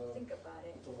lines of think about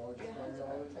it. the larger Yeah. front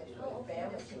yard, Oh,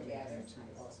 families to together.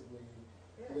 possibly,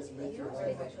 I guess, make your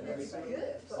Right, home that's nicer,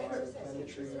 good for side exercise. plenty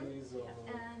trees or,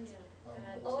 And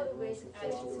And all the ways some I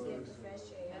just flowers. get the fresh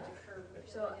air. and a curb.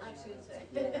 So actually, it's But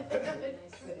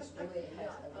it's really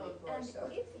has a big floor, and so.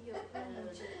 if you're planning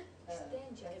to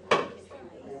extend your If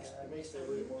family you size, it makes it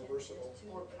a little more versatile.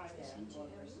 More privacy,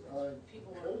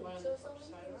 people Cool. want to so find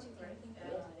some the things you can think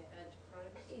about it. add to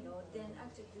privacy. You know, then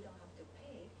actually you don't have to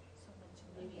pay so much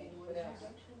money. Okay, More what else?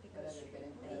 introduction, What because other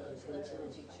benefits? Yeah, good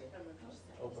too. Teacher. I'm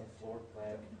interested. Open floor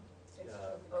plan,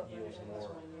 yields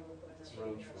more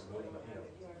room for movement,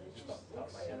 just off the top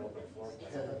of my head, open floor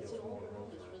plan yields more room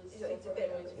for So it's a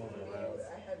better. moving around.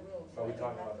 I had room. Are we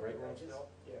talking about great rooms still?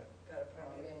 Yeah. Got a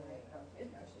problem anyway.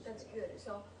 That's good,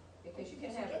 so Because you if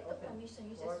can you have get an the open permission,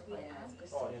 you floor just will plan. ask the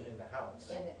Oh, city. in the house.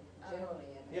 And generally,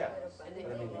 in. Yeah, And but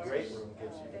I mean, the great room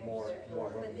gives you more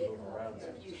room to move around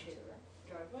there. You should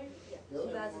driveway. So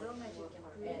as long as you can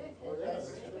prove And it, it does,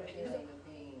 feeling of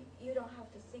being. you don't have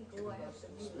to think, oh, I have to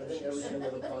move I it. think everything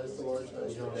that applies to large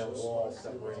You don't have walls houses,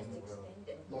 separating the room.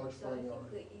 large So I front think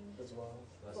yard we in as well.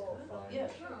 That's for, confined. Yeah,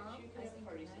 huh, sure, I you can have think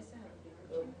parties. nice and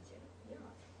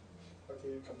yeah. Okay,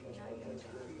 you can.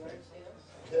 Yeah.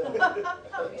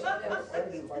 I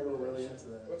didn't find we were really into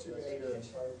that. What's your Fireplace,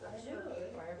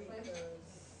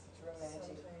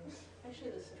 romantic.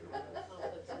 Actually, this is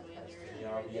complex in my The area.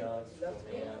 ambiance, Yeah,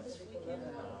 romance, this weekend,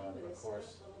 of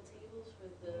course, little tables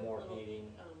with the more little,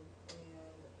 heating.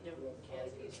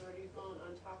 canopies already gone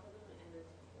on top of them, and it.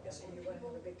 So you wanna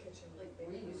have a big kitchen, Like, big.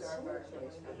 We use our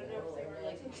fireplace. I don't know if they were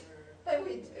like,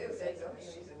 We do, that's the only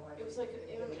reason why. it was like,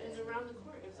 and around the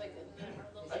corner, it was like, our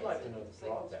little. I'd like to know the It's like,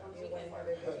 drawback. one weekend,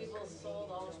 people sold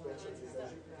all the plants and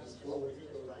stuff. It's just- Well, we it's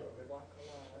could just like- Walk a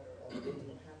lot,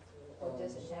 or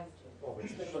does it have to? Well, we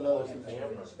Think just of another call it feature,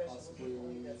 camera. possibly,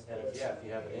 And if, yeah, if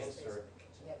you have an insert,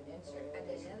 You have an insert. And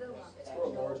another one. it's for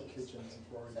a large kitchen, since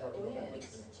we're already talking about Yeah.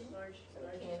 kitchens. Large, So it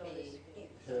large can is always. be,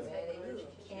 Yeah.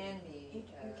 can You be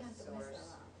can't a mess source.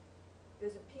 around.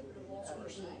 There's a people who walk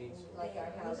in, Like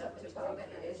our house up at the top,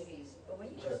 it is, but when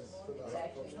you Yes. go small, it's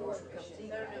actually more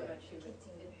efficient. I don't know about you, but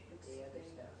kitchen looks so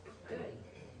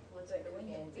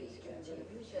the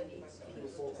TV show needs some. People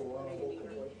focal out, focal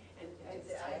point. And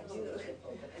I do,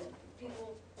 and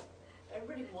people,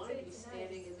 everybody wanted to be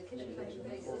standing in the kitchen,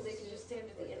 so they could just stand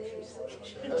at the entrance.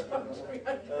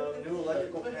 New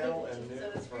electrical panel and new So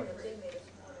that's furnace. great.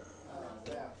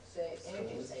 Well, say,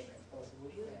 energy saving.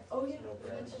 Oh, yeah. No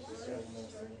brains. More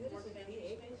pantry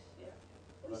space,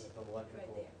 yeah. Electrical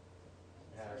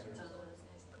hazards.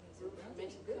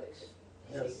 Fermented goods.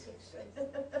 Yes. Energy efficient.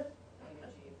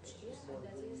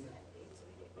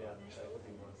 Yeah, that would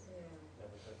be one.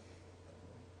 Benefit.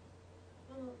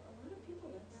 Well, a lot of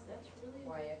people, that's really,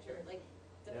 Quieter. like,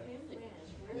 the Yep. family is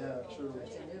really. Yeah, true.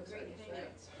 It's a new Great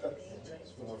furnace,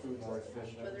 hangouts. More food, more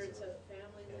efficient. Whether it's a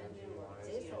family Energy menu or, wise,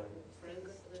 you know, yeah.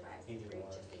 friends that, Heating great,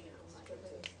 wise. just, you know,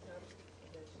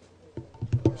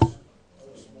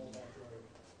 Other small backyard.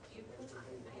 you put,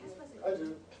 I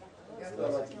do. Got I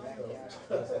like to back do there.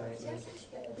 Less maintenance.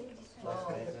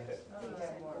 Oh, you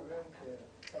have more room to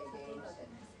play games and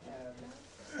have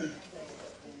things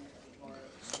that need more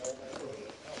mobile.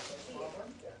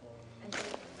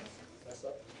 Mess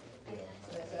up.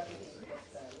 So that's everything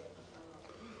but,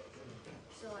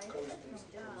 So I have to come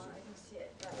down, I can see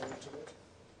it, but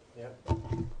Yep.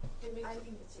 I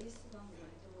think it's this one.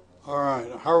 All right,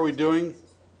 how are we doing?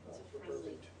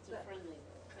 it's a friendly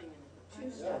thing.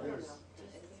 Yeah, it is.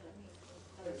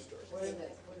 what are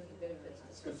the benefits?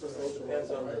 It's good for social.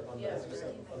 Depends on the, Yeah.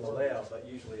 on the layout, but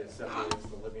usually it separates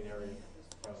the living area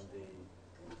from the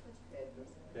Bedroom.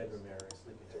 bedroom area,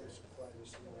 sleeping area.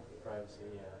 Privacy,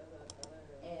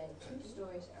 yeah. And two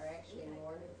stories are actually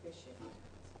more efficient,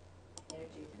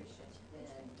 energy efficient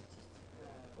than,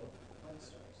 one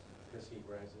stories. Because heat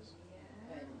rises.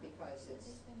 And because it's,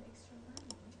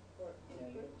 you know,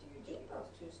 your typical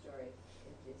two-story,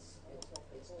 it's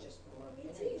just more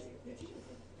energy efficient,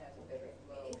 it has a better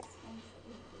flow.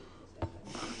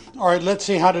 All right, let's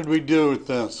see, how did we do with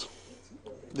this?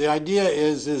 The idea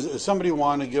is somebody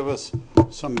want to give us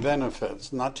some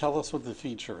benefits, not tell us what the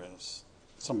feature is.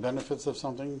 Some benefits of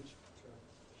something?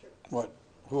 What?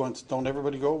 Who wants, don't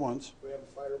everybody go at once? We have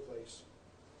a fireplace.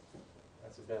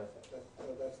 That's a benefit.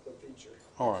 That's the feature.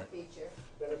 All right. Feature,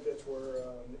 Benefits were,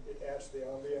 it adds to the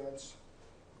ambiance.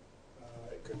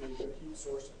 It could be a good heat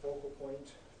source, a focal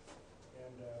point,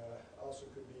 and also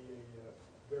could be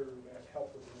a very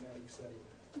help with the romantic setting.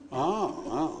 Oh,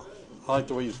 wow. I like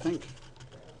the way you think.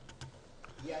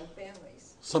 young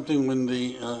families. Something when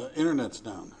the internet's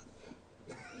down.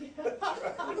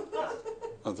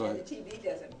 That's And right. the TV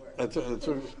doesn't work. That's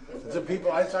what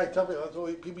people, I tell you, that's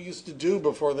what people used to do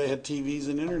before they had TVs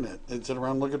and internet. They'd sit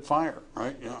around and look at fire,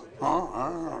 right? Yeah.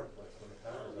 All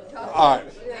right.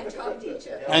 And talk to each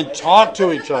other. And talk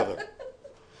to each other.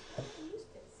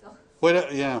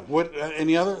 What? Yeah. What?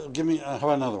 Any other? Give me. How about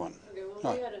another one? Okay,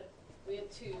 well, Right. we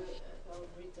had two, I'll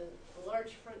read the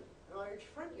large front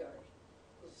yard.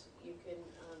 You can,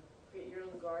 create your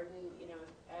own garden, you know,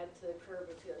 add to the curb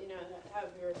appeal, you know, have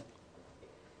your,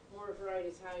 more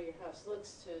varieties how your house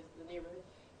looks to the neighborhood.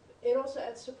 It also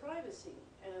adds to privacy,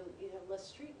 and you have less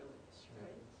street noise,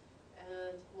 right?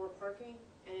 And more parking,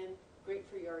 and great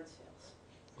for yard sales.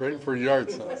 Great for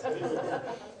yard sales.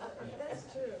 That's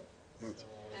true.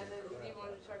 And then you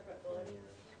wanted to talk about the large.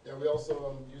 Yeah, we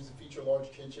also use the feature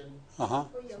large kitchen. Uh huh.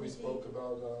 So we spoke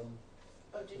about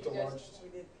Oh, did the you guys? large. We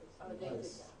did. Oh, they did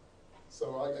Nice. that.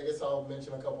 So I guess I'll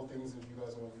mention a couple things if you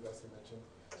guys want you guys to mention.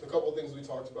 So a couple things we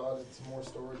talked about. It's more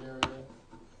storage area.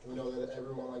 We know that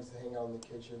everyone likes to hang out in the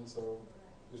kitchen, so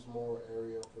there's more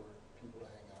area for people to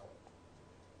hang out.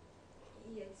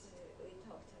 Yes, we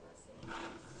talked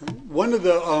about it.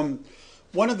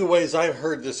 One of the ways I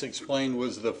heard this explained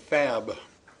was the FAB,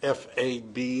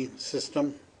 F-A-B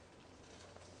system.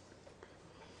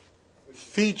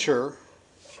 Feature,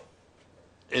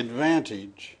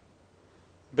 advantage,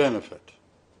 benefit.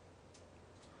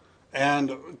 And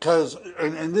because,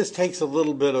 and this takes a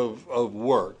little bit of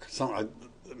work,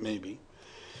 maybe.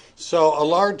 So a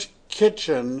large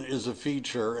kitchen is a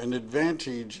feature, and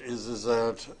advantage is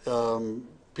that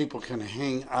people can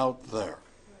hang out there,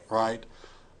 right?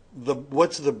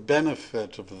 What's the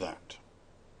benefit of that?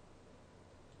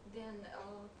 Then,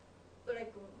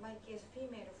 like my kid's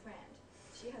female friend,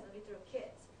 she has little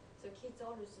kids, so kids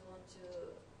always want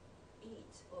to eat.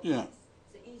 Or Yeah.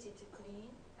 It's easy to clean,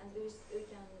 and we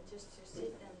can just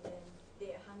sit and then they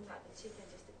hang out the chicken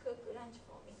just to cook lunch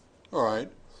for me. All right.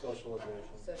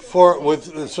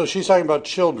 Socialization. So she's talking about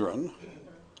children,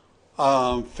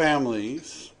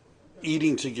 families,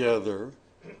 eating together,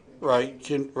 right?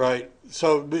 Right.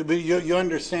 So but you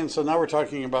understand. So now we're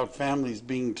talking about families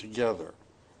being together,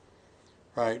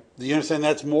 right? Do you understand?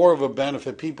 That's more of a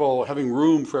benefit. People having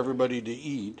room for everybody to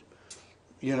eat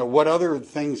what other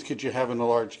things could you have in a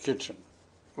large kitchen?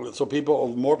 So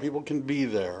more people can be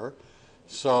there.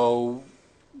 So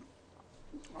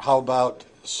how about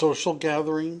social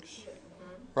gatherings,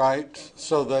 right?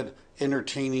 So that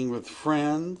entertaining with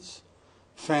friends,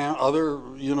 other,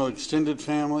 extended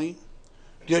family.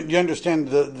 Do you understand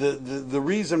the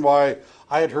reason why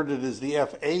I had heard it as the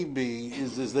FAB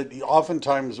is that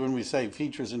oftentimes when we say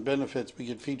features and benefits, we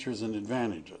get features and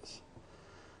advantages,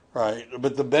 right?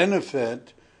 But the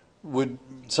benefit would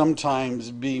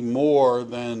sometimes be more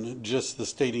than just the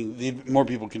stating more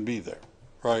people can be there,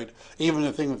 right? Even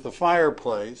the thing with the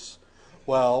fireplace,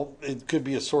 well, it could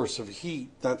be a source of heat.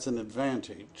 That's an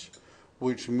advantage,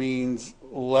 which means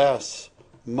less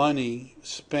money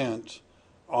spent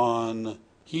on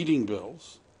heating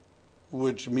bills,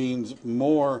 which means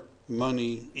more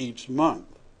money each month,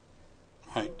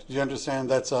 right? Do you understand?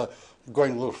 That's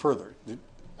going a little further.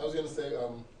 I was going to say,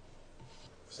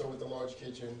 so with the large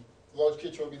kitchen will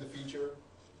be the feature,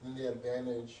 and the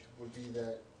advantage would be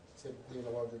that typically in a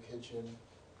larger kitchen,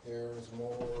 there's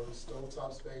more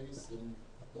stovetop space and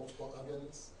multiple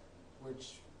ovens,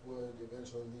 which would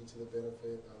eventually lead to the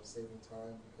benefit of saving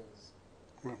time because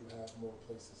you have more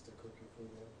places to cook your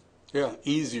food in. Yeah,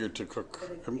 easier to cook.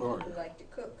 For the people who like to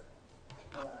cook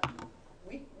a lot.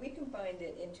 We combined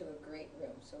it into a great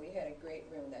room. So we had a great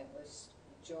room that was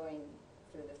joined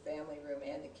through the family room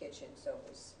and the kitchen. So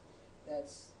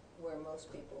that's where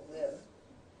most people live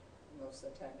most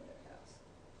of the time in their house.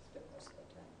 Spend most of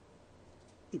the time.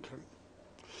 Okay.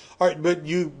 All right, but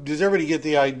does everybody get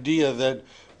the idea that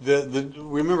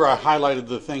remember I highlighted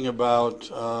the thing about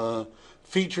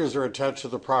features are attached to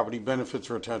the property, benefits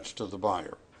are attached to the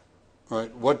buyer.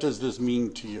 Right? What does this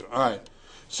mean to you? All right.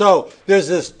 So there's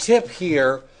this tip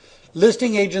here.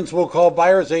 Listing agents will call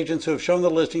buyer's agents who have shown the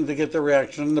listing to get their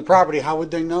reaction on the property. How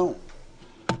would they know?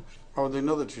 How would they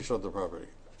know that you showed the property?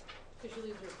 Because you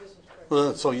leave your business card.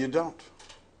 Well, so you don't.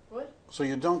 What? So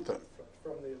you don't then?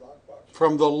 From the lockbox.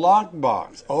 From the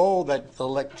lockbox. Oh, that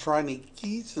electronic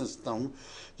key system.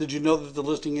 Did you know that the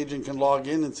listing agent can log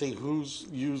in and see who's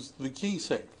used the key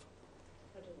safe?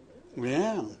 I didn't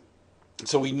know. Yeah.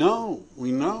 So we know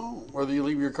whether you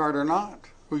leave your card or not,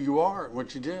 who you are,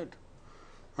 what you did.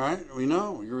 Right? We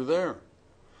know you were there.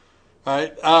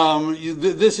 Right?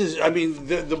 This is,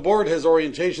 the board has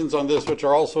orientations on this, which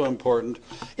are also important.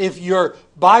 If your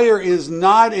buyer is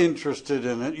not interested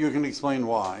in it, you can explain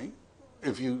why,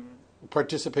 if you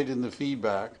participate in the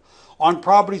feedback. On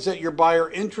properties that your buyer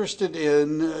interested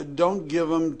in, don't give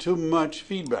them too much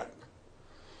feedback.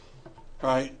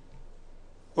 Right?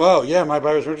 Well, yeah, my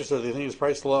buyers are interested. They think it's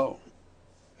priced low.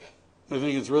 They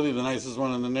think it's really the nicest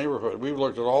one in the neighborhood. We've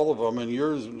looked at all of them, and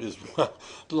yours is a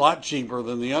lot cheaper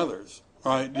than the others.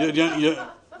 Right?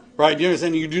 Right? You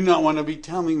understand? You do not want to be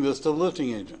telling this to the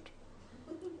listing agent.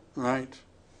 Right?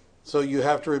 So you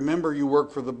have to remember you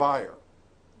work for the buyer.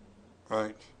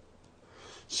 Right?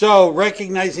 So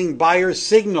recognizing buyer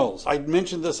signals. I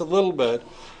mentioned this a little bit.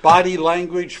 Body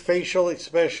language, facial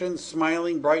expressions,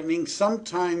 smiling, brightening.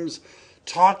 Sometimes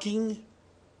talking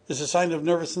is a sign of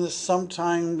nervousness.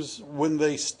 Sometimes when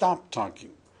they stop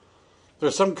talking. There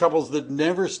are some couples that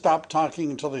never stopped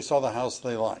talking until they saw the house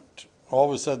they liked. All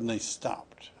of a sudden they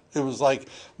stopped. It was like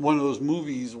one of those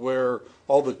movies where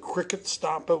all the crickets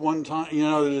stop at one time.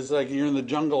 It's like you're in the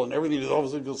jungle and everything all of a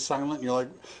sudden goes silent. And you're like,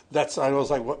 I was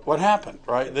like, what happened?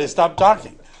 Right? They stopped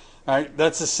talking. Right?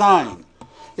 That's a sign.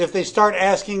 If they start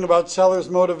asking about seller's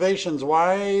motivations,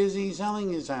 why is he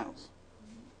selling his house?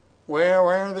 Where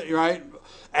are they? Right?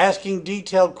 Asking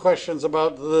detailed questions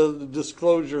about the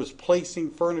disclosures,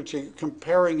 placing furniture,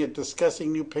 comparing it,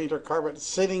 discussing new paint or carpet,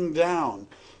 sitting down,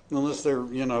 unless they're,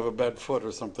 have a bad foot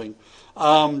or something.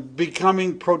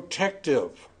 Becoming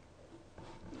protective.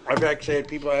 I've actually had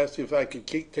people ask me if I could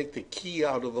take the key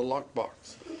out of the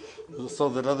lockbox so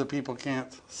that other people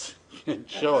can't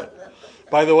show it.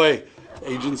 By the way,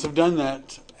 agents have done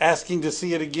that. Asking to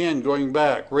see it again, going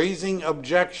back. Raising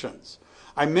objections.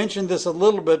 I mentioned this a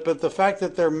little bit, but the fact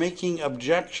that they're making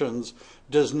objections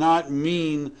does not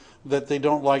mean that they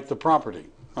don't like the property,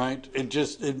 right?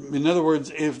 In other words,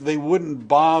 if they wouldn't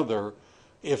bother,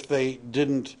 if they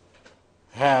didn't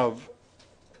care,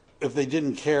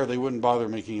 they wouldn't bother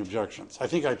making objections. I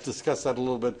think I discussed that a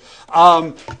little bit.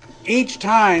 Each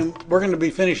time, we're going to be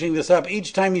finishing this up,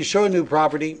 each time you show a new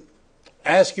property,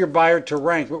 ask your buyer to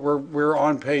rank. We're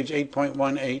on page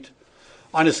 8.18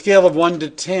 on a scale of 1 to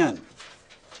 10.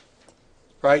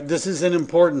 Right? This is an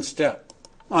important step.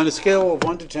 On a scale of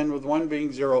 1 to 10, with 1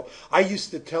 being 0, I used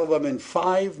to tell them in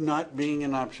 5 not being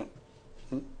an option.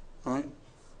 Right?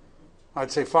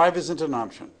 I'd say 5 isn't an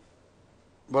option.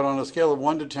 But on a scale of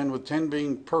 1 to 10, with 10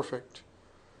 being perfect,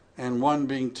 and 1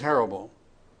 being terrible,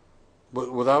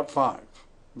 but without 5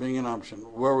 being an option,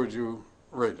 where would you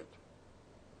rate it?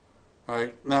 All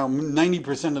right. Now,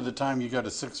 90% of the time, you got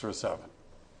a 6 or a 7.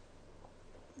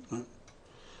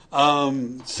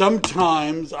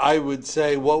 Sometimes I would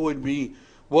say, what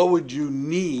would you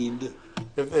need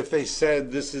if they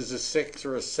said this is a 6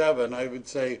 or a 7? I would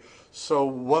say, so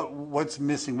what's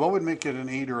missing? What would make it an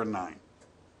 8 or a 9?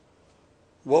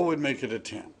 What would make it a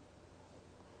 10?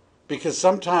 Because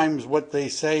sometimes what they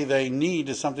say they need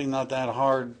is something not that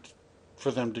hard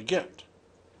for them to get.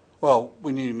 Well,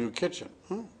 we need a new kitchen.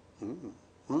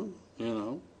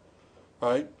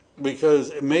 Right?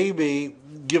 Because maybe,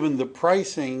 given the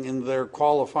pricing and their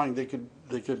qualifying, they could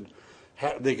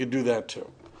do that too.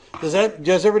 Does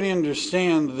everybody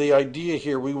understand the idea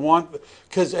here? We want,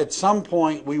 because at some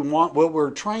point what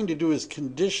we're trying to do is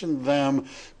condition them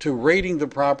to rating the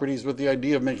properties with the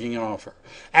idea of making an offer.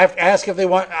 Ask if they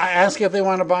want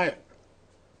to buy it.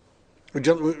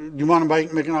 Do you want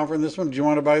to make an offer in this one? Do you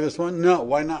want to buy this one? No.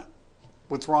 Why not?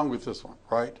 What's wrong with this one?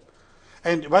 Right?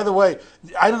 And by the way,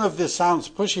 I don't know if this sounds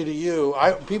pushy to you.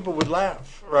 People would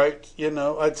laugh, right?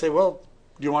 I'd say, well,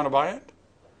 do you want to buy it?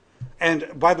 And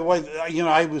by the way,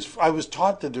 I was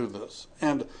taught to do this,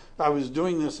 and I was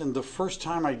doing this, and the first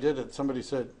time I did it, somebody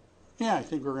said, "Yeah, I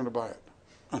think we're going to buy it."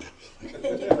 Oh my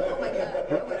God,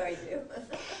 what would I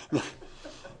do?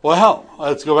 Well,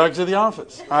 let's go back to the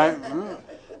office, right?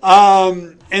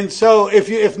 And so,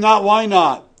 if not, why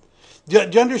not? Do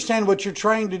you understand what you're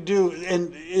trying to do?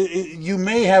 And you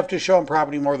may have to show them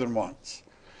property more than once.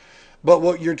 But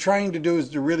what you're trying to do is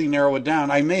to really narrow it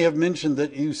down. I may have mentioned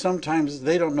that sometimes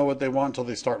they don't know what they want until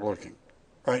they start looking,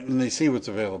 right? And they see what's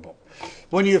available.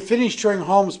 When you finish touring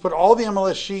homes, put all the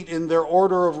MLS sheet in their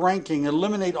order of ranking.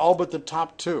 Eliminate all but the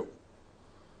top 2.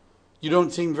 You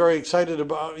don't seem very excited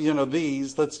about,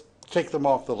 these. Let's take them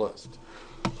off the list.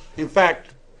 In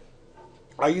fact,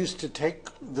 I used to take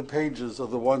the pages of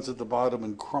the ones at the bottom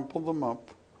and crumple them up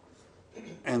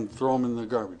and throw them in the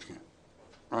garbage can,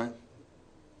 right?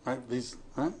 Right? These,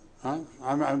 right? I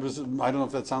don't know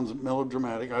if that sounds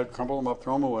melodramatic. I'd crumple them up,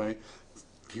 throw them away.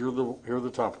 Here are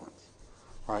the top ones,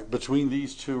 right? Between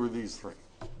these 2 or these 3,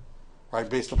 right?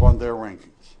 Based upon their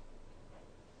rankings.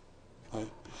 Right?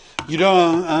 You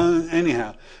don't.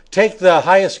 Anyhow, take the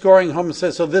highest scoring home and say,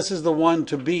 so this is the one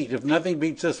to beat. If nothing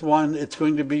beats this one, it's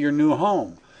going to be your new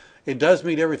home. It does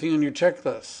meet everything on your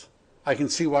checklist. I can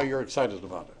see why you're excited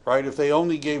about it, right? If they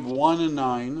only gave 1 a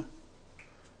 9.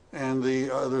 And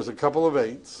there's a couple of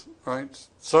 8s, right?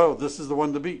 So this is the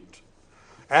one to beat.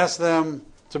 Ask them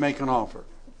to make an offer.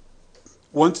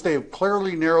 Once they have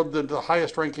clearly narrowed the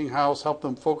highest ranking house, help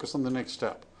them focus on the next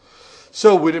step.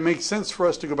 So would it make sense for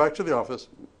us to go back to the office,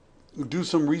 do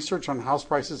some research on house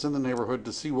prices in the neighborhood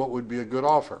to see what would be a good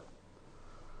offer?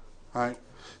 All right.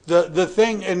 The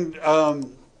thing, and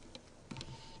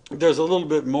there's a little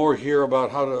bit more here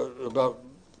about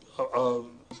how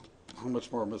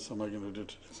much more of this am I going to do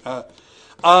today?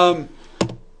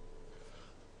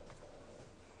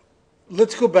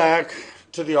 Let's go back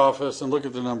to the office and look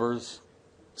at the numbers,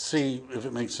 see if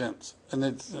it makes sense. And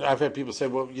I've had people say,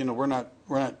 well, we're not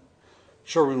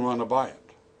sure we want to buy it.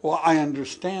 Well, I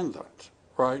understand that,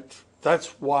 right? That's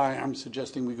why I'm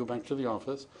suggesting we go back to the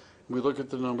office and we look at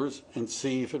the numbers and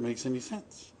see if it makes any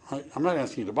sense. Right? I'm not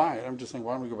asking you to buy it. I'm just saying,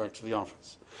 why don't we go back to the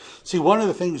office? See, one of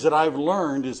the things that I've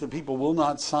learned is that people will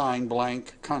not sign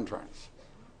blank contracts.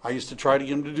 I used to try to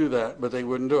get them to do that, but they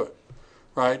wouldn't do it,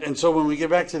 right? And so when we get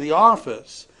back to the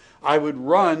office, I would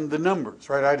run the numbers,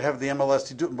 right? I'd have the MLS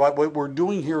to do it. But what we're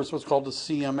doing here is what's called the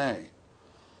CMA,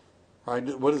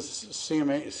 right? What is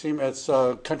CMA?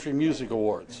 It's Country Music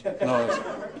Awards.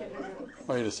 No,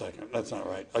 wait a second. That's not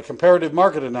right. A comparative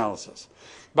market analysis.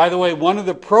 By the way, one of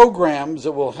the programs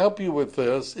that will help you with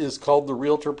this is called the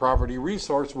Realtor Property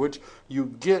Resource, which you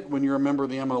get when you're a member of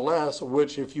the MLS,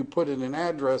 which if you put in an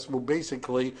address, well,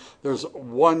 basically, there's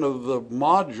one of the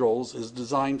modules is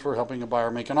designed for helping a buyer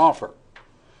make an offer.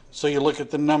 So you look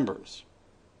at the numbers.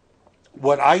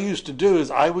 What I used to do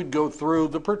is I would go through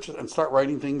the purchase and start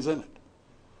writing things in it.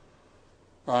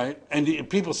 Right? And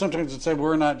people sometimes would say,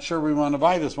 we're not sure we want to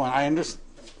buy this one. I understand.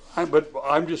 But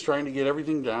I'm just trying to get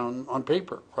everything down on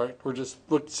paper, right? We're just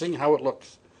seeing how it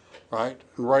looks, right?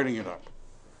 And writing it up.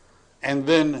 And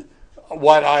then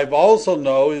what I've also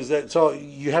know is that, so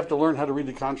you have to learn how to read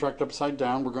the contract upside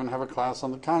down. We're going to have a class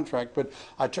on the contract, but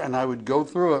I would go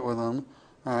through it with them,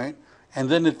 right? And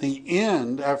then at the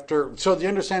end, so you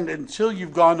understand, until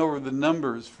you've gone over the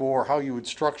numbers for how you would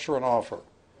structure an offer,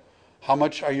 how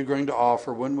much are you going to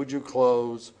offer? When would you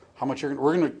close? How much we're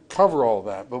going to cover all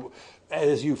that, but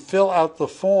as you fill out the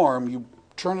form, you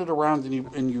turn it around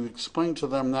and you explain to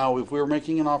them, now if we were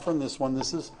making an offer on this one,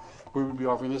 we would be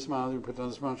offering this amount, we put down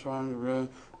this amount, we're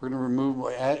going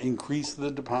to increase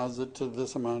the deposit to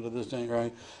this amount of this day,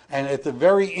 right? And at the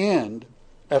very end,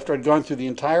 after I'd gone through the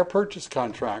entire purchase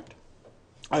contract,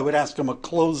 I would ask them a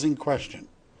closing question.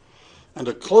 And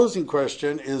a closing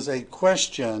question is a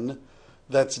question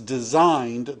that's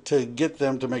designed to get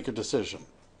them to make a decision.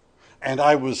 And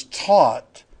I was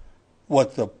taught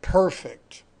what the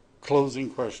perfect closing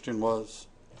question was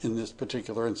in this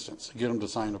particular instance, to get them to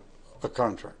sign a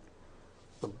contract.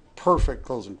 The perfect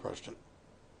closing question.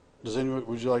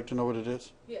 Would you like to know what it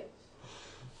is? Yes.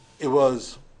 It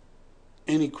was,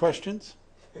 any questions?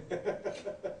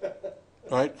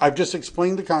 Right? I've just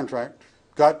explained the contract,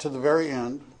 got to the very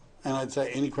end, and I'd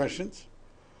say, any questions?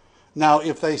 Now,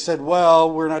 if they said,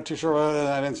 well, we're not too sure,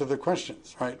 I'd answer their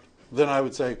questions, right? Then I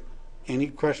would say, any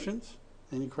questions?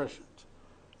 Any questions?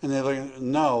 And they're like,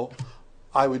 no.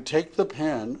 I would take the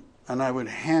pen and I would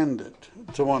hand it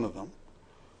to one of them.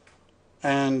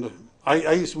 And we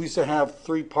used to have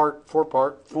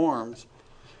 4-part forms.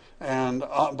 And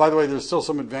by the way, there's still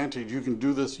some advantage. You can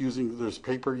do this there's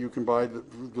paper you can buy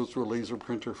that goes through a laser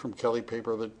printer from Kelly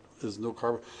Paper that is no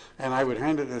carbon. And I would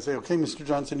hand it and say, okay, Mr.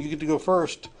 Johnson, you get to go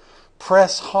first.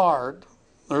 Press hard.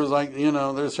 There's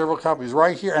there's several copies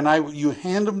right here. And you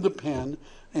hand them the pen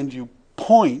and you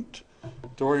point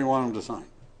to where you want them to sign.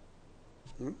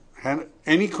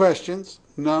 Any questions?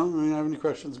 No, we don't have any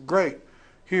questions. Great.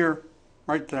 Here,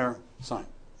 right there, sign.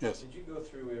 Yes. Did you go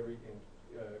through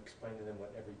explain to them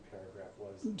what every paragraph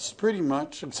was? It's pretty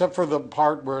much, except for the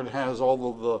part where it has all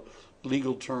of the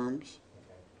legal terms,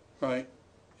 right?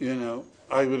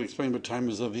 I would explain what time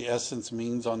is of the essence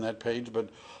means on that page, but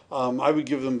I would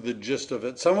give them the gist of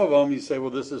it. Some of them you say, well,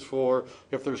 this is for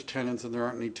if there's tenants and there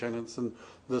aren't any tenants, and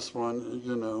this one,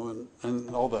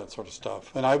 and all that sort of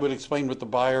stuff. And I would explain what the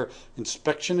buyer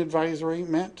inspection advisory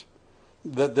meant,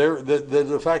 that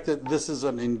the fact that this is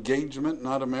an engagement,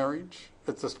 not a marriage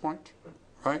at this point,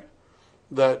 right?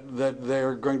 That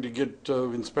they're going to get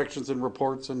inspections and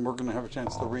reports, and we're going to have a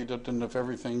chance to read it, and if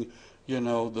everything, if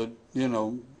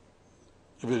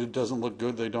it doesn't look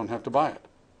good, they don't have to buy it,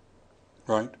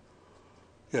 right?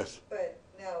 Yes. But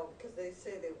now, because they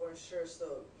say they weren't sure,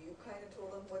 so you kind of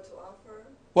told them what to offer?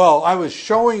 Well, I was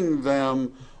showing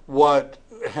them what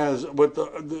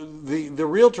the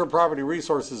Realtor Property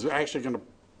Resources are actually going to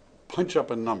punch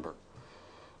up a number,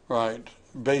 right,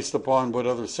 based upon what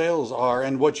other sales are.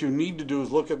 And what you need to do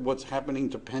is look at what's happening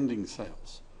to pending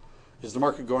sales. Is the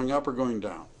market going up or going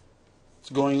down? It's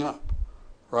going up,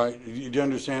 right? You do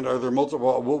understand? Are there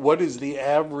multiple? What is the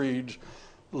average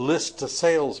list to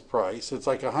sales price? It's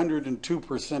like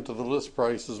 102% of the list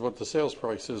price is what the sales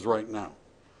price is right now.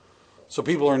 So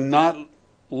people are not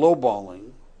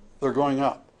lowballing, they're going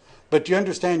up. But you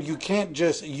understand,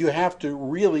 you have to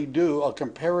really do a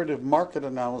comparative market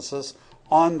analysis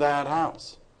on that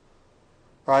house,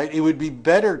 right? It would be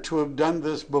better to have done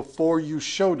this before you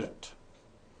showed it,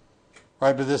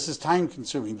 right? But this is time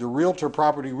consuming. The Realtor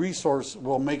Property Resource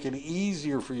will make it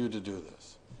easier for you to do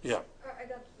this. Yeah.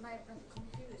 I'm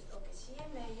confused. Okay,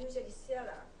 CMA usually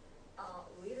seller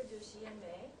will do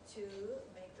CMA to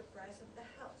make the price of the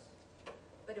house,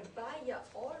 but the buyer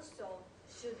also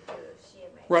should do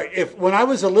CMA. Right. When I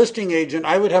was a listing agent,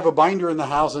 I would have a binder in the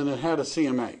house and it had a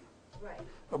CMA. Right.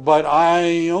 But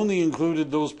I only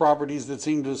included those properties that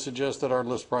seemed to suggest that our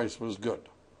list price was good.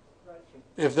 Right.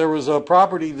 If there was a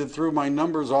property that threw my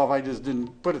numbers off, I just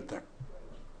didn't put it there.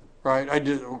 Right?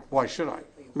 Why should I?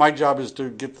 My job is to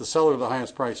get the seller the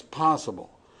highest price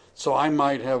possible. So I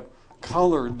might have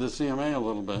colored the CMA a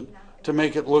little bit to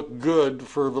make it look good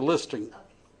for the listing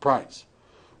price.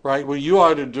 Right? What you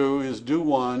ought to do is do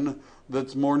one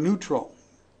that's more neutral.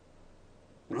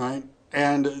 Right?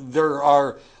 And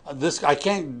I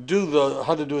can't do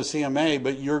how to do a CMA,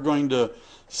 but you're going to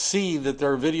see that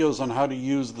there are videos on how to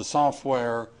use the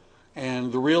software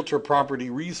and the Realtor Property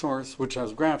Resource, which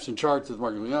has graphs and charts, is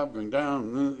going up, going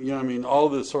down, all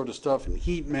this sort of stuff, and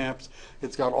heat maps.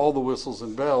 It's got all the whistles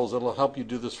and bells. It'll help you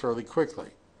do this fairly quickly.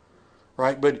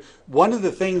 Right? But one of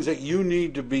the things that you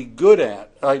need to be good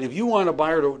at, right, if you want a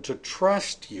buyer to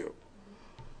trust you,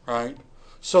 right,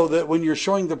 so that when you're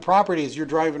showing the properties, you're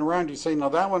driving around, you say, now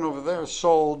that one over there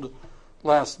sold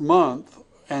last month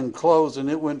and closed, and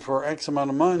it went for X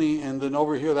amount of money, and then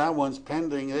over here that one's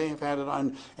pending, they've had it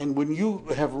on. And when you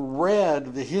have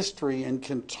read the history and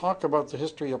can talk about the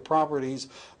history of properties,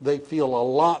 they feel a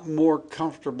lot more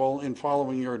comfortable in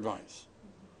following your advice.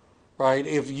 Right?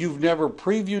 If you've never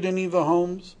previewed any of the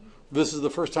homes, this is the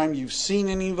first time you've seen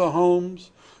any of the homes,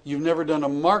 You've never done a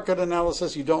market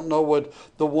analysis. You don't know what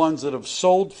the ones that have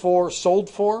sold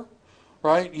for,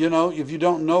 right? You know, if you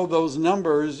don't know those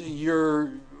numbers,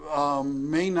 you're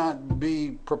may not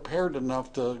be prepared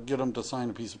enough to get them to sign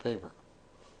a piece of paper,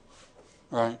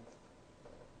 right?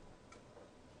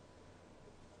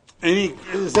 Any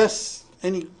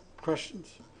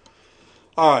questions?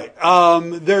 All right.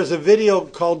 There's a video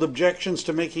called "Objections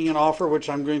to Making an Offer," which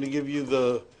I'm going to give you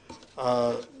the.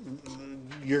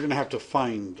 You're going to have to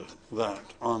find that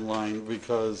online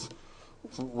because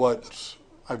what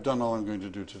I've done all I'm going to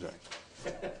do today.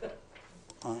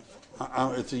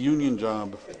 It's a union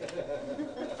job,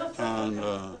 and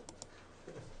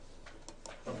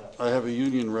I have a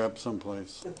union rep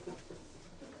someplace.